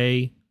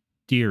J.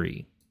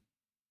 Dearie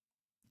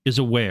is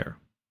aware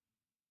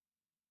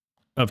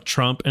of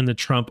Trump and the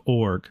Trump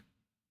org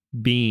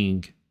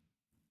being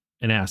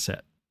an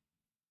asset?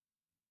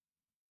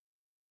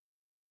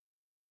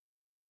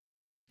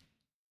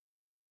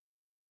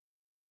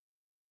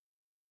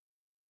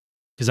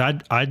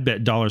 Because I'd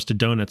bet dollars to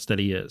donuts that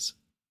he is.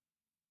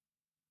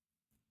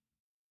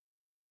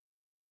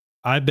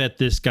 I bet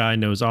this guy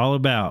knows all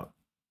about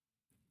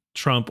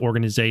Trump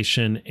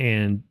organization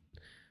and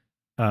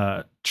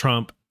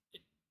Trump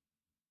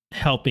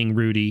helping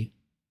Rudy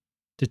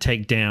to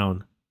take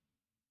down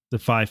the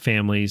five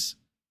families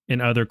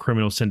and other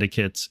criminal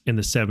syndicates in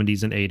the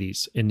 70s and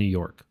 80s in New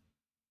York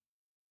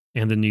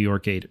and the New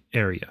York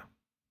area.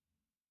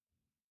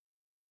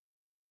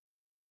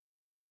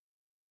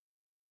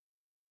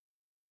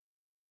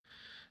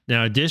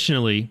 Now,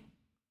 additionally,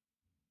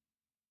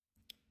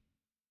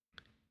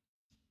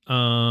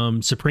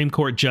 Supreme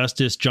Court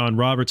Justice John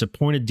Roberts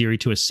appointed Dearie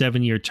to a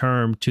 7-year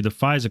term to the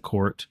FISA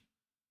court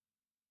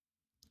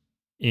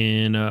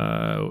in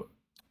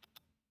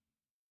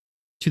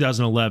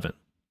 2011.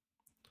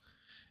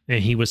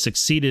 And he was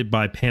succeeded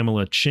by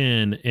Pamela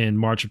Chin in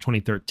March of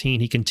 2013.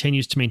 He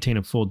continues to maintain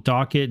a full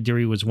docket.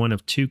 Dearie was one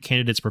of 2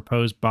 candidates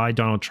proposed by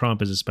Donald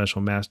Trump as a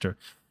special master.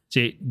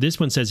 See, this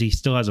one says he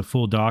still has a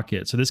full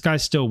docket. So this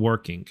guy's still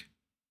working.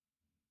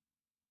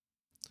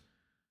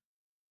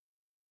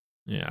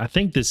 Yeah, I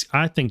think this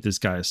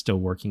guy is still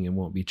working and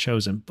won't be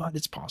chosen, but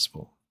it's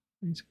possible.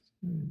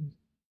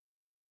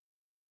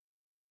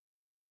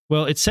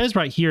 Well, it says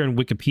right here in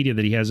Wikipedia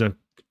that he has a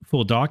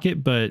full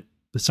docket, but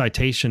the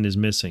citation is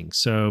missing.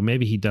 So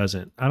maybe he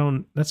doesn't.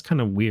 That's kind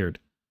of weird.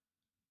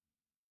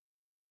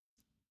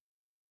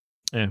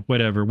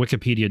 Whatever.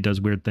 Wikipedia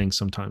does weird things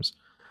sometimes.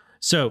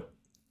 So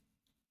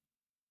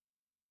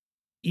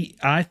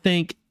I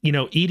think,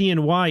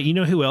 EDNY, you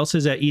know who else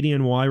is at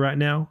EDNY right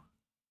now?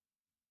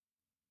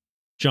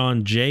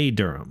 John J.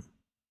 Durham.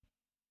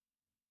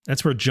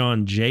 That's where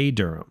John J.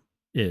 Durham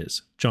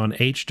is. John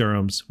H.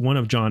 Durham's, one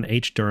of John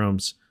H.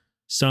 Durham's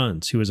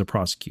sons, who is a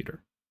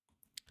prosecutor.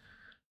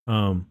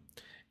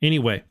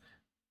 Anyway,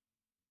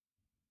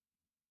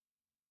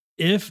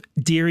 if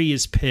Deary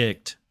is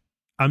picked,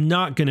 I'm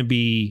not going to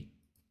be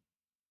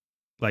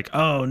like,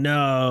 oh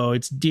no,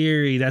 it's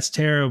Deary, that's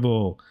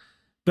terrible.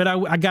 But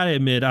I gotta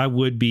admit, I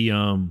would be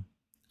a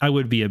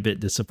bit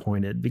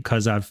disappointed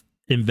because I've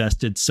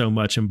invested so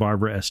much in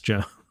Barbara S.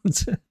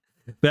 Jones.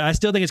 But I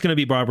still think it's going to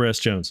be Barbara S.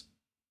 Jones.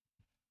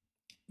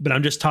 But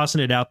I'm just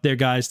tossing it out there,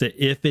 guys, that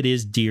if it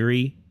is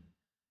Deary,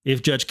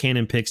 if Judge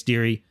Cannon picks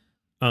Deary,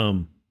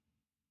 all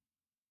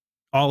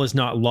is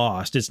not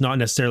lost. It's not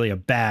necessarily a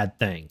bad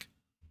thing.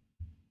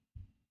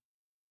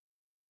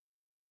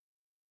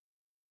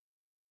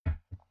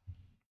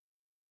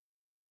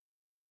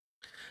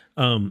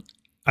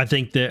 I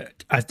think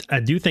that I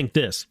do think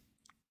this.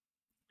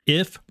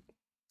 If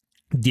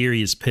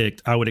Deary is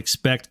picked, I would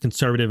expect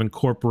Conservative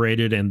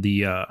Incorporated and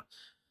the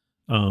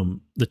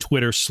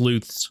Twitter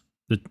sleuths,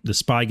 the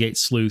Spygate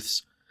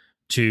sleuths,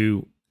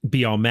 to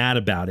be all mad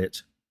about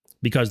it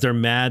because they're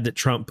mad that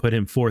Trump put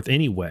him forth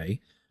anyway.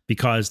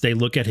 Because they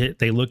look at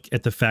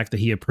the fact that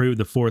he approved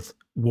the fourth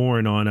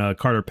warrant on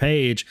Carter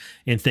Page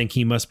and think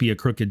he must be a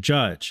crooked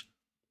judge,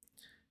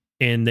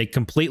 and they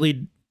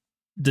completely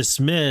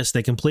dismiss,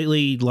 they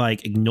completely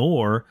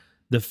ignore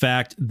the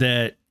fact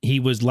that he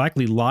was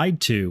likely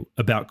lied to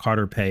about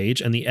Carter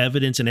Page and the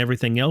evidence and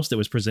everything else that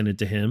was presented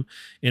to him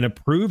in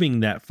approving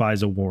that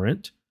FISA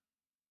warrant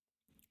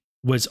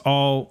was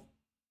all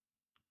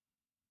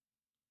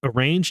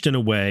arranged in a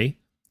way,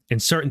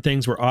 and certain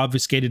things were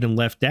obfuscated and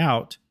left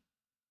out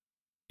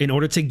in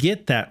order to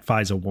get that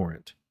FISA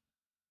warrant.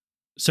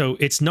 So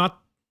it's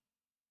not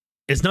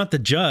the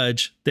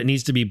judge that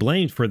needs to be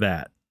blamed for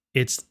that.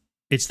 It's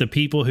the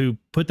people who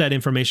put that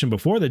information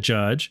before the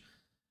judge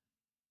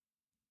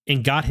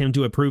and got him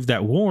to approve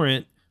that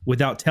warrant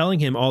without telling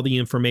him all the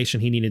information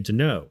he needed to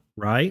know,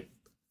 right?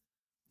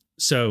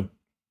 So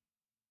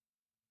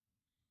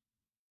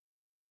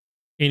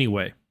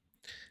anyway,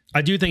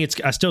 I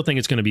still think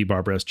it's going to be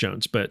Barbara S.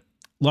 Jones, but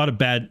a lot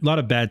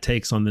of bad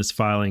takes on this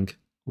filing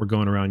were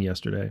going around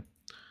yesterday.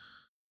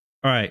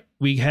 All right,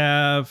 we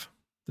have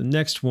the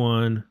next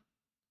one.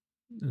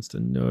 That's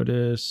the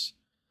notice.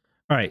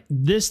 All right,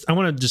 I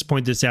want to just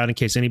point this out in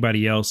case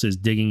anybody else is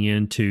digging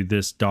into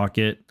this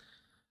docket.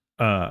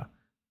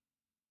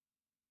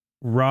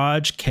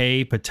 Raj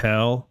K.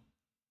 Patel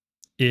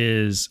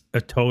is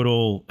a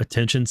total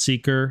attention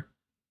seeker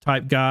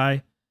type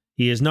guy.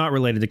 He is not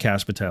related to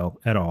Kash Patel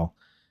at all.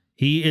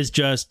 He is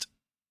just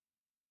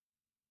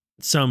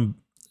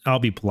I'll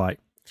be polite.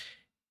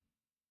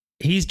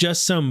 He's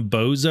just some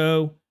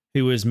bozo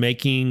who is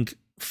making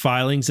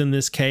filings in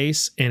this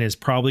case and is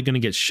probably going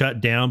to get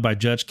shut down by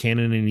Judge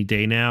Cannon any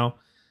day now.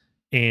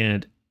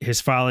 And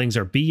his filings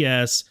are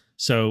BS.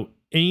 So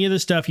any of the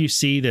stuff you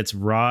see that's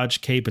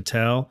Raj K.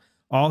 Patel,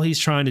 all he's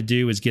trying to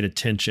do is get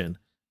attention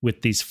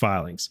with these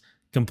filings.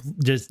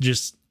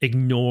 Just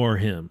ignore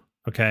him.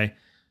 Okay.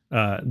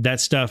 That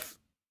stuff,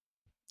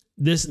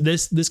 this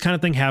kind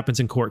of thing happens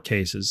in court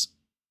cases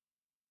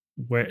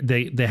where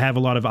they have a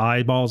lot of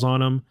eyeballs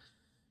on them.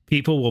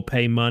 People will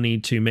pay money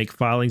to make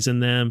filings in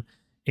them,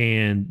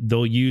 and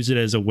they'll use it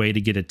as a way to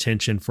get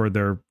attention for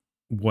their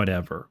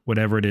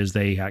whatever it is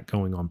they had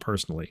going on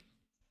personally.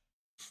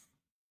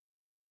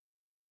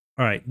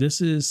 All right, this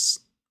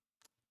is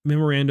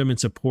memorandum in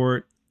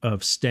support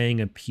of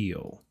staying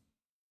appeal.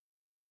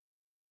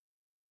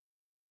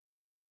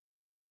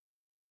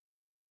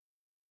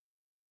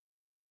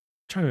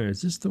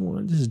 Is this the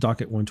one? This is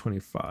docket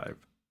 125.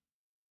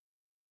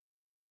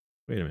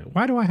 Wait a minute.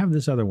 Why do I have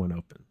this other one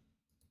open?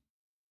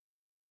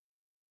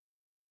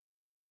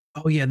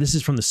 Oh, yeah, this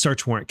is from the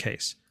search warrant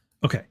case.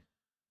 Okay.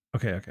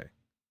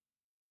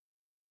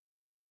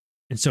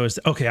 And so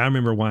I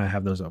remember why I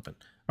have those open.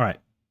 All right.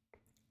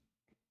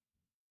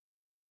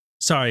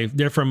 Sorry,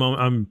 there for a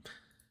moment.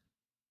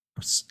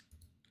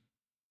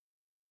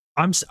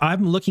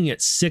 I'm looking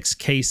at 6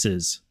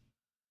 cases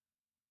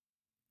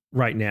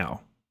right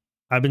now.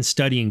 I've been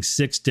studying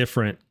 6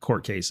 different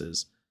court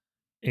cases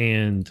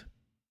and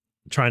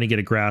trying to get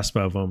a grasp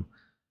of them.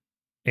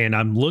 And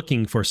I'm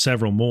looking for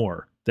several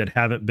more that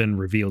haven't been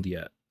revealed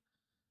yet.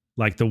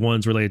 Like the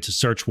ones related to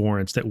search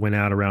warrants that went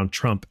out around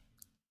Trump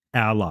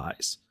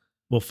allies.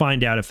 We'll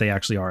find out if they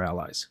actually are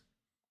allies.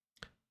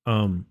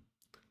 All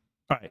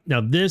right. Now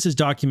this is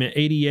document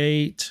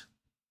 88.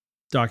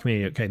 Document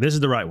 88. Okay, this is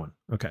the right one.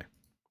 Okay.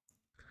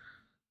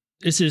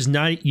 This is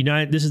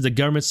This is the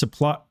government's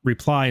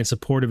reply in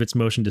support of its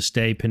motion to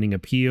stay pending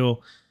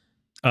appeal.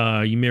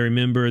 You may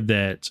remember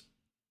that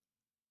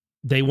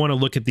they want to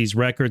look at these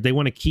records. They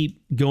want to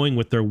keep going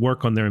with their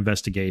work on their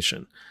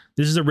investigation.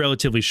 This is a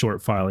relatively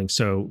short filing,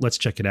 so let's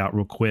check it out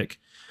real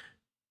quick.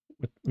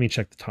 Let me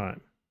check the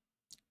time.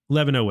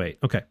 11:08.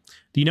 Okay.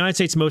 The United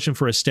States motion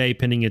for a stay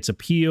pending its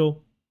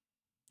appeal,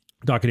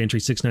 docket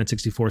entry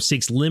 6964,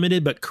 seeks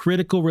limited but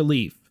critical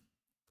relief.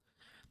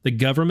 the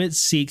government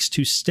seeks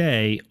to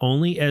stay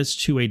only as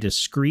to a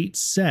discrete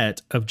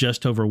set of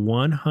just over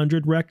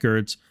 100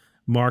 records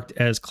marked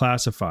as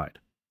classified.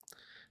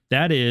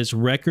 That is,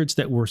 records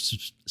that were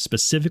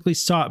specifically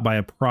sought by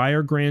a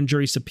prior grand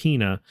jury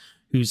subpoena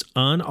whose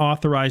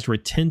unauthorized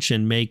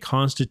retention may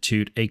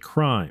constitute a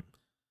crime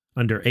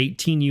under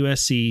 18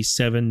 U.S.C.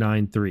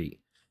 793,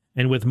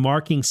 and with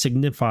markings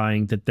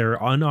signifying that their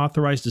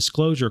unauthorized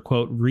disclosure,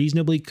 quote,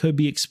 reasonably could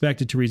be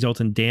expected to result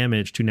in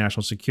damage to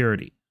national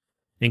security,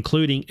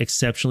 including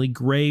exceptionally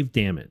grave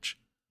damage.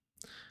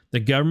 The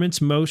government's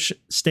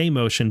stay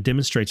motion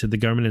demonstrates that the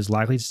government is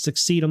likely to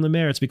succeed on the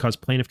merits because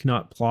plaintiff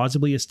cannot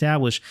plausibly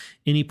establish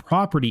any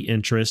property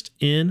interest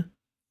in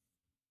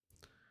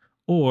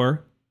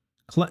or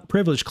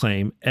privilege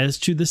claim as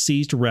to the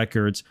seized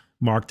records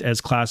marked as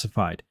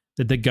classified,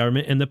 that the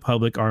government and the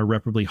public are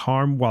irreparably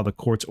harmed while the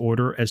court's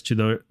order as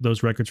to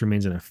those records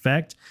remains in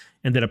effect,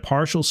 and that a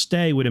partial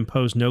stay would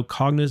impose no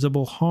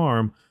cognizable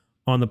harm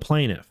on the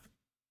plaintiff.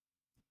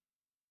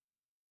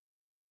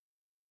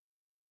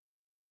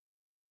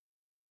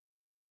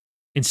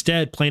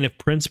 Instead, plaintiff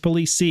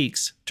principally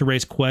seeks to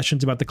raise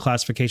questions about the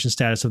classification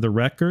status of the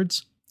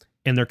records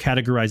and their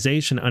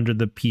categorization under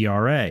the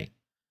PRA.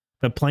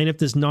 But plaintiff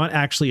does not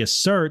actually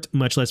assert,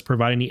 much less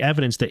provide any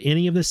evidence, that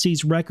any of the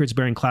seized records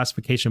bearing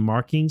classification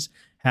markings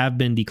have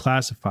been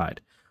declassified.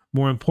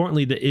 More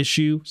importantly, the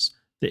issues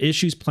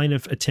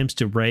plaintiff attempts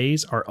to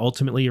raise are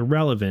ultimately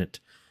irrelevant.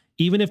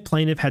 Even if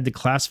plaintiff had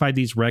declassified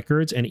these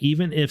records, and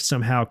even if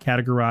somehow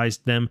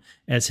categorized them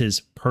as his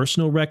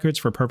personal records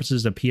for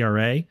purposes of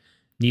PRA,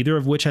 neither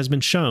of which has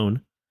been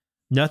shown,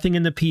 nothing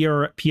in the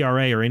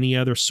PRA or any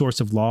other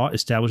source of law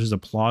establishes a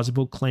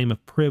plausible claim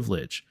of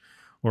privilege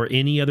or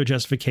any other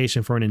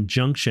justification for an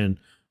injunction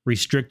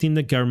restricting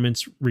the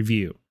government's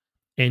review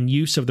and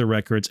use of the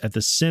records at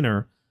the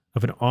center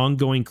of an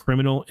ongoing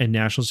criminal and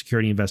national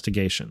security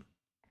investigation.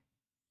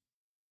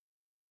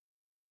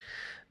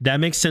 That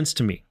makes sense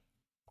to me.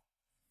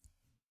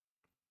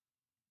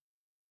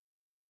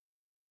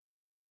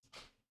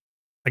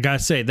 I gotta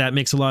say, that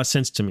makes a lot of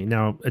sense to me.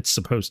 Now, it's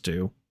supposed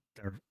to.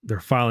 They're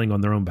filing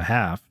on their own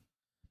behalf,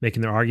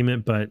 making their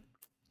argument, but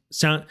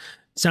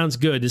sounds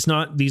good.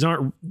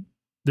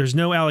 There's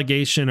no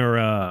allegation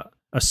or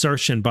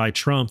assertion by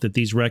Trump that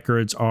these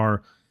records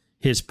are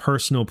his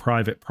personal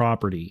private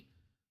property.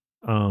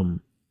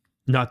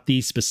 Not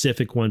these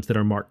specific ones that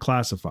are marked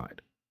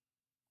classified.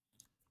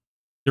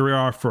 There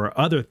are for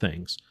other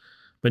things,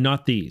 but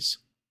not these.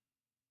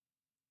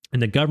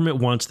 And the government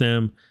wants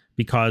them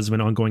because of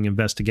an ongoing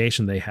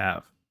investigation they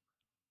have.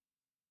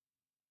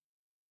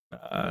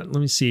 Let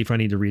me see if I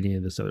need to read any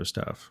of this other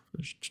stuff.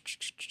 The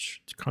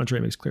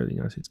contract makes clear the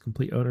United States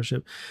complete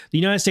ownership. The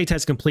United States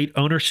has complete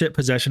ownership,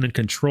 possession, and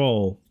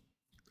control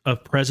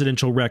of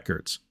presidential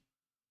records.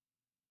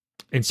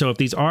 And so if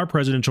these are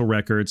presidential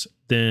records,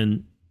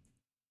 then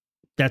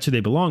that's who they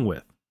belong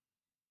with.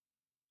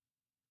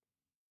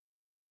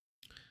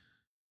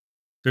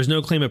 There's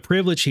no claim of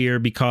privilege here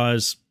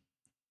because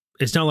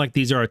it's not like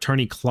these are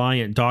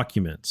attorney-client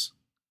documents.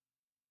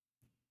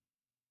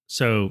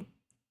 So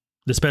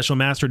the special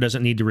master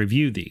doesn't need to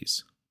review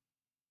these.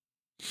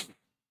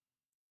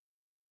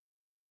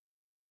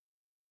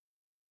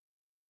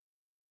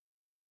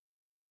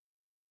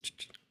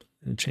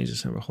 And change the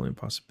center of holding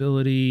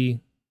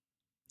possibility.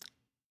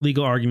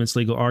 Legal arguments.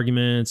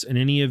 In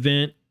any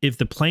event, if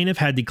the plaintiff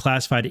had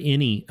declassified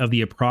any of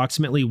the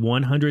approximately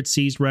 100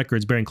 seized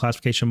records bearing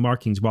classification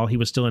markings while he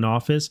was still in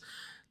office,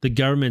 the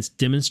government's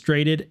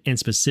demonstrated and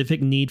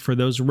specific need for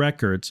those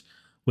records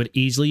would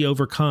easily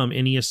overcome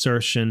any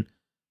asserted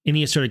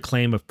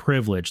claim of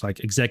privilege, like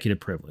executive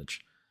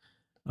privilege.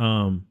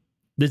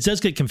 This does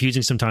get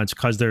confusing sometimes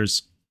because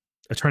there's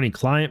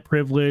attorney-client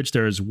privilege,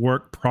 there's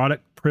work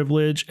product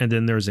privilege, and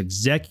then there's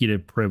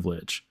executive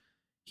privilege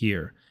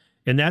here.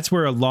 And that's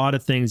where a lot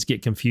of things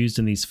get confused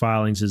in these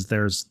filings, is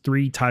there's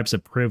three types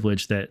of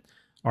privilege that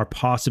are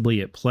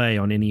possibly at play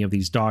on any of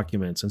these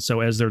documents. And so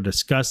as they're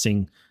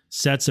discussing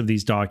sets of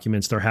these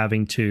documents, they're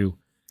having to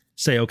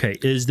say, okay,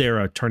 is there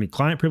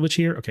attorney-client privilege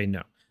here? Okay,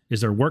 no.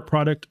 Is there work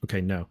product?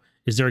 Okay, no.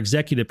 Is there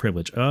executive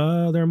privilege?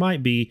 There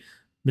might be.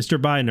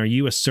 Mr. Biden, are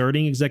you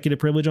asserting executive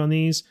privilege on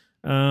these?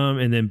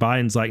 And then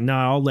Biden's like,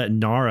 nah, I'll let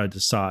NARA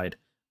decide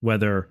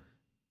whether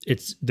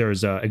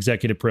there's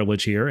executive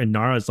privilege here. And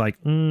NARA's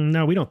like,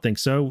 no, we don't think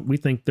so. We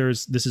think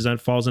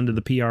falls under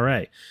the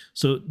PRA.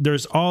 So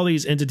there's all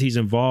these entities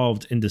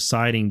involved in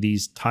deciding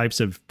these types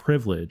of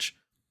privilege.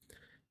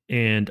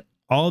 And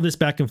all of this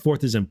back and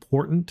forth is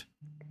important,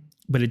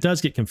 but it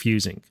does get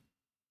confusing.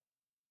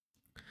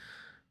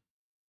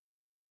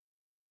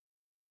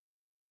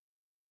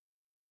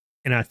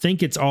 And I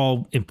think it's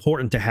all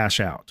important to hash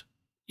out,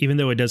 even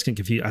though it does get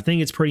confused. I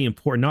think it's pretty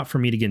important, not for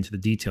me to get into the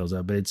details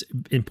of, but it's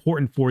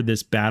important for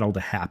this battle to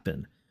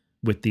happen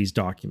with these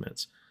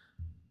documents.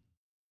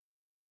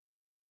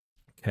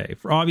 Okay,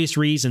 for obvious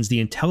reasons, the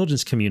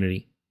intelligence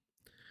community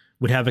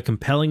would have a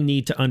compelling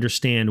need to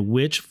understand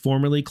which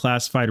formerly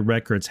classified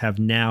records have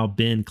now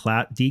been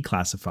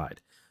declassified,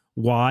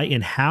 why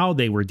and how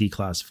they were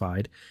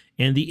declassified,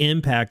 and the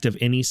impact of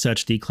any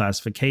such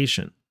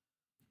declassification,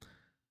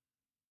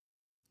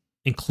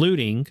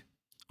 including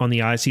on the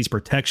IC's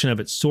protection of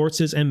its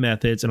sources and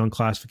methods and on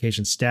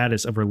classification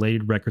status of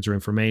related records or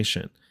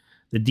information.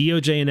 The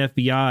DOJ and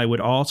FBI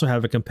would also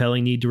have a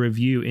compelling need to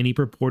review any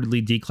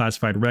purportedly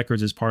declassified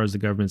records as part of the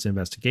government's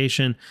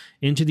investigation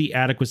into the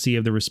adequacy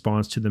of the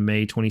response to the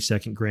May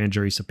 22nd grand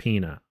jury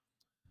subpoena.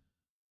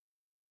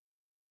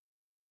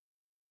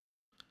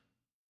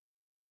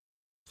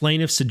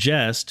 Plaintiffs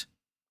suggest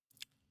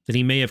that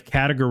he may have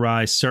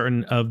categorized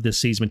certain of the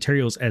seized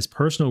materials as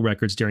personal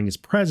records during his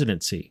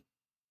presidency.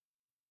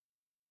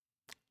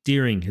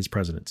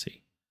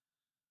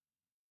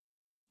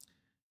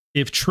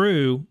 If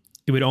true,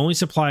 it would only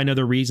supply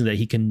another reason that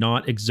he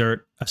cannot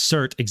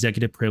assert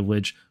executive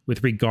privilege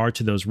with regard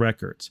to those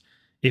records.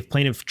 If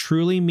plaintiff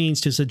truly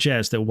means to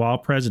suggest that while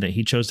president,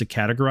 he chose to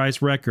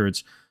categorize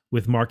records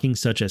with markings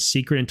such as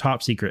secret and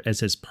top secret as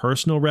his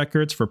personal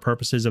records for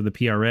purposes of the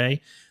PRA,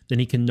 then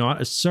he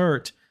cannot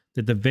assert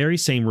that the very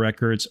same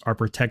records are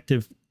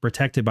protected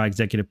by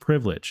executive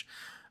privilege.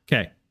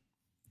 Okay.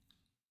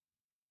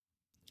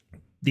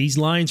 These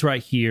lines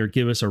right here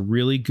give us a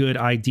really good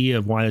idea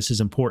of why this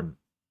is important.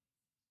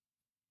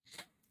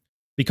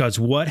 Because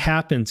what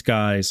happens,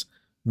 guys,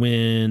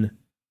 when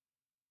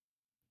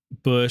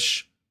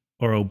Bush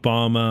or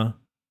Obama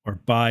or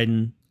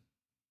Biden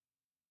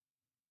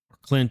or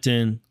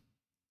Clinton,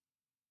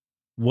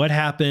 what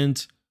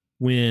happens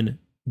when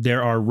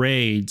there are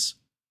raids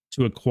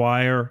to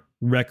acquire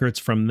records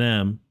from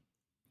them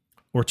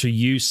or to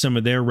use some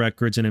of their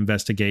records in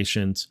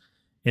investigations,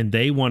 and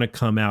they want to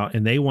come out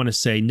and they want to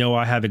say, no,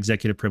 I have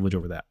executive privilege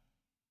over that.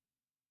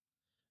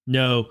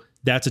 No,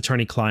 that's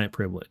attorney-client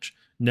privilege.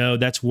 No,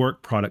 that's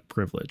work product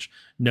privilege.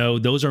 No,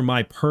 those are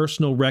my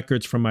personal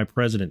records from my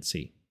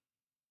presidency.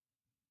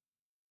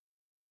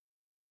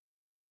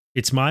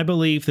 It's my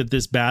belief that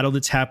this battle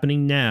that's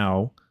happening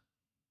now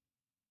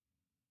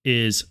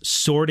is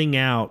sorting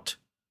out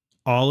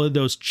all of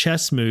those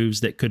chess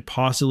moves that could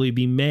possibly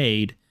be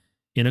made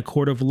in a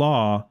court of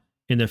law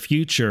in the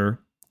future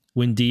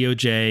when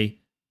DOJ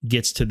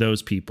gets to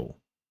those people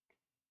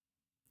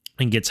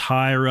and gets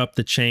higher up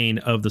the chain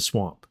of the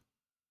swamp.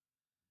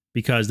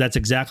 Because that's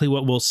exactly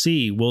what we'll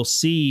see. We'll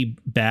see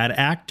bad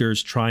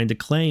actors trying to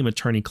claim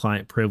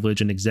attorney-client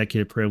privilege and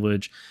executive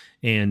privilege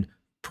and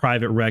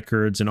private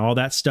records and all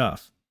that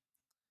stuff.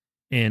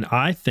 And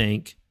I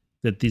think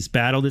that this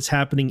battle that's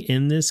happening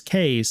in this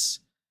case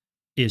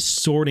is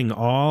sorting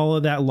all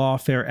of that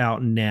lawfare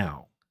out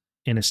now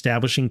and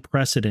establishing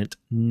precedent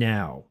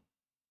now,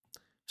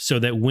 so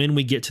that when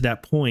we get to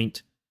that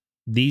point,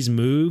 these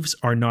moves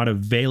are not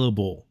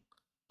available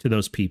to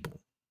those people.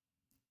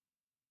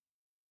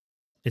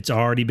 It's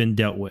already been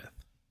dealt with.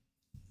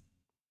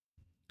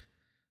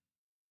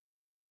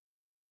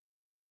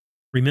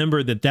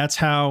 Remember that that's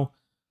how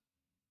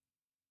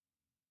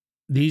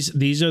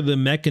these are the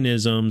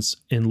mechanisms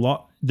in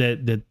law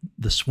that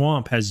the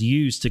swamp has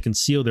used to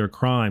conceal their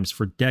crimes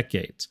for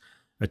decades.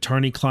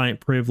 Attorney-client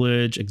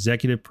privilege,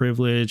 executive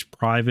privilege,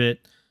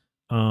 private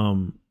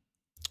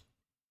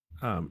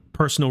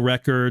personal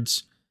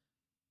records.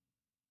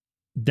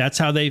 That's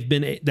how they've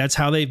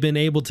been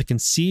able to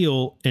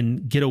conceal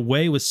and get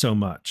away with so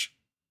much,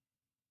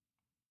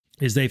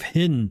 is they've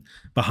hidden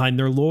behind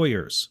their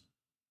lawyers.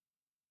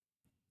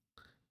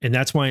 And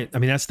that's why, I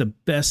mean, that's the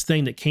best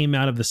thing that came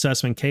out of the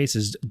Sussman case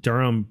is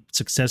Durham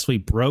successfully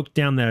broke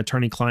down that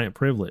attorney-client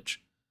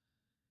privilege.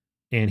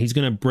 And he's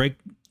going to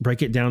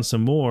break it down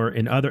some more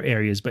in other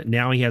areas, but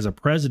now he has a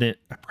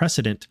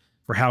precedent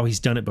for how he's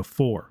done it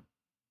before.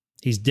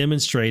 He's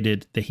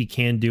demonstrated that he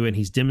can do it, and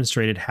he's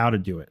demonstrated how to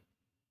do it.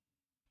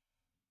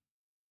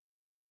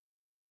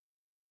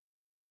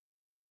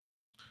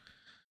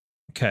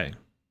 Okay.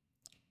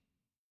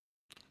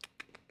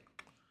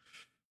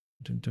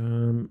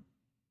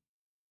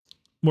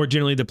 More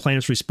generally, the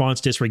plaintiff's response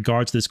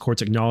disregards this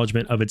court's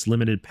acknowledgement of its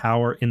limited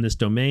power in this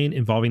domain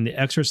involving the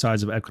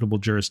exercise of equitable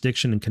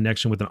jurisdiction in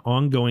connection with an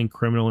ongoing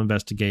criminal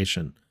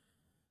investigation.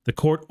 The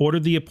court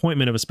ordered the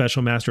appointment of a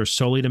special master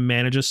solely to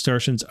manage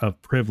assertions of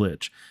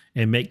privilege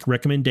and make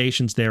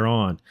recommendations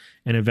thereon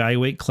and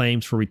evaluate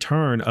claims for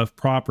return of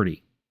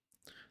property.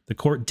 The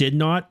court did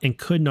not and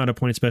could not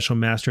appoint a special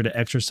master to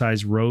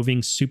exercise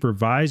roving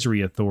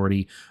supervisory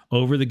authority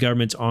over the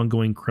government's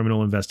ongoing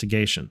criminal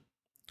investigation,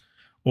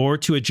 or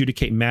to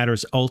adjudicate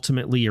matters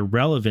ultimately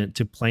irrelevant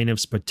to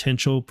plaintiff's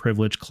potential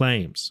privilege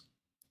claims,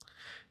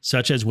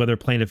 such as whether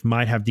plaintiff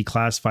might have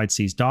declassified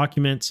seized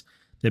documents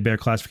that bear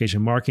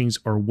classification markings,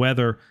 or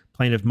whether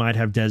plaintiff might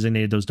have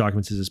designated those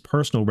documents as his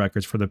personal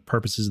records for the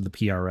purposes of the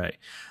PRA.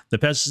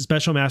 The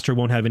special master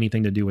won't have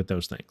anything to do with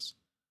those things.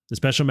 The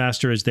special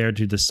master is there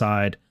to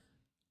decide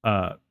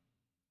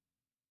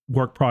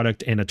work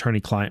product and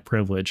attorney-client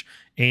privilege,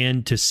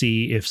 and to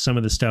see if some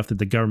of the stuff that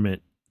the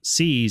government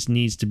sees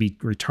needs to be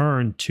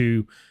returned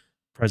to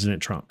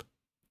President Trump.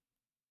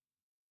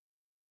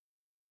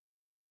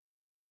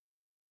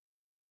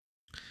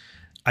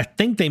 I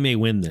think they may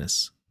win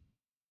this.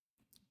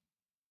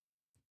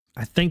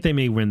 I think they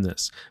may win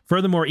this.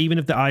 Furthermore, even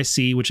if the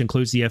IC, which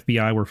includes the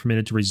FBI, were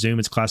permitted to resume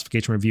its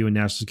classification review and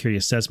national security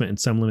assessment in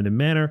some limited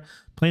manner,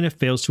 plaintiff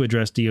fails to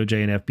address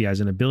DOJ and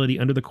FBI's inability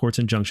under the court's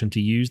injunction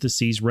to use the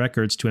seized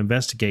records to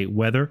investigate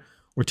whether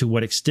or to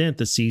what extent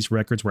the seized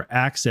records were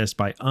accessed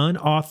by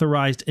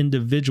unauthorized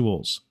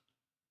individuals,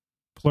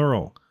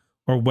 plural,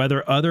 or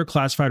whether other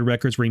classified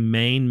records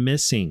remain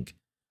missing.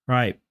 All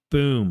right,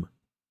 boom,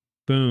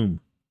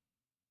 boom.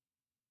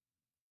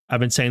 I've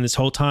been saying this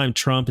whole time,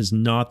 Trump is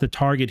not the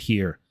target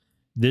here.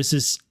 This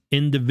is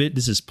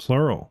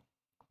plural.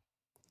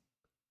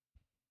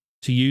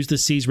 To use the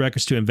seized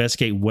records to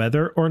investigate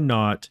whether or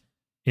not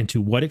and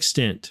to what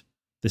extent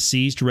the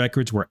seized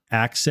records were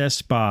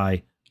accessed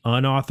by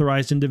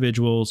unauthorized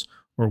individuals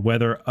or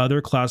whether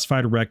other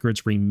classified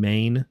records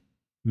remain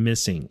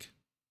missing.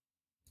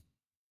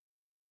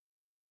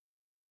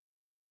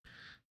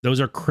 Those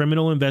are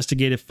criminal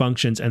investigative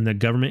functions, and the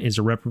government is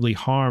irreparably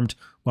harmed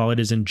while it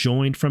is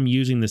enjoined from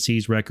using the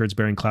seized records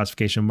bearing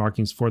classification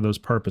markings for those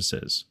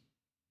purposes.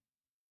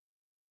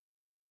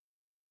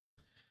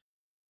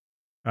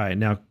 All right,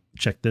 now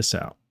check this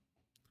out.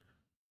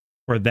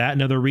 For that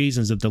and other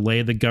reasons, the delay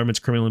of the government's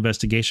criminal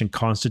investigation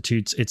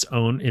constitutes its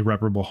own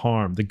irreparable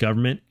harm. The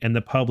government and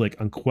the public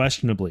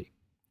unquestionably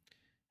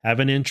have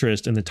an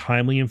interest in the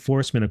timely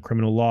enforcement of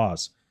criminal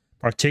laws,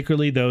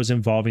 particularly those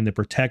involving the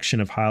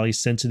protection of highly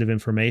sensitive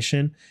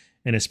information,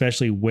 and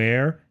especially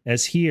where,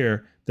 as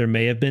here, there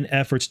may have been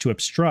efforts to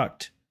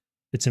obstruct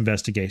its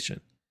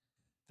investigation.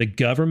 The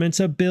government's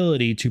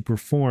ability to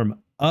perform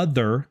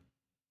other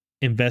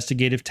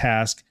investigative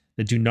tasks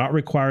that do not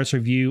require its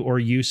review or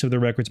use of the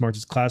records marked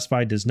as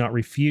classified does not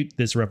refute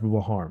this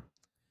irreparable harm.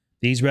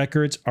 These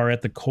records are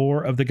at the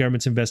core of the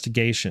government's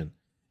investigation,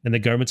 and the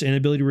government's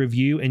inability to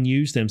review and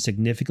use them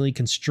significantly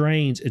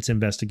constrains its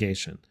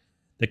investigation.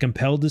 The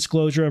compelled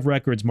disclosure of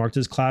records marked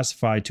as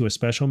classified to a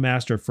special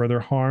master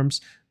further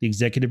harms the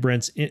executive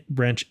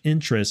branch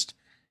interest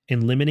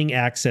in limiting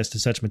access to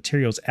such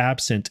materials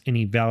absent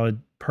any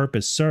valid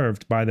purpose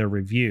served by their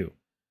review.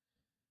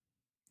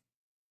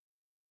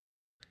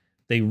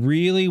 They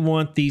really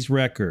want these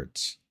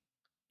records,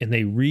 and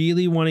they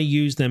really want to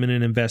use them in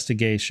an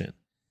investigation.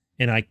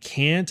 And I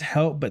can't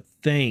help but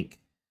think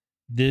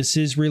this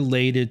is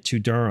related to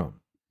Durham.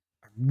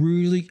 I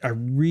really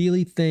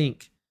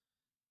think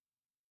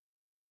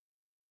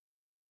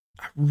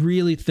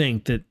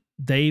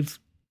that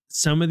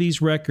some of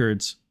these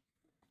records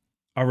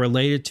are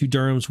related to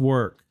Durham's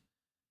work,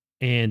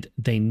 and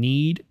they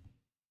need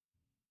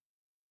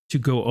to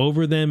go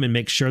over them and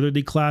make sure they're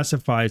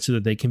declassified so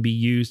that they can be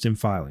used in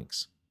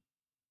filings.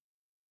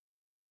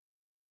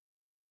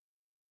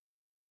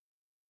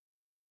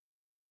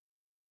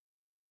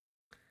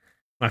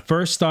 My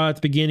first thought at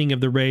the beginning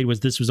of the raid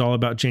was this was all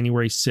about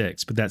January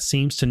 6th, but that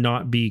seems to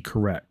not be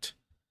correct.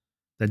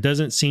 That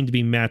doesn't seem to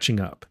be matching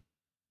up.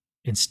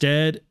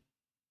 Instead,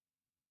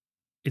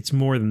 it's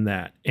more than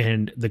that.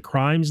 And the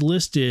crimes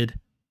listed,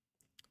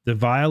 the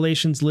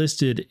violations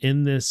listed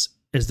in this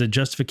as the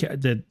justification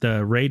that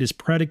the raid is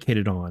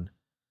predicated on,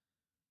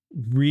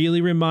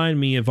 really remind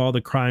me of all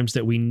the crimes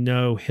that we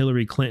know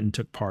Hillary Clinton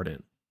took part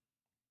in.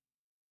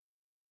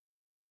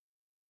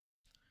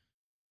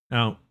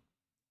 Now,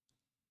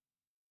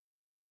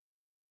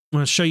 I'm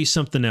going to show you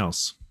something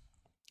else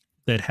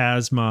that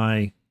has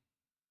my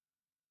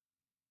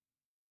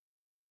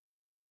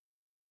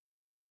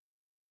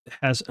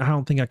I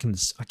don't think I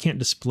can't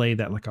display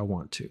that like I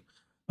want to.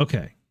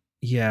 Okay.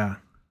 Yeah.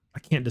 I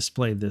can't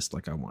display this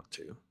like I want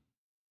to.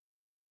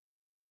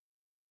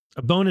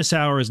 A bonus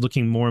hour is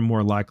looking more and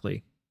more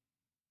likely.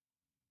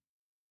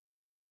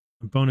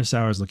 A bonus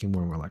hour is looking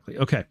more and more likely.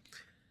 Okay.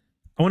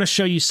 I want to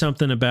show you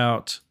something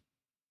about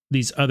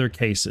these other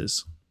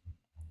cases.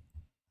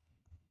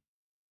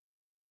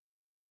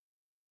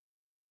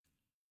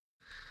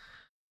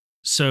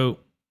 So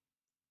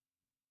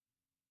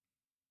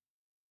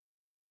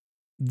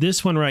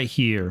this one right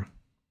here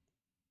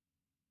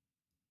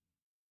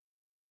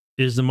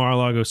is the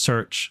Mar-a-Lago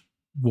search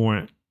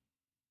warrant,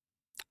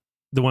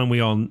 the one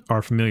we all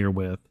are familiar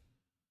with.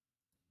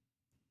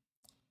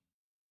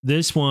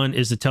 This one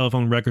is the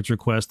telephone records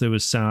request that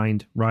was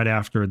signed right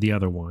after the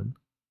other one.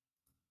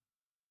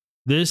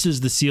 This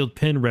is the sealed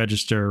pen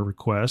register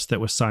request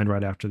that was signed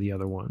right after the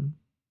other one.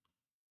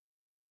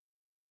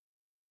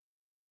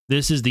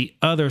 This is the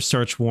other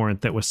search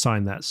warrant that was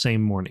signed that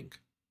same morning.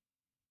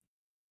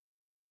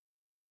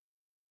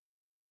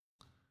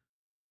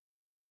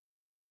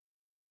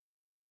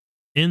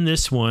 In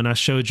this one, I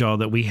showed y'all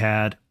that we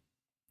had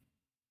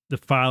the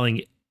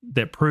filing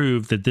that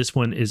proved that this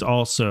one is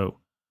also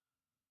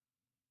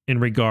in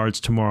regards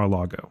to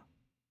Mar-a-Lago.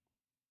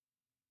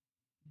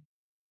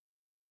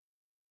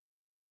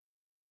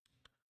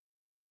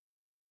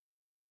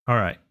 All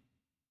right.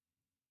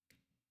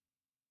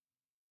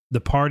 The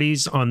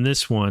parties on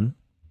this one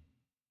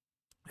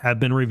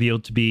have been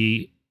revealed to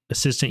be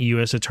Assistant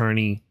U.S.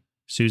 Attorney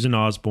Susan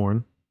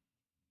Osborne.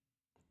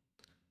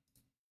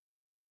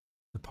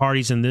 The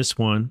parties in this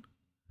one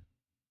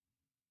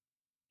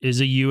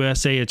is a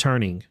USA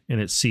attorney, and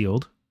it's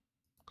sealed.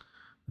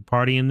 The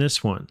party in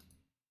this one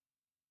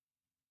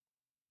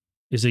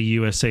is a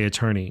USA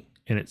attorney,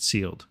 and it's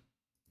sealed.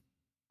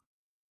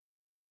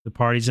 The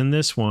parties in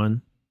this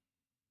one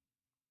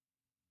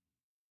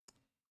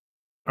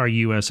are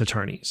U.S.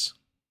 attorneys.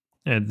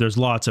 And there's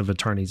lots of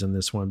attorneys in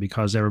this one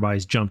because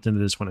everybody's jumped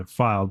into this one and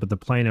filed. But the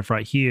plaintiff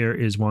right here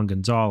is Juan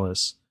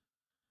Gonzalez,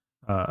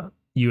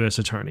 U.S.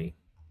 attorney.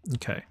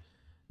 Okay.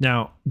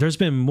 Now, there's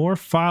been more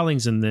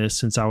filings in this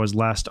since I was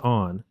last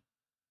on.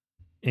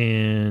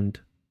 And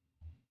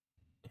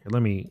here,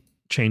 let me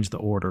change the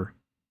order.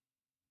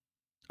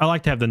 I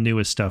like to have the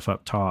newest stuff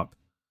up top.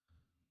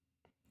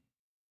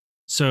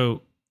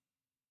 So,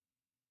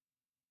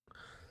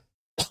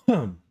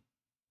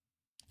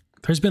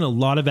 there's been a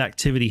lot of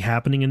activity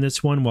happening in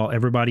this one while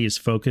everybody is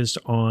focused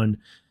on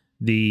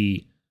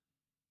the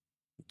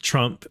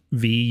Trump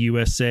v.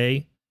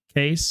 USA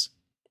case,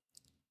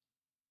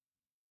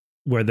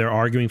 where they're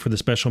arguing for the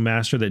special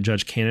master that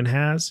Judge Cannon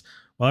has.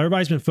 While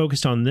everybody's been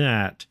focused on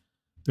that,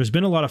 there's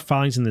been a lot of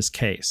filings in this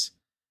case.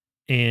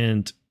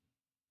 And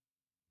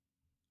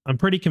I'm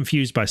pretty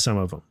confused by some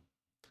of them.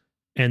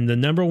 And the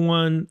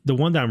one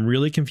that I'm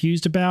really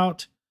confused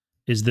about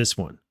is this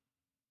one.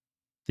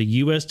 The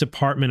U.S.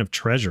 Department of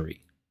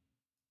Treasury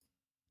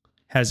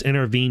has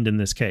intervened in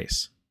this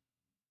case.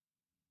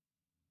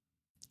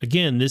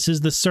 Again, this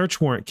is the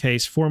search warrant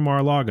case for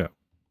Mar-a-Lago.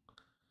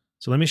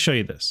 So let me show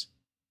you this.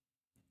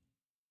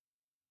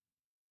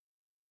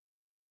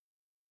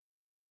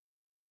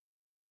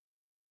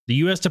 The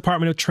U.S.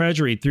 Department of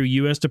Treasury, through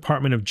U.S.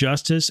 Department of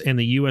Justice and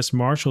the U.S.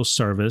 Marshals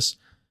Service,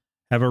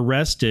 have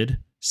arrested,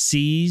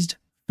 seized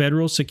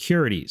federal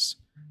securities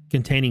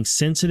containing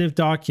sensitive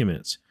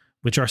documents,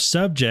 which are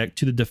subject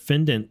to the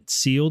defendant's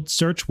sealed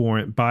search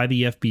warrant by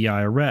the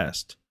FBI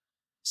arrest.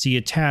 See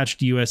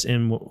attached U.S.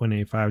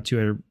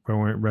 M-185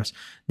 warrant arrest,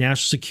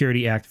 National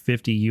Security Act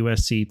 50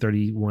 U.S.C.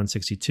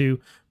 3162.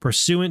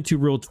 Pursuant to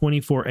Rule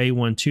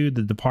 24A12,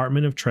 the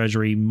Department of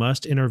Treasury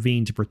must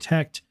intervene to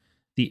protect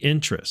the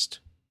interest.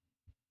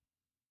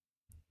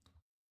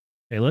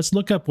 Okay, let's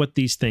look up what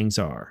these things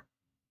are.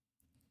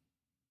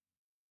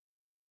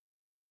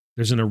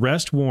 There's an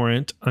arrest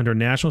warrant under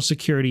National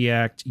Security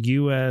Act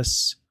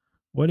U.S.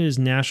 What is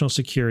National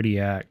Security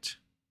Act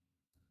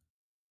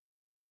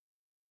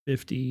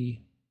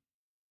 50?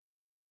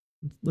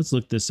 Let's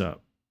look this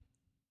up.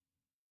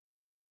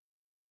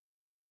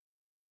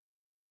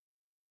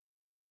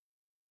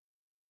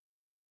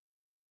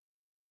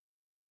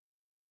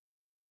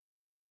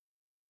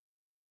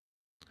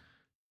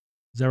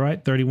 Is that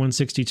right?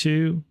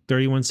 3162?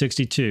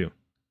 3162.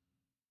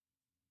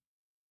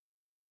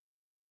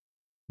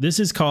 This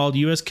is called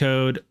U.S.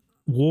 Code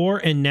War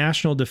and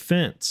National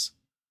Defense.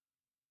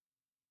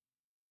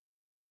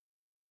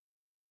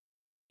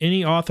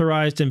 Any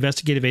authorized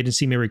investigative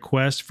agency may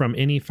request from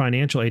any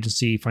financial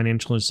agency,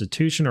 financial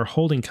institution, or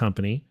holding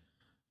company,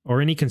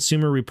 or any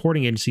consumer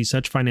reporting agency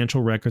such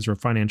financial records or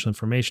financial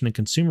information and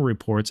consumer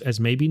reports as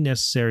may be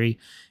necessary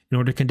in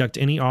order to conduct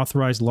any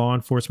authorized law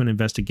enforcement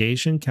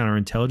investigation,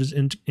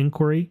 counterintelligence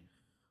inquiry,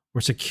 or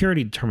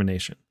security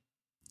determination.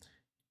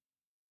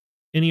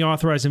 Any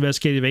authorized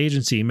investigative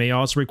agency may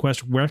also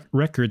request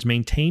records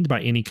maintained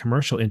by any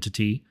commercial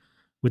entity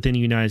within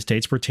the United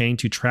States pertaining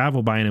to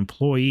travel by an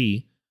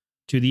employee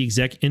to the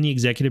in the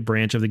executive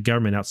branch of the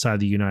government outside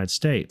the United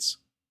States.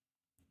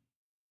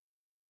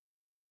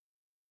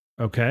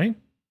 Okay.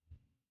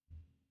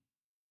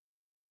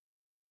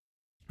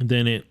 And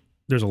then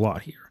there's a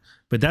lot here,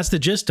 but that's the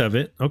gist of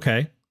it.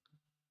 Okay.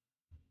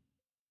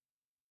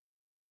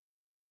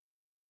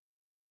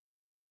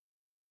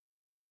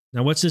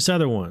 Now what's this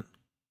other one?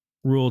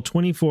 Rule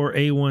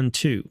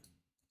 24A12.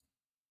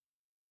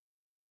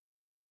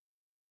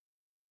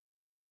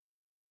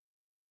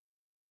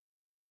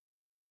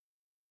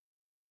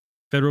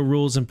 Federal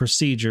Rules and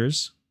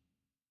Procedures.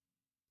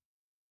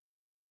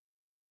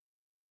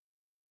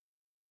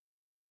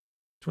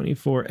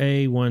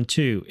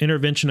 (24A12)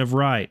 Intervention of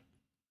right.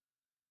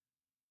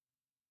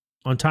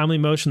 On timely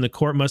motion, the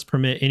court must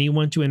permit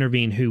anyone to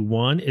intervene who,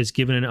 1, is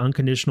given an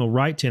unconditional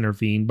right to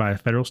intervene by a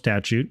federal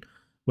statute.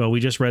 Well, we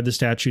just read the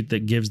statute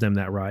that gives them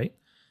that right.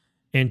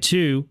 And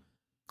 2,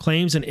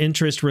 claims an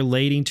interest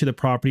relating to the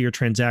property or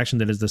transaction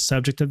that is the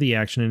subject of the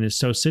action and is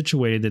so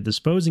situated that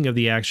disposing of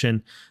the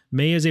action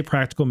may as a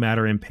practical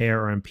matter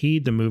impair or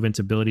impede the movement's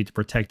ability to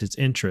protect its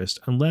interest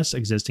unless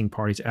existing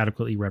parties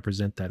adequately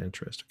represent that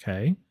interest.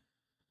 Okay.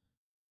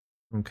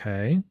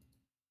 Okay.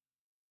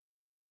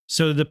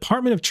 So the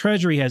Department of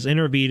Treasury has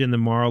intervened in the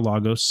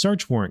Mar-a-Lago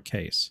search warrant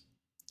case.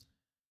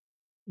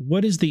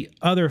 What is the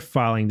other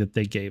filing that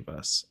they gave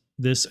us?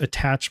 This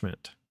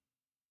attachment.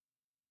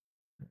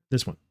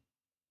 This one.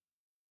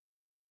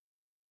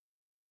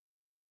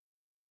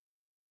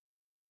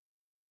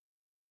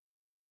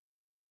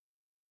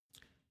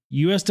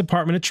 U.S.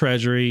 Department of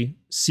Treasury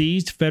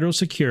seized federal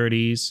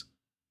securities.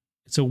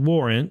 It's a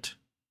warrant.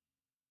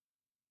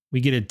 We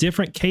get a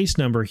different case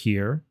number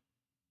here.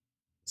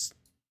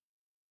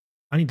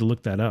 I need to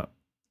look that up,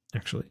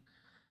 actually.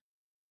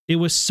 It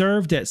was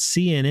served at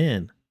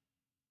CNN.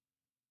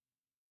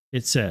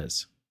 It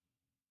says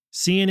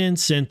CNN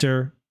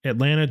Center,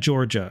 Atlanta,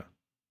 Georgia.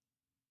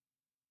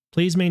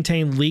 Please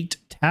maintain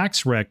leaked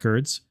tax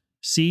records,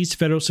 seized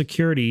federal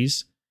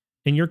securities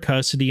in your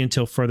custody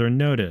until further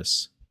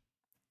notice.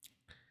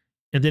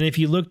 And then if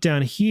you look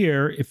down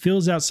here, it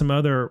fills out some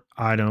other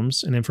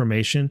items and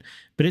information,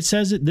 but it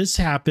says that this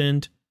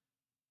happened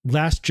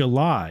last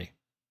July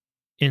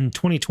in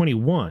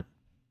 2021.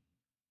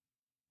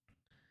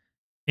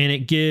 And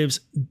it gives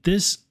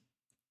this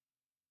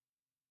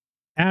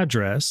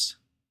address,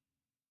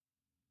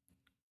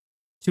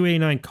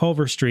 289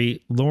 Culver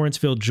Street,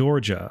 Lawrenceville,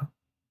 Georgia.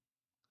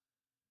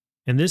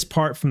 And this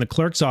part from the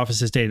clerk's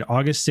office is dated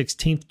August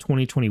 16th,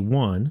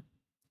 2021.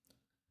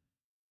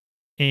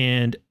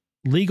 And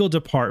legal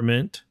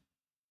department,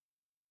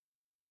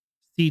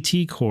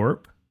 CT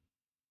Corp.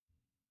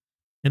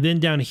 And then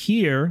down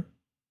here,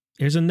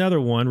 here's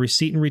another one,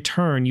 receipt and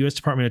return, U.S.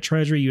 Department of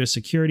Treasury, U.S.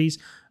 Securities,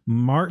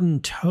 Martin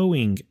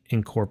Towing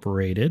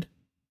Incorporated.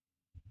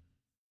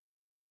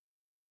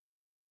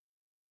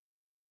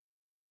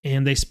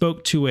 And they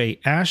spoke to a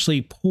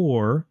Ashley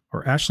Poor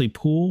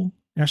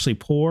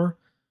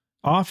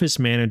office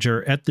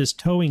manager at this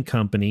towing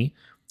company.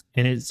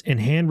 And it's in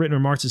handwritten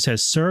remarks, it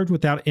says, served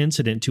without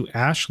incident to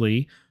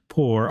Ashley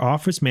Poor,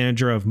 office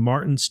manager of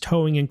Martin's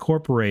Towing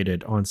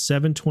Incorporated on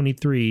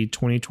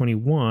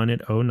 7/23/2021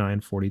 at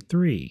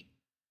 09:43.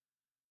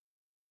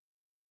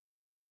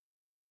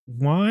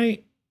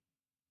 Why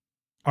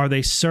are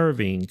they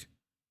serving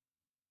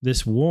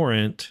this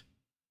warrant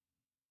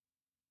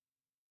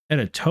at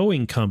a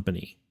towing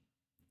company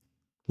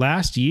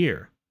last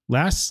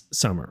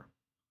summer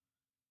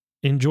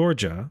in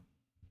Georgia?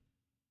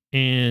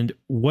 And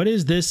what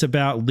is this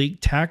about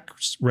leaked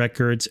tax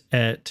records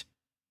at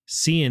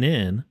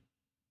CNN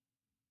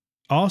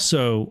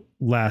also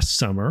last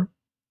summer?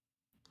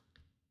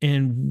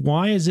 And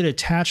why is it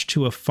attached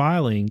to a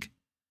filing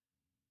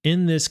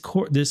in this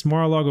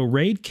Mar-a-Lago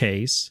raid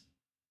case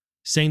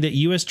saying that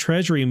U.S.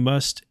 Treasury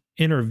must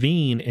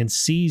intervene and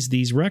seize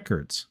these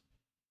records?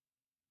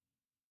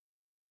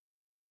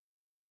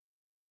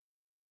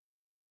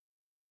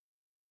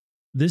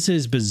 This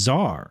is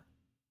bizarre.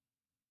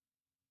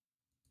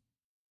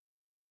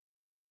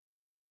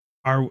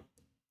 And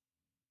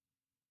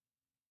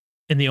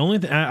the only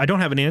thing, I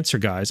don't have an answer,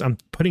 guys. I'm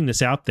putting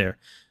this out there.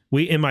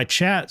 In my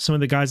chat, some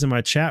of the guys in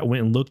my chat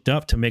went and looked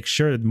up to make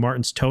sure that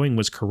Martin's Towing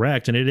was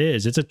correct, and it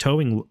is. It's a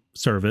towing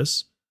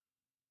service.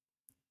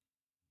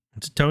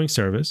 It's a towing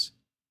service.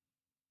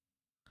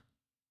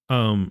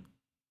 And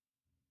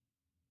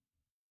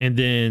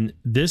then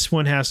this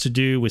one has to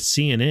do with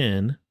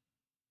CNN.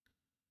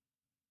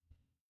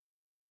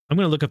 I'm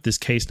going to look up this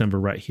case number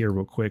right here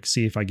real quick,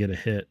 see if I get a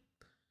hit.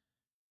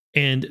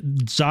 And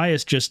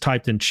Zayas just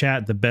typed in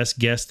chat, the best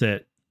guess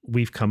that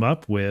we've come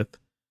up with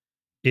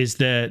is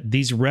that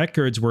these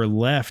records were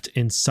left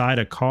inside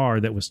a car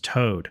that was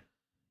towed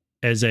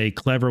as a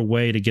clever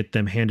way to get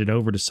them handed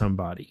over to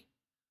somebody.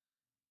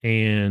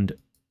 And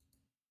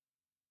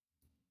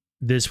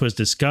this was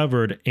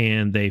discovered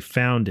and they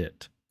found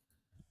it.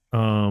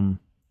 Or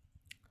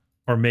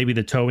maybe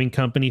the towing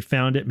company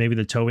found it. Maybe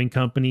the towing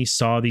company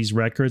saw these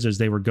records as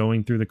they were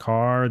going through the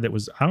car.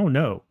 I don't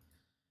know.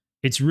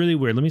 It's really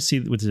weird. Let me see.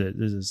 What is it?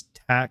 This is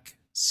TAC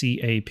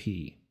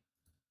CAP.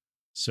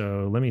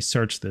 So let me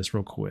search this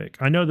real quick.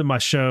 I know that my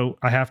show,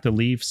 I have to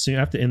leave soon. I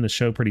have to end the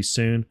show pretty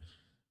soon.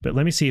 But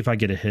let me see if I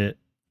get a hit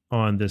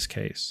on this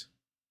case.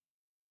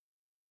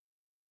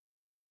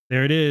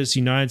 There it is.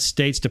 United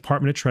States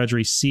Department of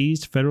Treasury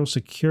seized federal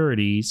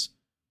securities.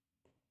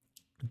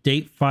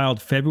 Date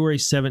filed February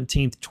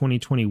 17th,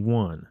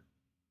 2021.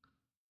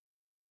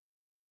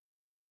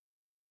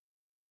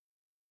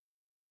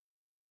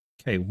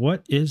 Okay,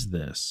 what is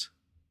this?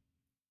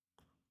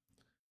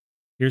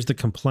 Here's the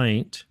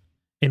complaint.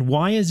 And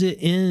why is it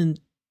in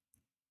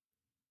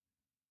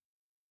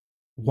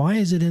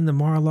the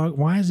Mar-a-Lago?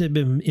 Why has it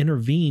been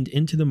intervened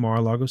into the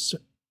Mar-a-Lago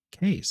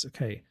case?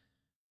 Okay.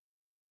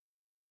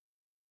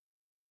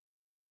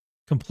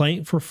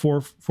 Complaint for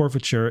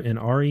forfeiture in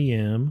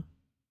REM.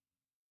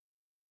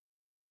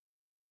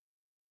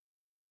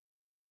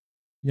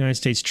 United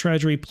States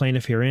Treasury,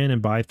 plaintiff herein, and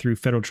by through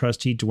federal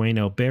trustee Dwayne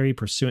L. Berry,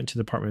 pursuant to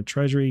the Department of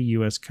Treasury,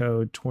 U.S.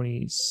 Code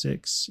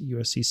 26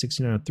 U.S.C.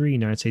 6903,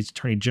 United States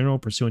Attorney General,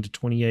 pursuant to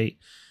 28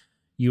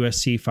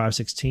 U.S.C.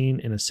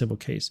 516 in a civil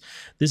case.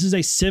 This is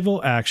a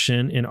civil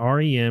action in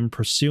REM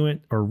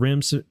pursuant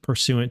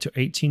to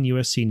 18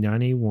 U.S.C.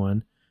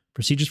 981.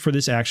 Procedures for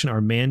this action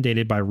are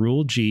mandated by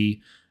Rule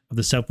G of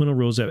the Supplemental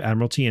Rules of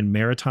Admiralty and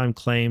Maritime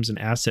Claims and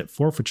Asset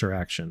Forfeiture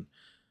Action.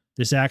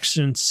 This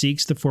action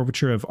seeks the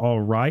forfeiture of all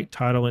right,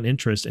 title, and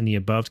interest in the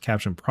above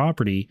captioned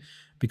property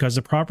because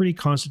the property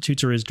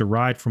constitutes or is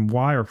derived from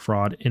wire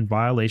fraud in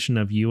violation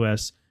of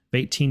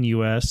 18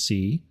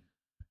 U.S.C.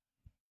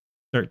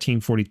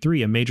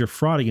 1343, a major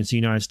fraud against the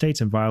United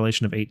States in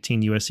violation of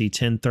 18 U.S.C.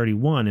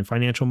 1031 in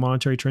financial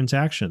monetary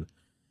transaction,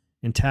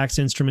 and tax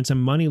instruments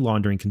and money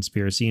laundering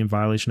conspiracy in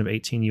violation of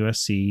 18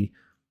 U.S.C.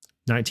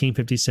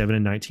 1957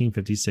 and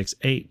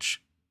 1956H.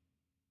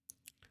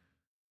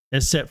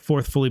 As set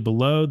forth fully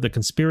below, the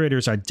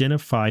conspirators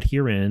identified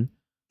herein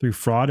through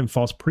fraud and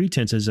false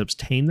pretenses,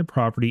 obtained the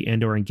property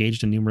and or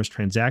engaged in numerous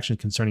transactions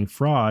concerning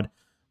fraud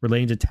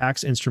relating to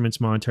tax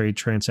instruments, monetary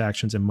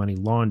transactions, and money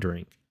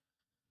laundering.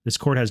 This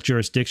court has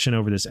jurisdiction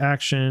over this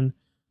action.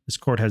 This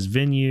court has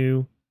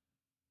venue.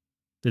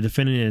 The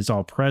defendant is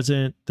all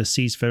present. The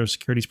seized federal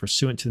securities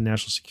pursuant to the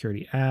National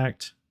Security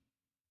Act.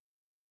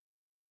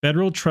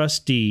 Federal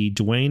trustee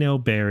Dwayne L.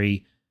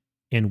 Berry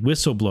and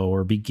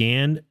whistleblower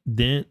began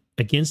then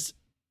against,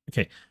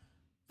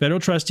 Federal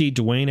trustee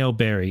Dwayne L.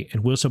 Berry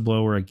and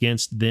whistleblower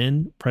against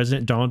then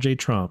President Donald J.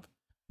 Trump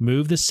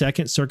moved the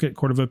Second Circuit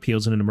Court of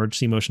Appeals in an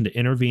emergency motion to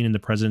intervene in the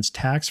president's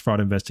tax fraud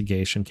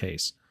investigation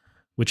case,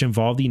 which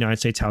involved the United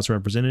States House of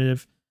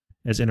Representatives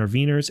as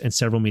interveners and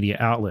several media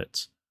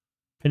outlets.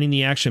 Pending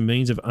the action,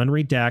 millions of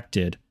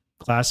unredacted,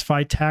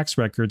 classified tax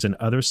records and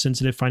other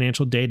sensitive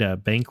financial data,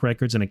 bank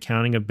records, and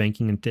accounting of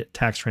banking and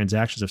tax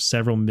transactions of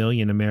several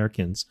million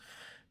Americans,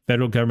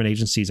 federal government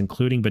agencies,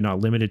 including but not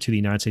limited to the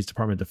United States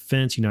Department of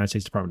Defense, United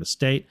States Department of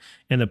State,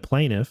 and the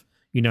plaintiff,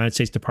 United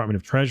States Department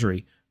of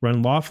Treasury, were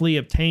unlawfully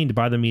obtained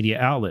by the media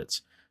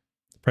outlets.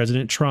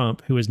 President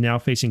Trump, who is now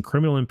facing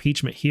criminal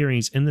impeachment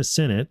hearings in the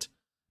Senate,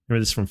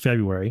 remember this is from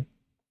February,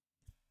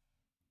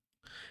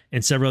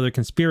 and several other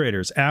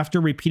conspirators,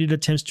 after repeated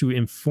attempts to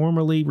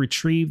informally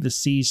retrieve the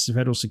seized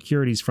federal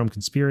securities from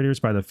conspirators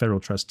by the federal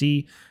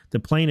trustee, the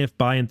plaintiff,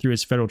 by and through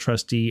his federal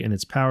trustee and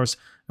its powers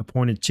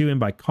appointed to him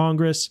by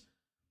Congress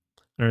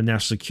under the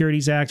National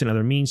Securities Act and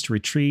other means to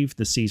retrieve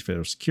the seized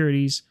federal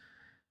securities.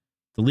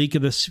 The leak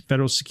of the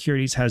federal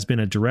securities has been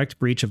a direct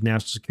breach of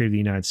national security of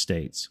the United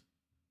States,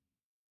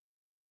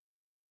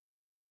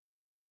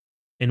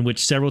 in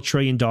which several $1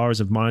 trillion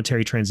of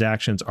monetary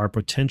transactions are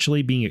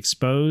potentially being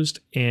exposed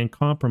and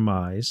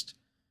compromised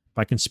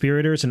by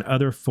conspirators and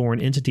other foreign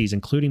entities,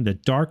 including the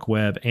dark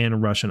web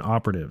and Russian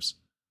operatives.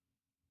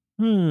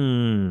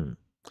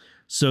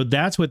 So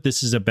that's what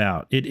this is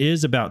about. It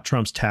is about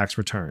Trump's tax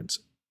returns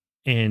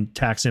and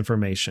tax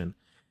information.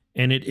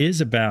 And it is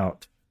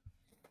about...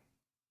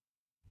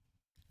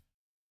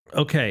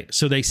 Okay,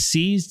 so they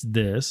seized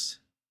this.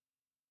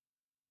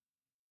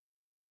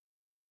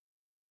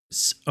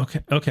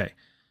 Okay.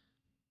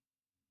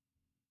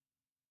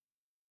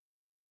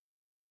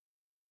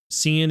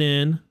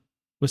 CNN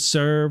was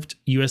served,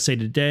 USA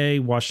Today,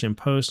 Washington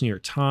Post, New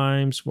York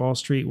Times, Wall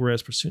Street,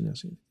 whereas pursuing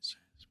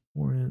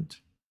warrant.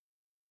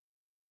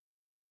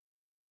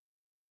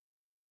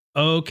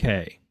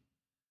 Okay.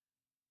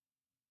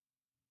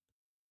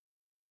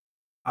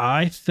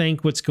 I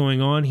think what's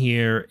going on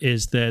here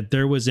is that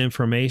there was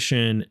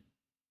information.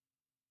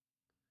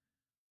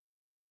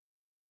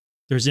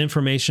 There's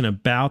information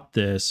about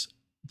this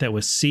that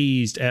was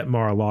seized at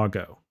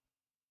Mar-a-Lago.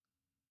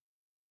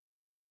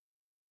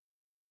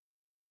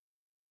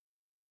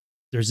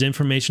 There's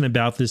information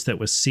about this that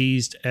was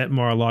seized at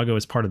Mar-a-Lago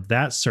as part of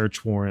that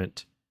search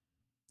warrant.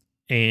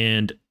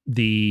 And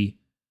the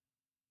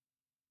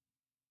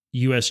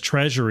U.S.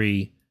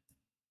 Treasury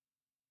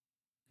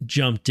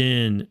jumped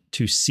in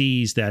to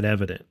seize that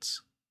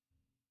evidence.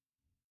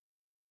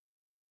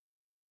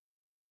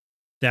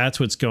 I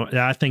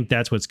think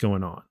that's what's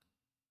going on.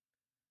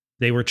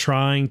 They were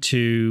trying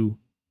to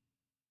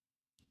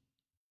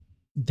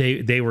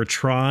they were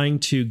trying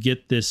to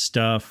get this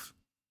stuff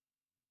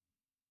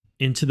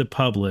into the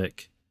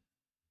public,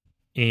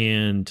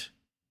 and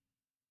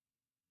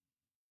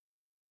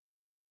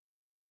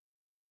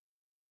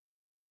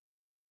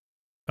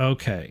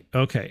okay,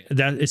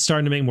 that it's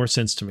starting to make more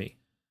sense to me.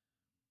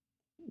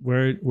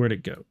 Where'd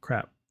it go?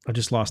 Crap, I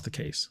just lost the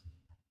case.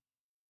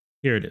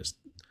 Here it is.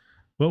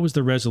 What was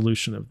the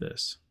resolution of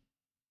this?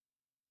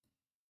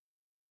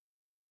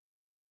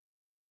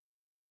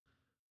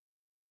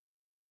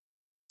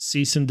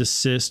 Cease and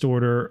desist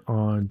order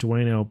on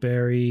Dwayne L.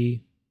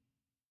 Berry.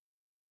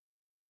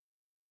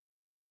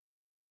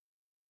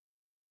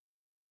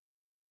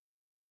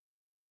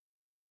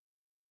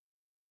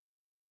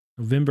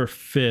 November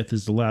 5th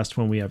is the last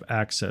one we have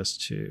access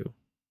to.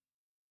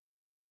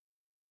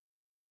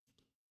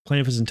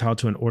 Plaintiff is entitled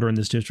to an order in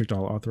this district,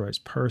 all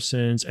authorized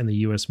persons, and the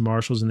U.S.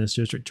 Marshals in this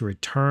district to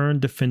return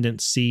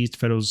defendant seized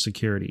federal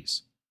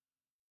securities.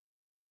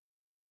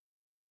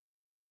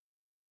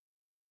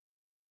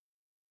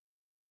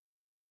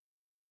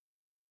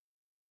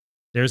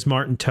 There's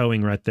Martin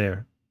Towing right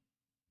there.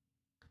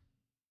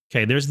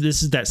 Okay, this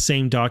is that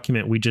same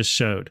document we just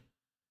showed.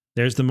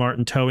 There's the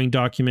Martin Towing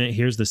document.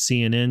 Here's the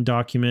CNN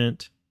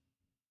document.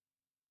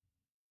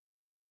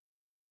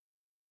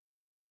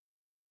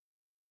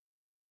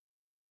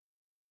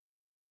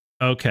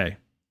 Okay.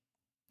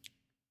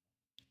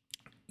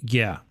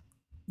 Yeah.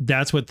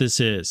 That's what this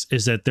is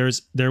that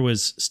there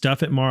was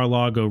stuff at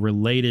Mar-a-Lago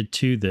related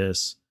to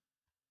this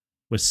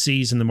was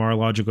seized in the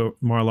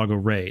Mar-a-Lago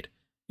raid,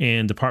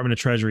 and Department of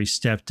Treasury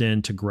stepped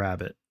in to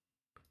grab it.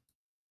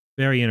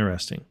 Very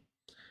interesting.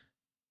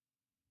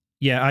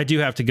 Yeah, I do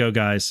have to go,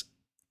 guys.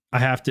 I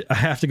have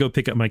to go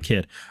pick up my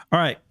kid. All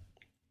right.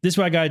 This is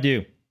what I got to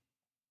do.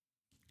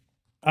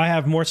 I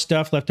have more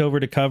stuff left over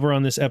to cover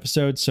on this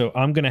episode, so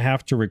I'm going to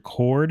have to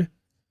record.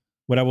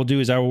 What I will do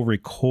is I will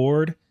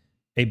record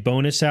a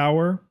bonus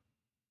hour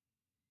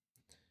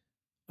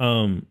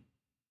I'll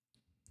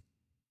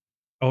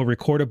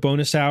record a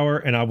bonus hour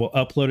and I will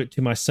upload it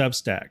to my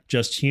Substack,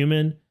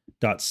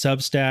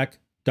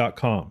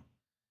 justhuman.substack.com.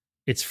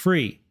 It's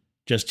free,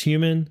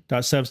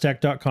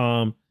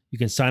 justhuman.substack.com. You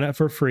can sign up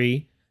for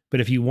free, but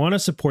if you want to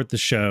support the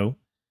show,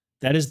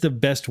 that is the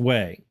best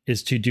way,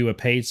 is to do a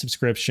paid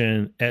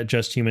subscription at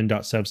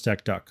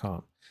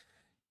justhuman.substack.com.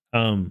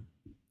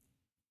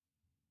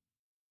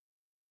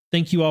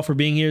 Thank you all for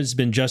being here. This has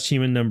been Just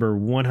Human number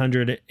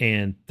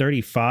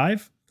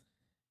 135.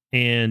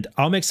 And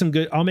I'll make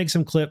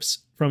some clips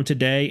from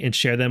today and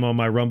share them on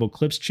my Rumble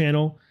Clips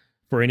channel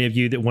for any of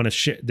you that want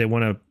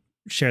to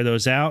share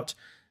those out.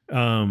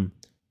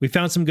 We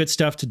found some good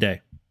stuff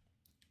today.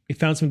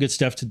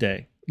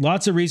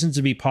 Lots of reasons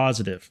to be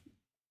positive.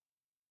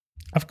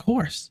 Of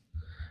course,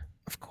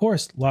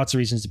 lots of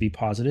reasons to be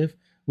positive.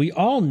 We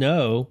all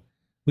know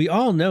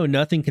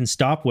nothing can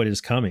stop what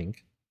is coming.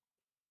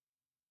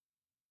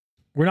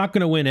 We're not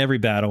going to win every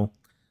battle,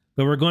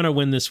 but we're going to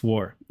win this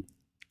war.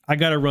 I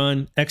got to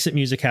run. Exit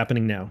music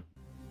happening now.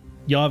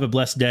 Y'all have a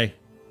blessed day.